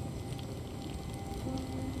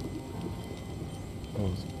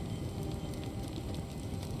 Oh,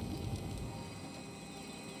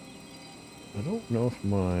 I don't know if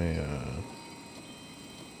my,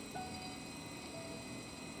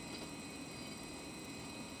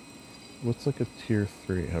 what's like a tier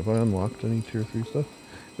 3? Have I unlocked any tier 3 stuff?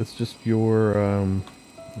 It's just your, oh,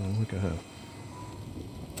 look ahead.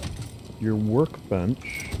 Your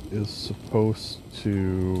workbench is supposed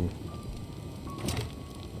to...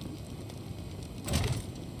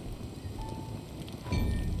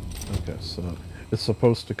 Okay, so it's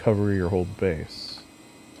supposed to cover your whole base.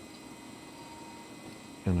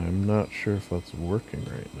 And I'm not sure if that's working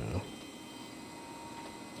right now.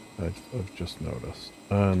 I've just noticed.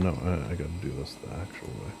 No, I gotta do this the actual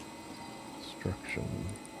way. Destruction.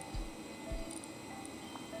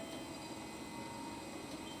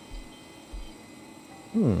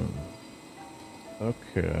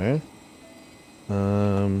 Okay.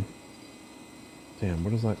 Damn,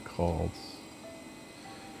 what is that called?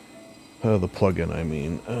 The plugin, I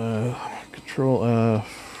mean. Control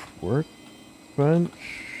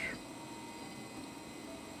Workbench?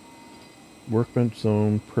 Workbench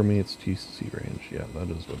zone permeates TC range. Yeah, that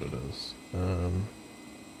is what it is.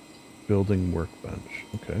 Building workbench.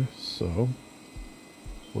 Okay, so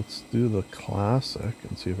let's do the classic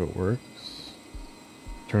and see if it works.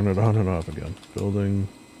 Turn it on and off again. Building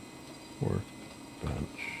workbench.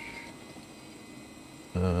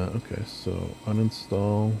 Okay, so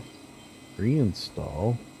uninstall,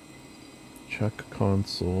 reinstall, check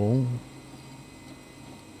console.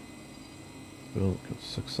 Build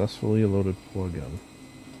successfully loaded plugin.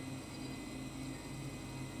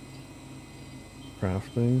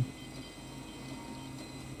 Crafting.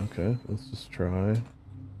 Okay, let's just try.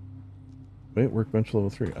 Wait, workbench level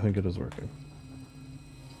 3. I think it is working.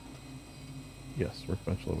 Yes,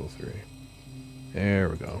 workbench level 3. There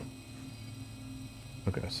we go.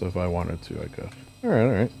 Okay, so if I wanted to, I could.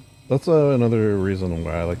 Alright. That's another reason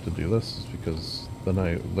why I like to do this, is because then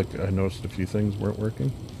I noticed a few things weren't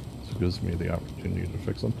working. So it gives me the opportunity to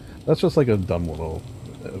fix them. That's just like a dumb little,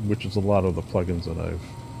 which is a lot of the plugins that I've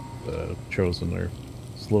chosen are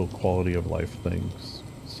just little quality of life things.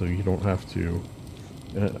 So you don't have to,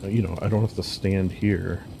 you know, I don't have to stand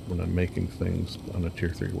here when I'm making things on a tier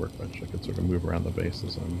 3 workbench. I can sort of move around the base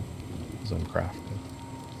as I'm crafting.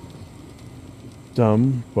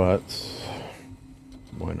 Dumb, but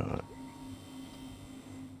why not?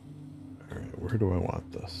 Alright, where do I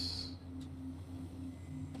want this?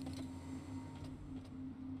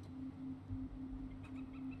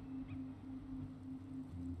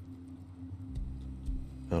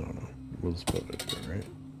 I don't know. We'll just put it here, right?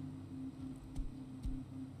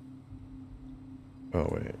 Oh,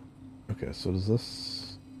 wait. Okay, so does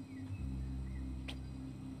this...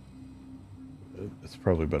 It's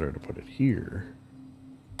probably better to put it here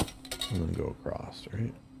and then go across,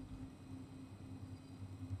 right?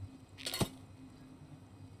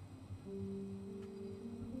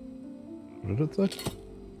 What did it say?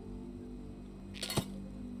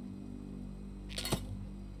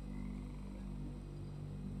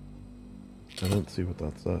 I didn't see what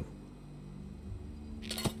that said.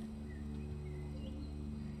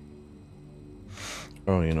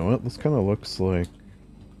 Oh, you know what? This kind of looks like...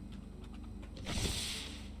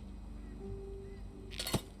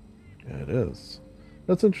 Yeah, it is.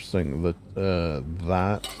 That's interesting that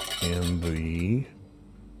that and the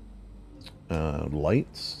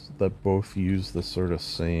lights that both use the sort of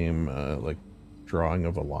same like drawing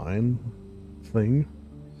of a line thing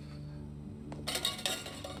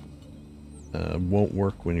won't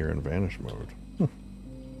work when you're in vanish mode.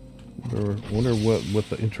 Wonder what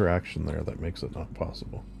the interaction there that makes it not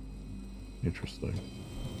possible. Interesting.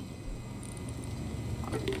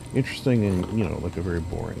 Interesting in, you know, like a very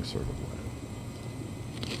boring sort of way.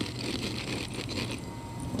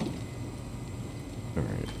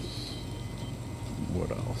 Alright.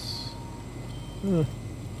 What else? Kind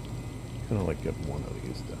of like getting one of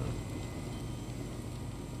these down.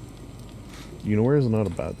 You know where is not a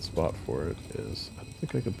bad spot for it is, I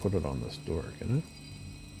think I could put it on this door, can I?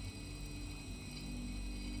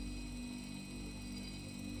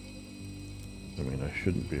 I mean, I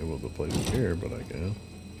shouldn't be able to place it here, but I can.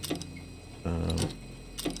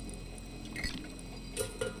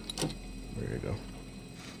 There you go.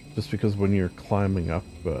 Just because when you're climbing up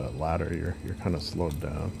a ladder, you're kind of slowed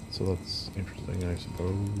down. So that's interesting, I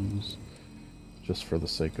suppose. Just for the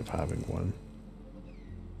sake of having one.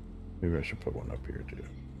 Maybe I should put one up here, too.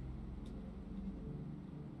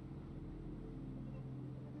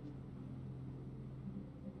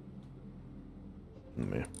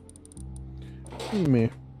 Meh. Meh.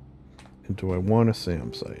 And do I want a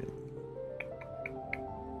SAM site?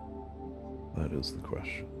 That is the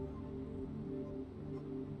question.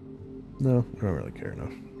 No, I don't really care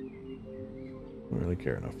enough. I don't really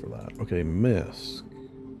care enough for that. Okay, misc.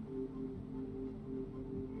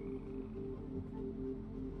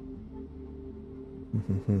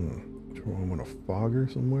 Do I want a fogger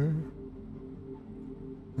somewhere?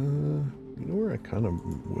 You know where I kind of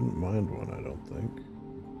wouldn't mind one, I don't think.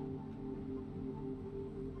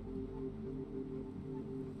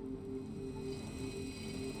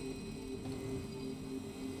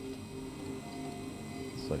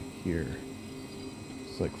 It's like here.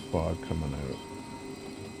 It's like fog coming out.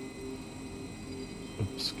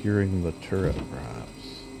 Obscuring the turret, perhaps.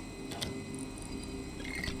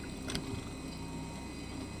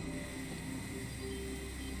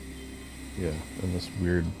 Yeah, and this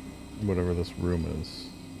weird, whatever this room is.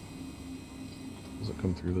 Does it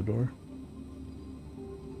come through the door?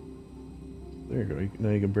 There you go. Now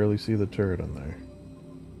you can barely see the turret in there.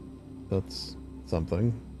 That's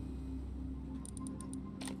something.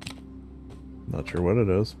 Not sure what it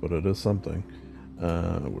is, but it is something.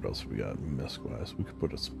 What else have we got misc-wise? We could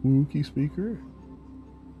put a spooky speaker.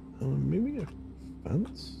 Maybe a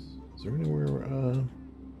fence? Is there anywhere,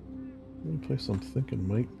 any place I'm thinking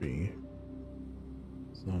might be?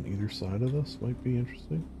 It's on either side of this, might be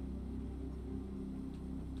interesting.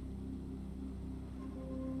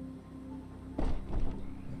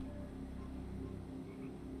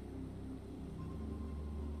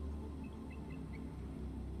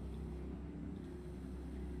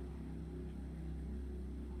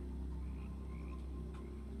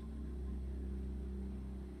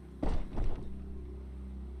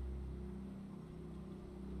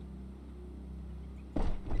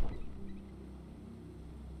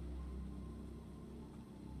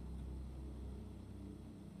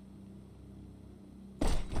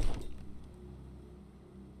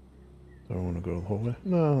 Do I want to go the whole way?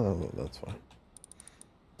 No, that's fine.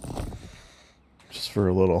 Just for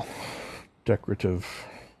a little decorative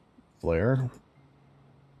flair.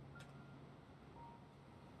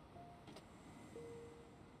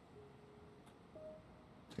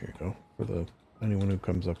 There you go. For anyone who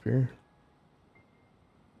comes up here.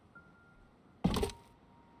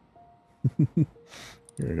 Here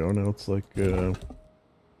you go. Now it's like a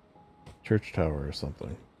church tower or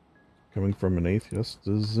something. Coming from an atheist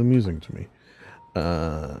is amusing to me.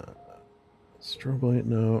 Strobe light,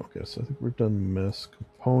 no. Okay, so I think we're done misc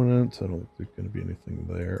components. I don't think there's going to be anything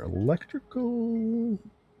there. Electrical.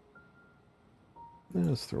 Yeah,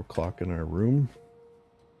 let's throw a clock in our room.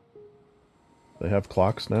 They have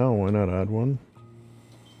clocks now. Why not add one?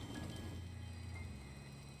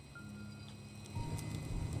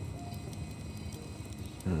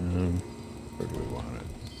 Where do we want it?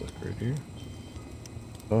 It's like right here.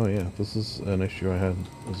 Oh yeah, this is an issue I had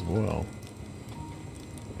as well.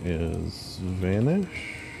 Is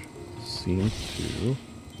vanish seem to...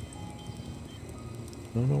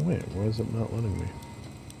 No, no, wait. Why is it not letting me?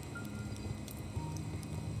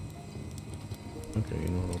 Okay, you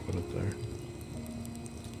know what? I'll put it there.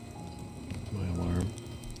 My alarm.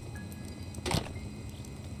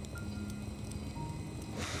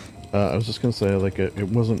 I was just gonna say, like, it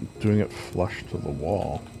wasn't doing it flush to the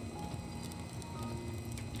wall.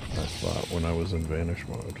 I thought when I was in vanish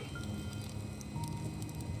mode.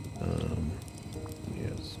 Yeah,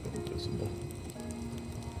 it's invisible.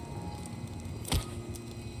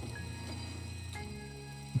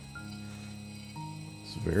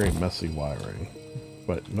 It's very messy wiring,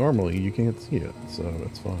 but normally you can't see it, so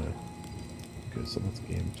it's fine. Okay, so that's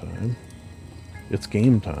game time. It's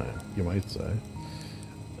game time, you might say.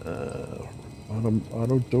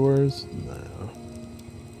 Auto doors? No.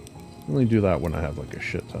 I only do that when I have like a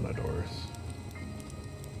shit ton of doors.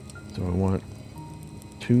 Do I want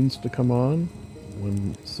tunes to come on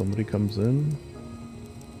when somebody comes in?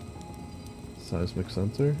 Seismic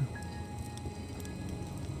sensor?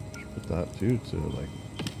 Should put that too to like,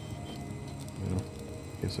 you know,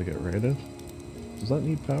 in case I get raided. Does that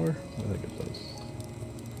need power? I think it does.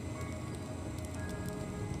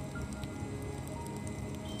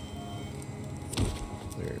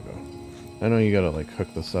 There you go. I know you gotta like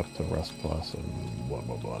hook this up to Rust Plus and blah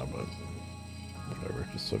blah blah, but whatever,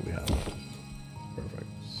 just so we have it. Perfect.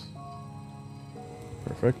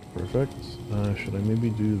 Perfect, perfect. Should I maybe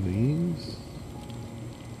do these?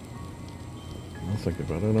 I'll think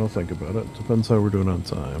about it, I'll think about it. Depends how we're doing on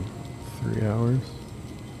time. 3 hours?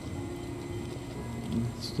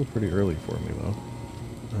 It's still pretty early for me though.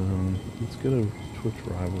 Let's get a Twitch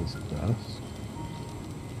Rivals desk.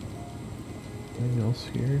 Anything else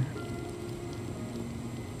here?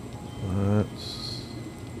 That's...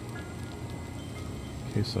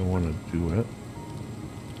 in case I want to do it.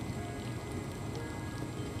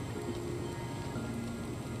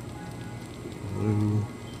 Blue.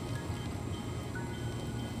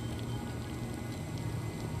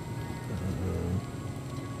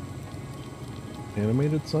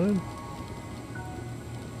 Animated sign?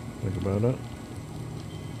 Think about it.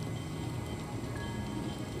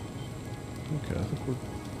 Okay, I think we're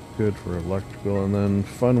good for electrical, and then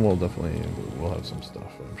fun will definitely, we'll have some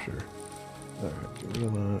stuff, I'm sure. Alright, get rid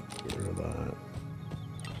of that, get rid of that.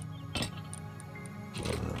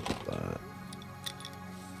 That.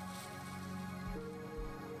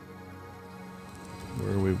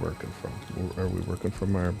 Where are we working from? Are we working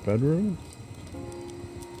from our bedroom?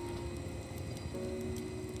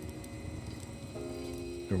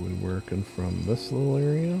 Are we working from this little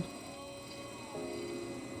area?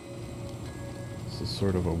 This is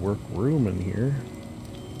sort of a work room in here.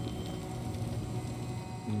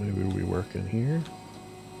 Maybe we work in here?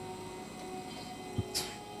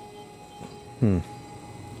 I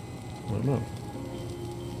don't know.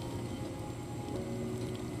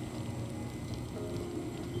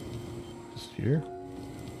 Just here?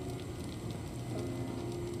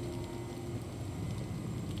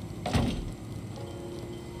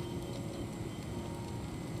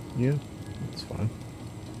 Yeah, that's fine.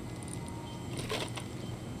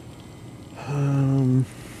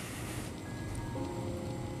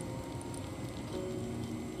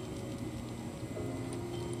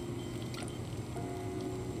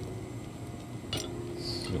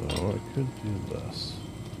 So I could do this.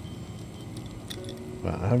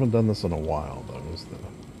 I haven't done this in a while, though,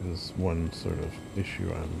 is one sort of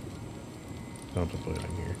issue I'm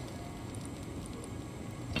contemplating here.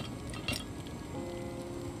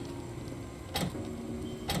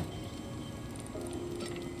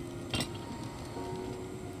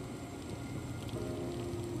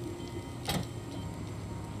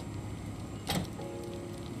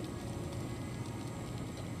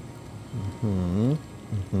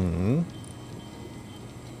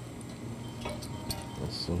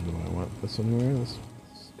 So do I want this anywhere? This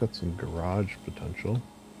got some garage potential.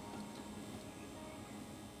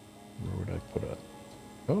 Where would I put it?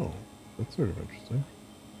 Oh, that's sort of interesting.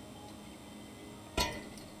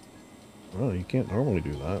 Well, you can't normally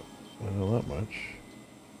do that. I know that much.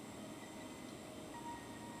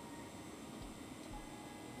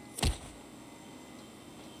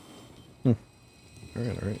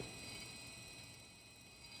 Alright, alright.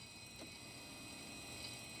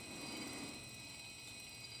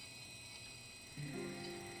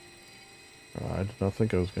 I did not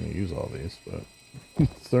think I was going to use all these, but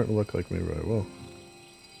it's starting to look like maybe I will.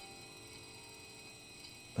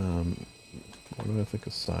 What do I think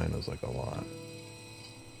a sign is like a lot?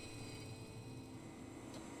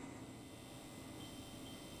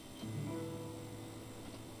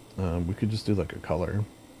 We could just do like a color.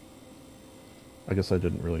 I guess I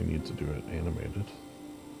didn't really need to do it animated.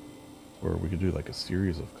 Or we could do like a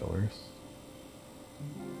series of colors.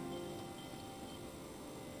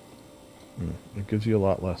 It gives you a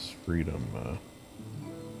lot less freedom.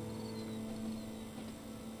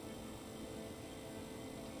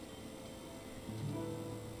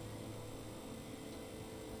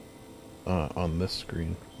 on this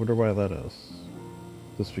screen. Wonder why that is.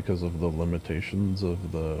 Just because of the limitations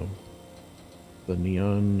of the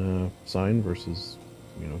neon sign versus,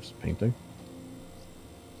 you know, just painting.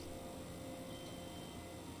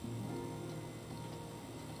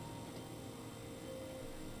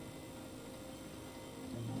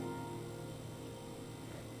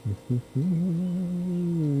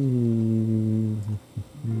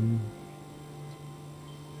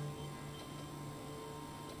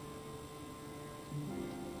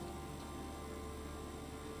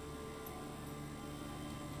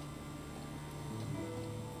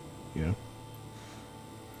 Yeah.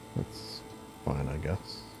 That's fine, I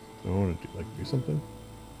guess. Do I want to do something?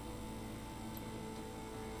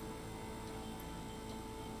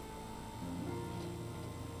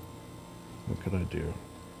 What could I do?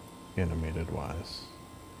 Animated wise.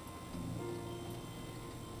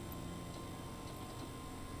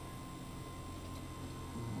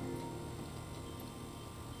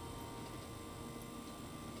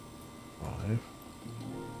 Five.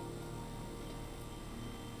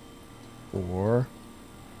 4.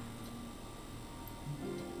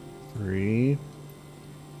 3.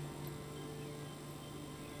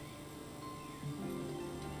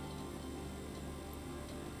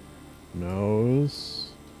 Nose.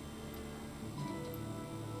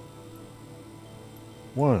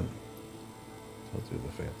 1. I'll do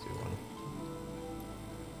the fancy one.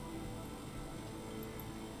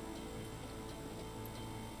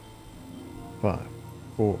 Five,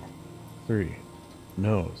 4, 3,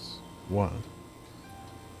 nose, 1.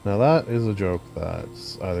 Now that is a joke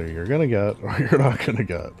that's either you're gonna get or you're not gonna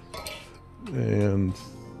get. And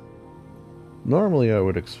normally I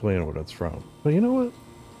would explain what it's from, but you know what?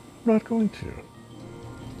 I'm not going to.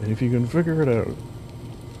 And if you can figure it out,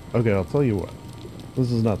 okay, I'll tell you what. This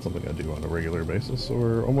is not something I do on a regular basis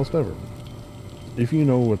or almost ever. If you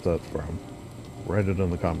know what that's from, write it in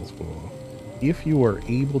the comments below. If you are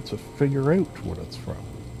able to figure out what it's from,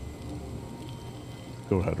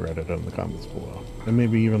 go ahead, write it in the comments below. And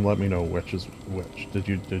maybe even let me know which is which. Did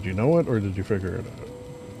you know it or did you figure it out?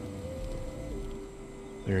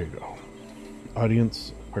 There you go.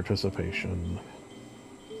 Audience participation.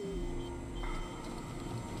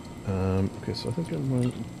 Okay, so I think I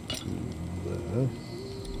might do this.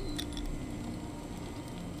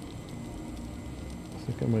 I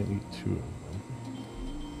think I might need 2 of them.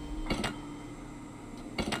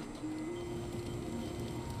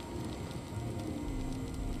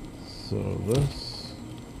 So this.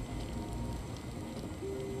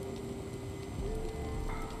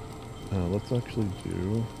 Let's actually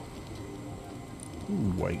do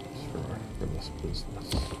white for this business.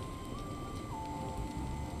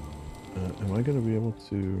 Am I going to be able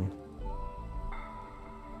to...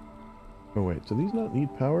 Oh wait, do these not need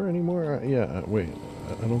power anymore? Yeah, wait,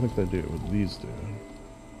 I don't think they do. These do.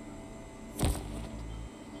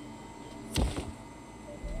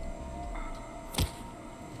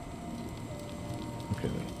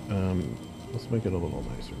 Okay, let's make it a little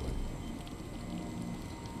nicer.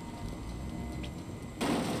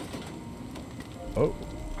 Oh.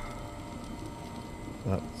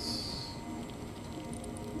 That's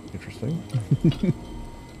interesting.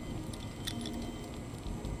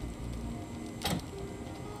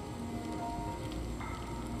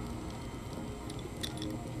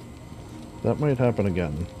 That might happen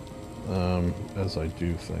again, as I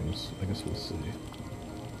do things. I guess we'll see.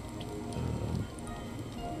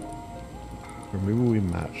 Or maybe we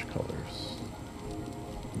match colors.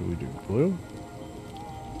 What do we do? Blue?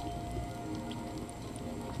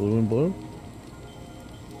 Blue and blue?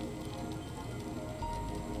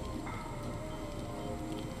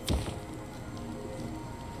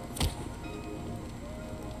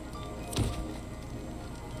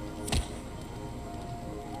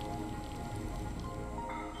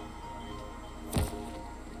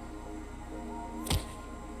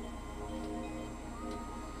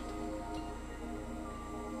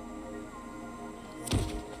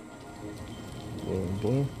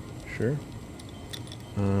 Blue, sure.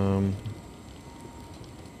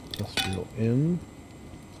 Industrial in.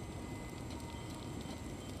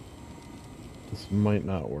 This might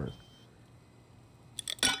not work.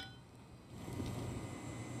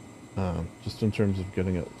 Just in terms of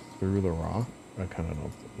getting it through the rock, I kind of don't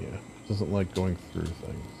think, yeah, it doesn't like going through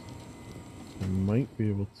things. I might be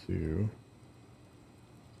able to...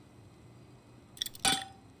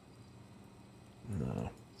 No,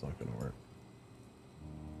 it's not going to work.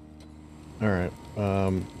 Alright,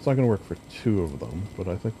 it's not going to work for 2 of them, but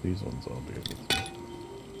I think these ones I'll be able to.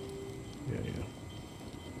 Yeah.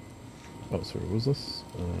 Oh, sorry, what was this?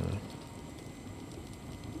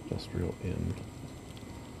 Industrial in.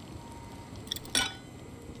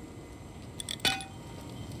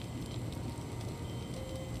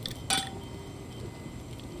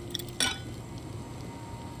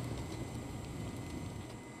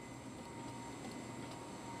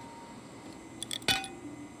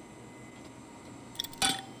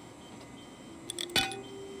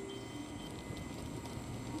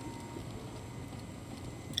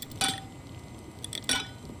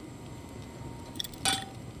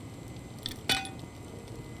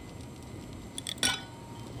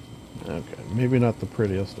 maybe not the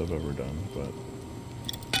prettiest I've ever done, but...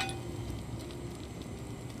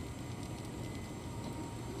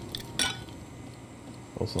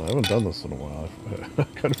 Also, I haven't done this in a while. I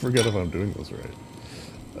kind of forget if I'm doing this right.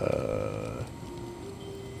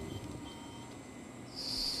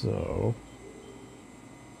 So...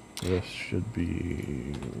 This should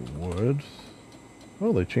be wood.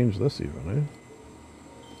 Oh, they changed this even, eh?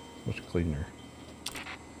 Much cleaner.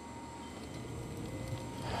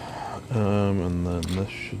 And then this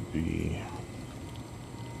should be...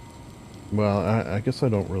 Well, I guess I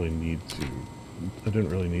don't really need to... I didn't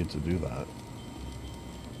really need to do that.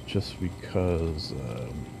 Just because...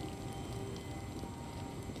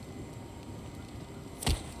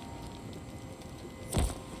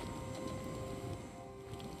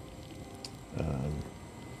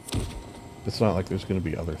 it's not like there's going to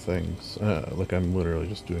be other things. Like, I'm literally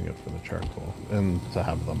just doing it for the charcoal. And to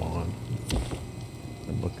have them on.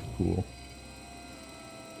 And look cool.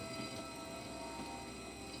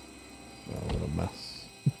 Oh, what a mess.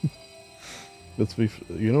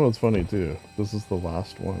 You know what's funny, too? This is the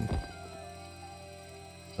last one.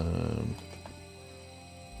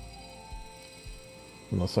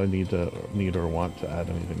 Unless I need or want to add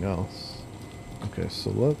anything else. Okay, so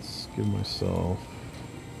let's give myself...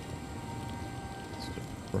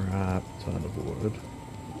 crap ton of wood.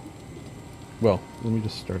 Well, let me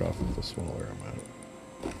just start off with a smaller amount.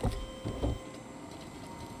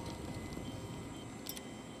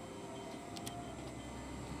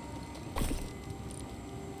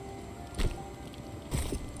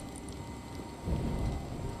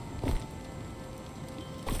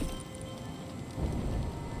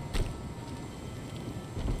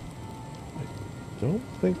 I don't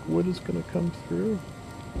think wood is going to come through.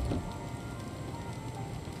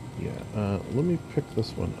 Yeah, let me pick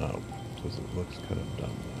this one up, because it looks kind of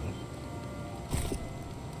dumb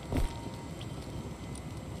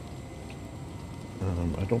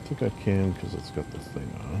now. I don't think I can, because it's got this thing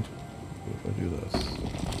on. But if I do this...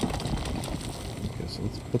 Okay, so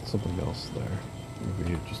let's put something else there.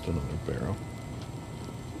 Maybe just another barrel.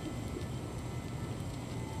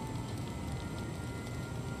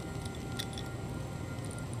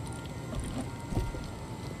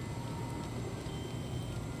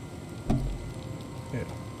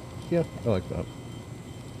 Yeah, I like that.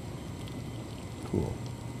 Cool.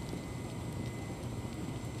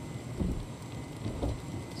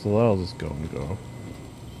 So that'll just go and go.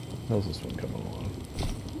 How's this one coming along?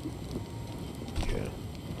 Yeah.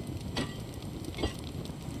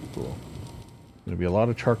 Cool. There'll be a lot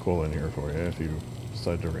of charcoal in here for you if you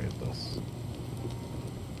decide to raid this.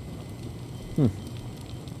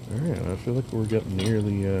 Alright, I feel like we're getting near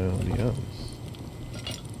the ends.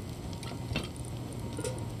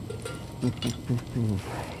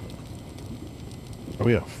 Oh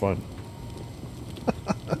yeah, fun.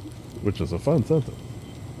 Which is a fun sentence.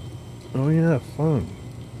 Oh yeah, fun.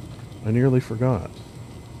 I nearly forgot.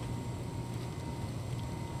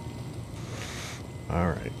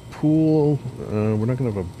 Alright, pool. We're not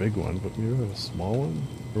going to have a big one, but maybe have a small one?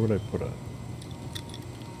 Where would I put it?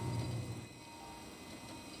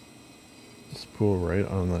 This pool right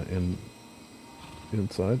on the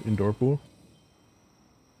inside, indoor pool?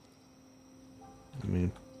 I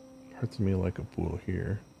mean, parts of me like a pool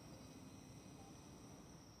here.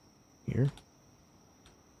 Here?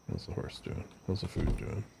 How's the horse doing? How's the food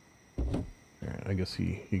doing? Alright, I guess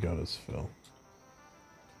he got his fill.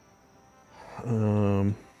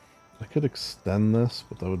 I could extend this,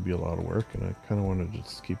 but that would be a lot of work, and I kind of want to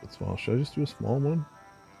just keep it small. Should I just do a small one?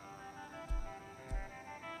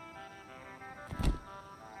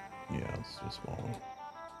 Yeah, let's do a small one.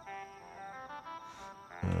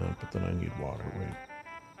 But then I need water, wait.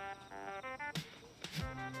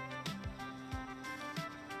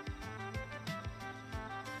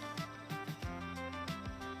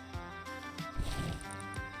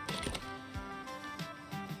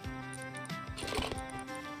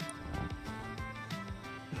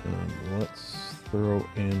 Let's throw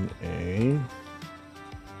in a...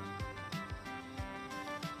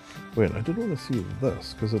 Wait, I did want to see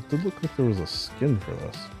this, because it did look like there was a skin for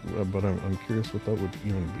this, but I'm curious what that would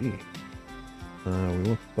even be. We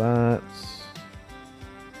want that.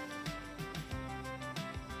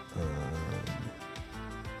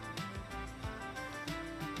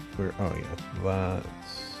 Where? Oh yeah, that.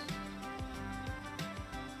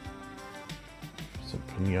 Some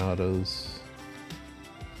pinatas.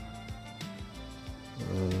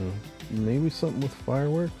 Maybe something with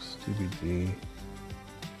fireworks? TBD.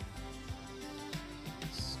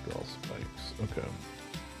 Skull spikes. Okay.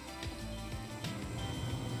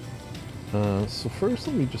 So first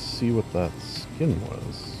let me just see what that skin skin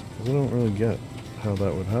was. Because I don't really get how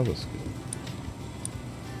that would have a skin.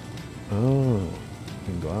 Oh,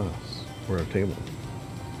 in glass. Or a table.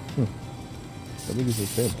 How big is the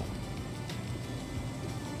table?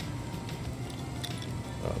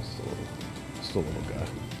 Oh, just a little guy.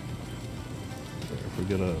 There, if we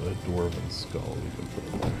get a dwarven skull, we can put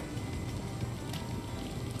it there.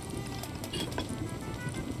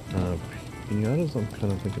 Pinatas, I'm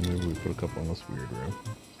kind of thinking maybe we put a couple in this weird room.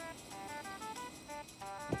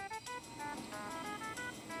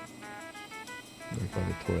 Right by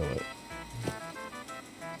the toilet.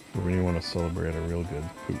 For when you want to celebrate a real good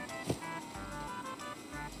poop.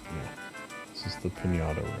 Yeah. This is the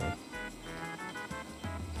pinata room.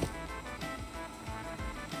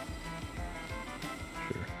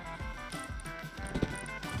 Sure.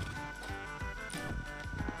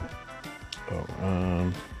 Oh,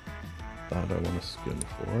 that I want a skin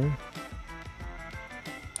for.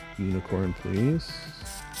 Unicorn, please.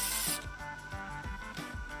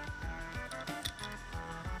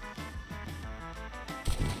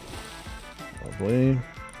 Lovely.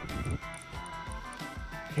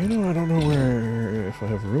 You know, I don't know where, if I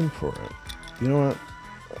have room for it. You know what?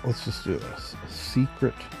 Let's just do this. A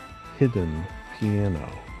secret, hidden piano.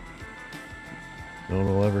 No one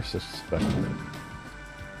will ever suspect it.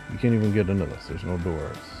 You can't even get into this. There's no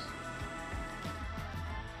doors.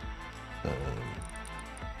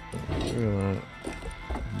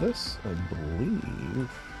 This, I believe,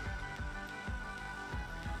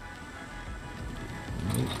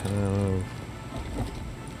 might have...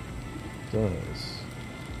 does.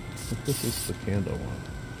 I think this is the candle one.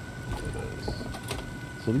 It is.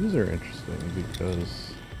 So these are interesting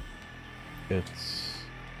because it's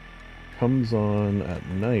comes on at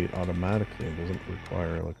night automatically and doesn't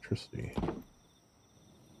require electricity.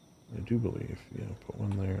 I do believe. Yeah, put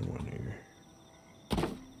one there and one here.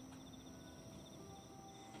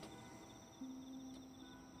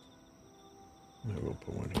 Maybe we'll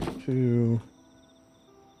put one here too.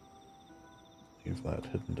 Leave that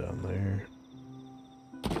hidden down there.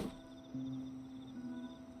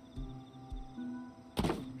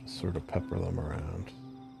 Just sort of pepper them around.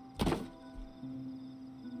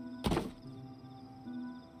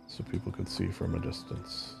 So people could see from a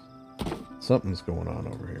distance. Something's going on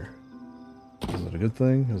over here. Is it a good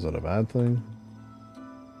thing? Is it a bad thing?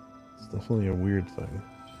 It's definitely a weird thing.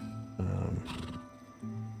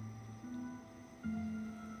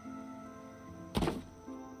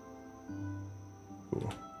 Cool.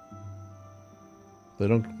 They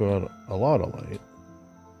don't go out a lot of light.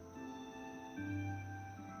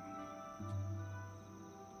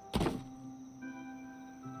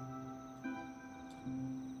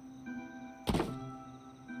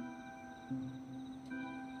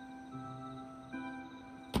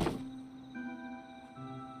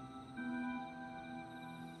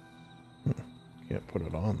 Can't put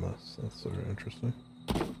it on this. That's sort of interesting.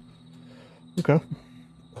 Okay.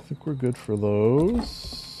 I think we're good for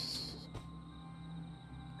those.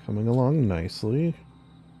 Coming along nicely.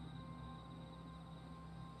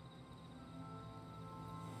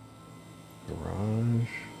 Garage.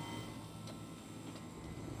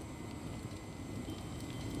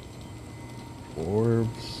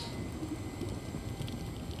 Orbs.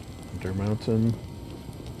 Undermountain.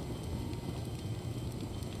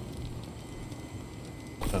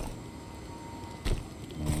 Oh.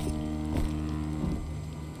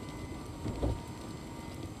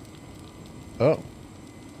 Oh.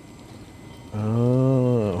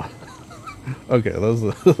 Oh. Okay, that was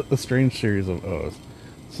a strange series of O's.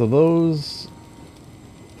 So those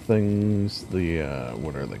things, the,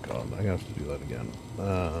 what are they called? I have to do that again.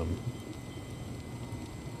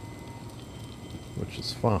 Which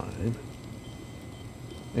is fine.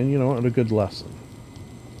 And you know what? A good lesson.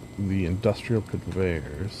 The industrial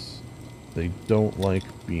conveyors, they don't like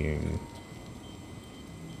being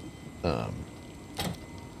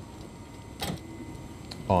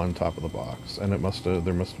on top of the box, and there must have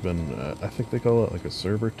been I think they call it like a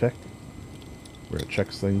server tech, where it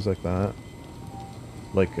checks things like that,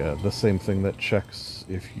 like the same thing that checks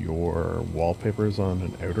if your wallpaper is on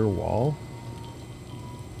an outer wall.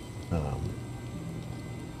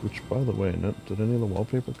 Which, by the way, did any of the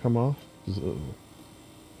wallpaper come off? Did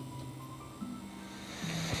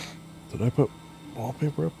I put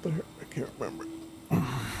wallpaper up there? I can't remember. I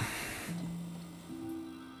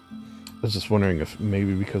was just wondering if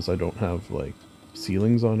maybe because I don't have, like,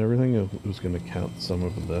 ceilings on everything, it was going to count some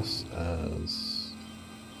of this as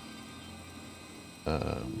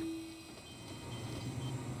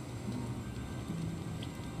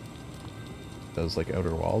like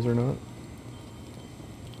outer walls or not.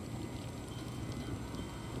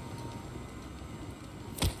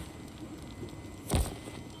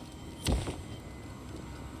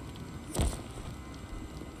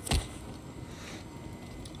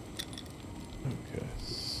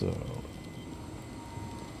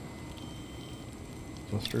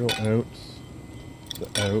 industrial outs, the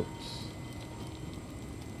outs,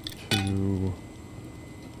 to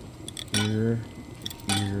here,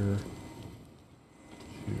 to here,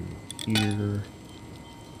 to here,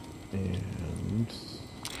 and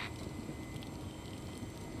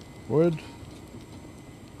wood.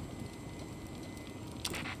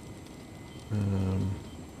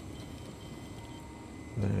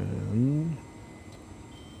 Then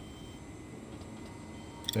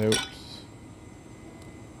out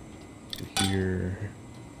to here,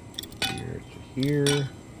 here to here,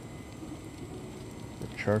 for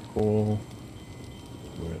charcoal,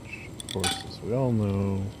 which of course as we all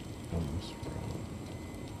know comes from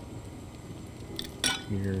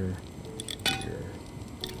here, here,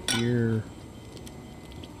 to here.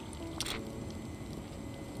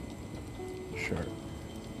 Sharp.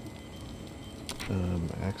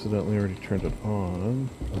 Accidentally already turned it on.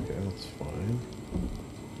 Okay, that's fine.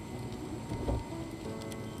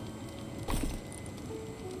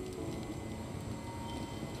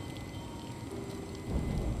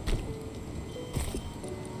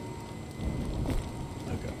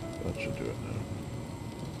 Okay, that should do it now.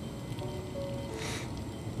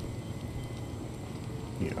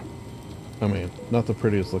 Yeah. I mean, not the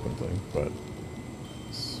prettiest looking thing, but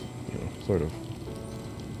it's, you know, sort of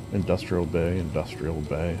industrial bay,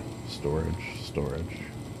 storage.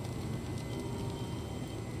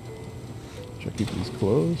 Should I keep these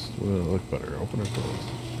closed? Will it look better? Open or closed?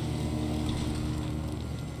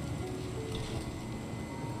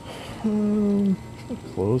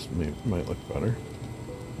 Closed might look better.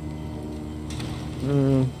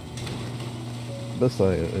 This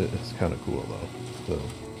side it's kind of cool though.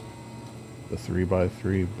 The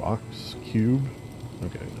 3x3 box cube.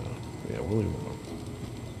 Okay, no. Yeah, we'll leave them open.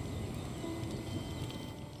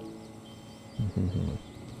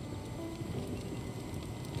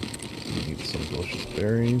 Need some delicious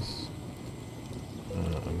berries.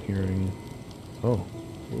 I'm hearing... Oh,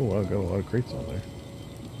 I got a lot of crates on there.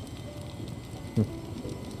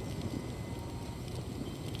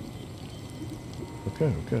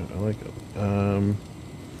 Okay, I like it.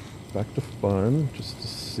 Back to fun, just to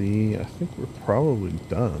see. I think we're probably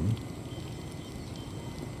done.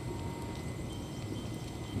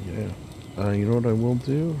 Yeah. You know what I will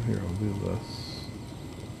do? Here, I'll do this.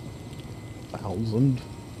 1,000.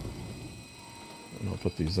 And I'll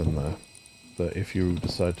put these in the if you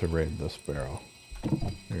decide to raid this barrel.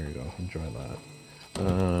 There you go, enjoy that.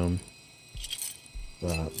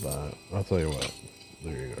 That. I'll tell you what.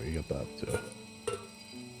 There you go, you get that too.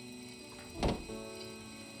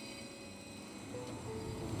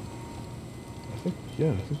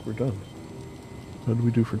 I think we're done. How did we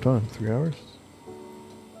do for time? 3 hours?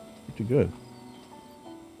 Pretty good.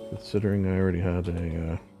 Considering I already had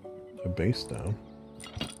a base down.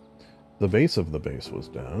 The base of the base was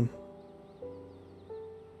down.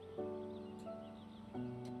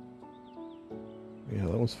 Yeah,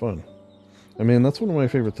 that was fun. I mean, that's one of my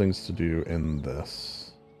favorite things to do in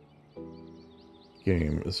this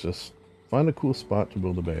game, is just find a cool spot to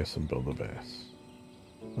build a base and build a base.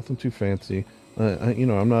 Nothing too fancy. You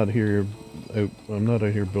know, I'm not out here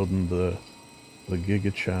building the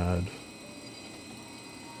Giga Chad.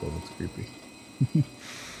 Oh, that's creepy.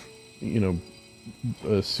 You know,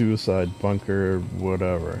 a suicide bunker,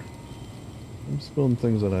 whatever. I'm just building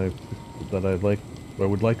things that I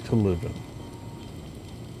would like to live in.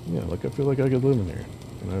 Yeah, like I feel like I could live in here,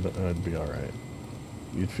 and I'd be all right.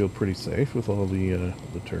 You'd feel pretty safe with all the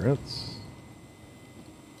turrets.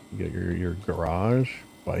 You get your garage,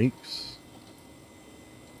 bikes.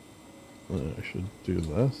 I should do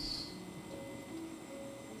this.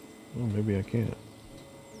 Oh, maybe I can't.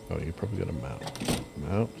 Oh, you probably got a mount.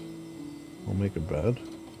 Mount. I'll make a bed.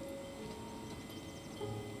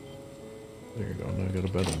 There you go, now I got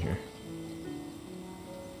a bed in here.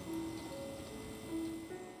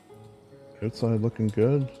 Outside looking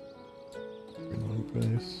good. Long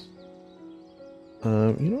base.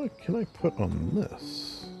 You know what can I put on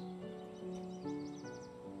this?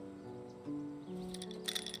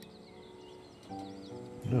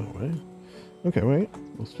 No way. Okay, wait.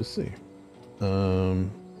 Let's just see.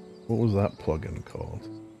 What was that plugin called?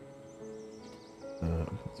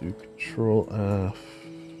 Do Control F.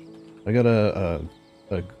 I got a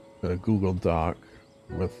Google Doc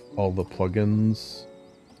with all the plugins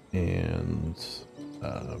and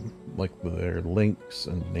like their links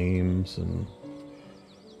and names and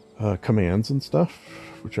commands and stuff.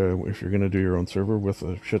 Which if you're gonna do your own server with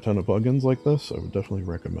a shit ton of plugins like this, I would definitely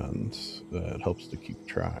recommend. It helps to keep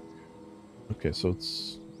track. Okay, so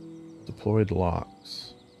it's deployed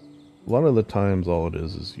locks. A lot of the times all it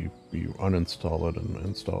is you uninstall it and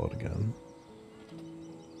install it again.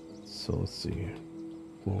 So let's see.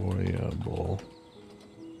 Deployable.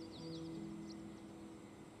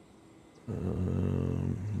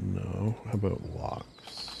 No. How about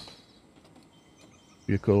locks?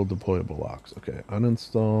 Vehicle deployable locks. Okay.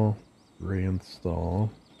 Uninstall. Reinstall.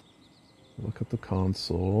 Look at the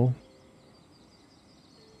console.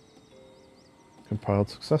 Compiled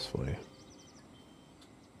successfully.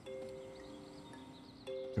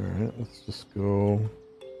 Alright, let's just go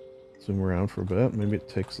zoom around for a bit. Maybe it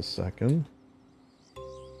takes a second.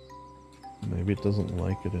 Maybe it doesn't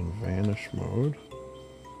like it in vanish mode.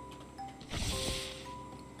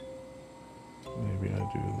 Maybe I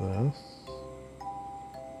do this.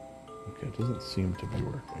 Okay, it doesn't seem to be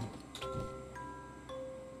working.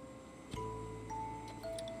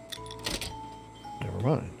 Never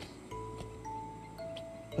mind.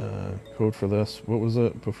 Code for this, what was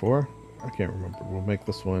it before? I can't remember. We'll make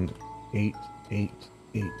this one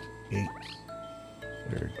 8888. There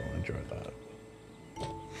you go, enjoy that.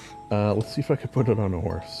 Let's see if I can put it on a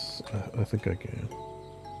horse. I think I can.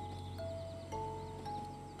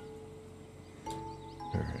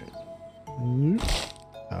 Alright.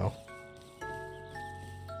 Ow.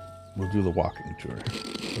 We'll do the walking tour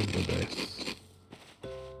of the base.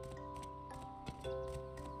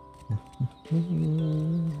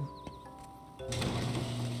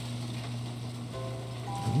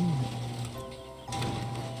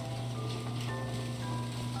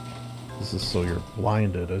 This is so you're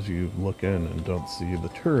blinded as you look in and don't see the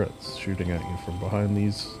turrets shooting at you from behind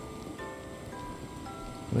these.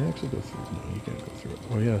 Can I actually go through? No, you can't go through it.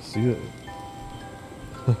 Oh yeah, see it?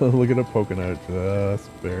 Look at it poking out just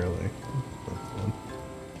barely. That's fun.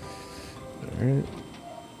 Alright.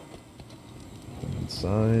 Come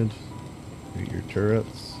inside. Get your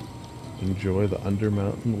turrets. Enjoy the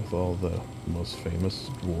Undermountain with all the most famous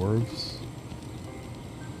dwarves.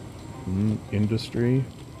 Industry.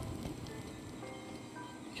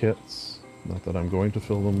 Kits. Not that I'm going to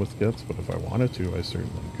fill them with kits, but if I wanted to, I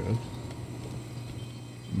certainly could.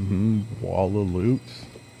 Wall of loot.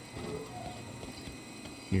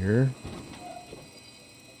 Here.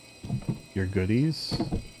 Your goodies.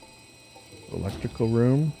 Electrical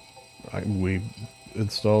room. We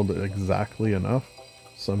installed exactly enough.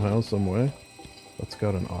 Somehow, some way. That's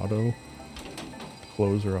got an auto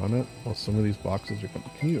closer on it. Well, some of these boxes are coming.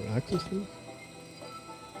 Can you access these?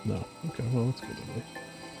 No. Okay, well, that's good at least.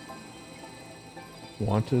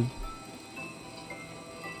 Wanted.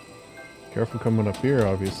 Careful coming up here,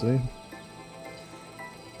 obviously.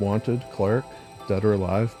 Wanted, Clark, dead or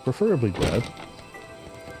alive. Preferably dead.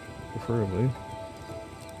 Preferably.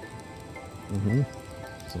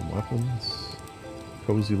 Some weapons.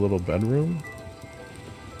 Cozy little bedroom.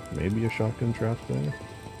 Maybe a shotgun trap there.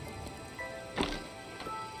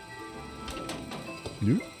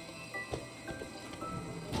 Nope.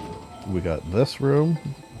 We got this room.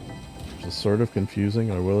 Which is sort of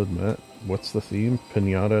confusing, I will admit. What's the theme?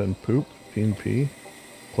 Pinata and poop? P and P?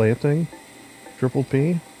 Planting? Triple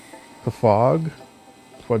P? Pafog?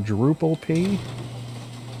 Quadruple P?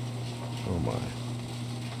 Oh my.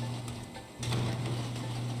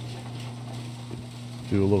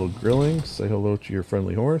 Do a little grilling. Say hello to your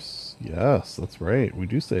friendly horse. Yes, that's right. We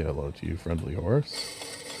do say hello to you, friendly horse.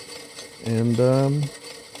 And, so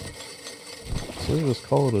we just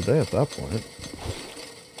call it a day at that point.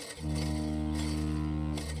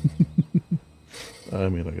 I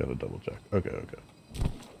mean, I gotta double check. Okay.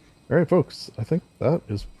 Alright, folks. I think that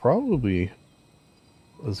is probably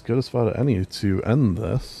as good a spot as any to end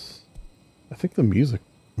this. I think the music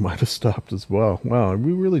might have stopped as well. Wow,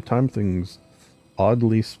 we really timed things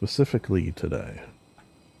oddly specifically today.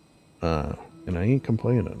 And I ain't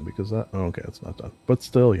complaining because that... Oh, okay, it's not done. But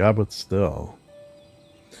still, yeah, but still.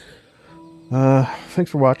 Thanks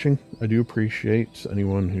for watching. I do appreciate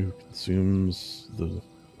anyone who consumes the,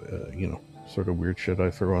 you know, sort of weird shit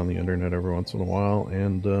I throw on the internet every once in a while,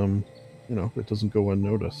 and, you know, it doesn't go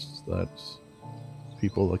unnoticed that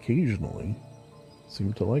people occasionally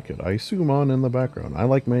seem to like it. I assume on in the background. I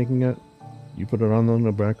like making it. You put it on in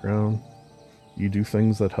the background. You do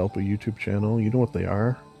things that help a YouTube channel. You know what they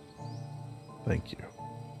are. Thank you.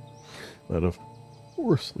 That, of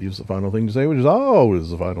course, leaves the final thing to say, which is always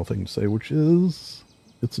the final thing to say, which is,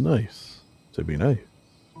 it's nice to be nice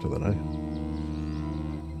to the night.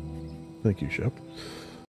 Thank you, Shep.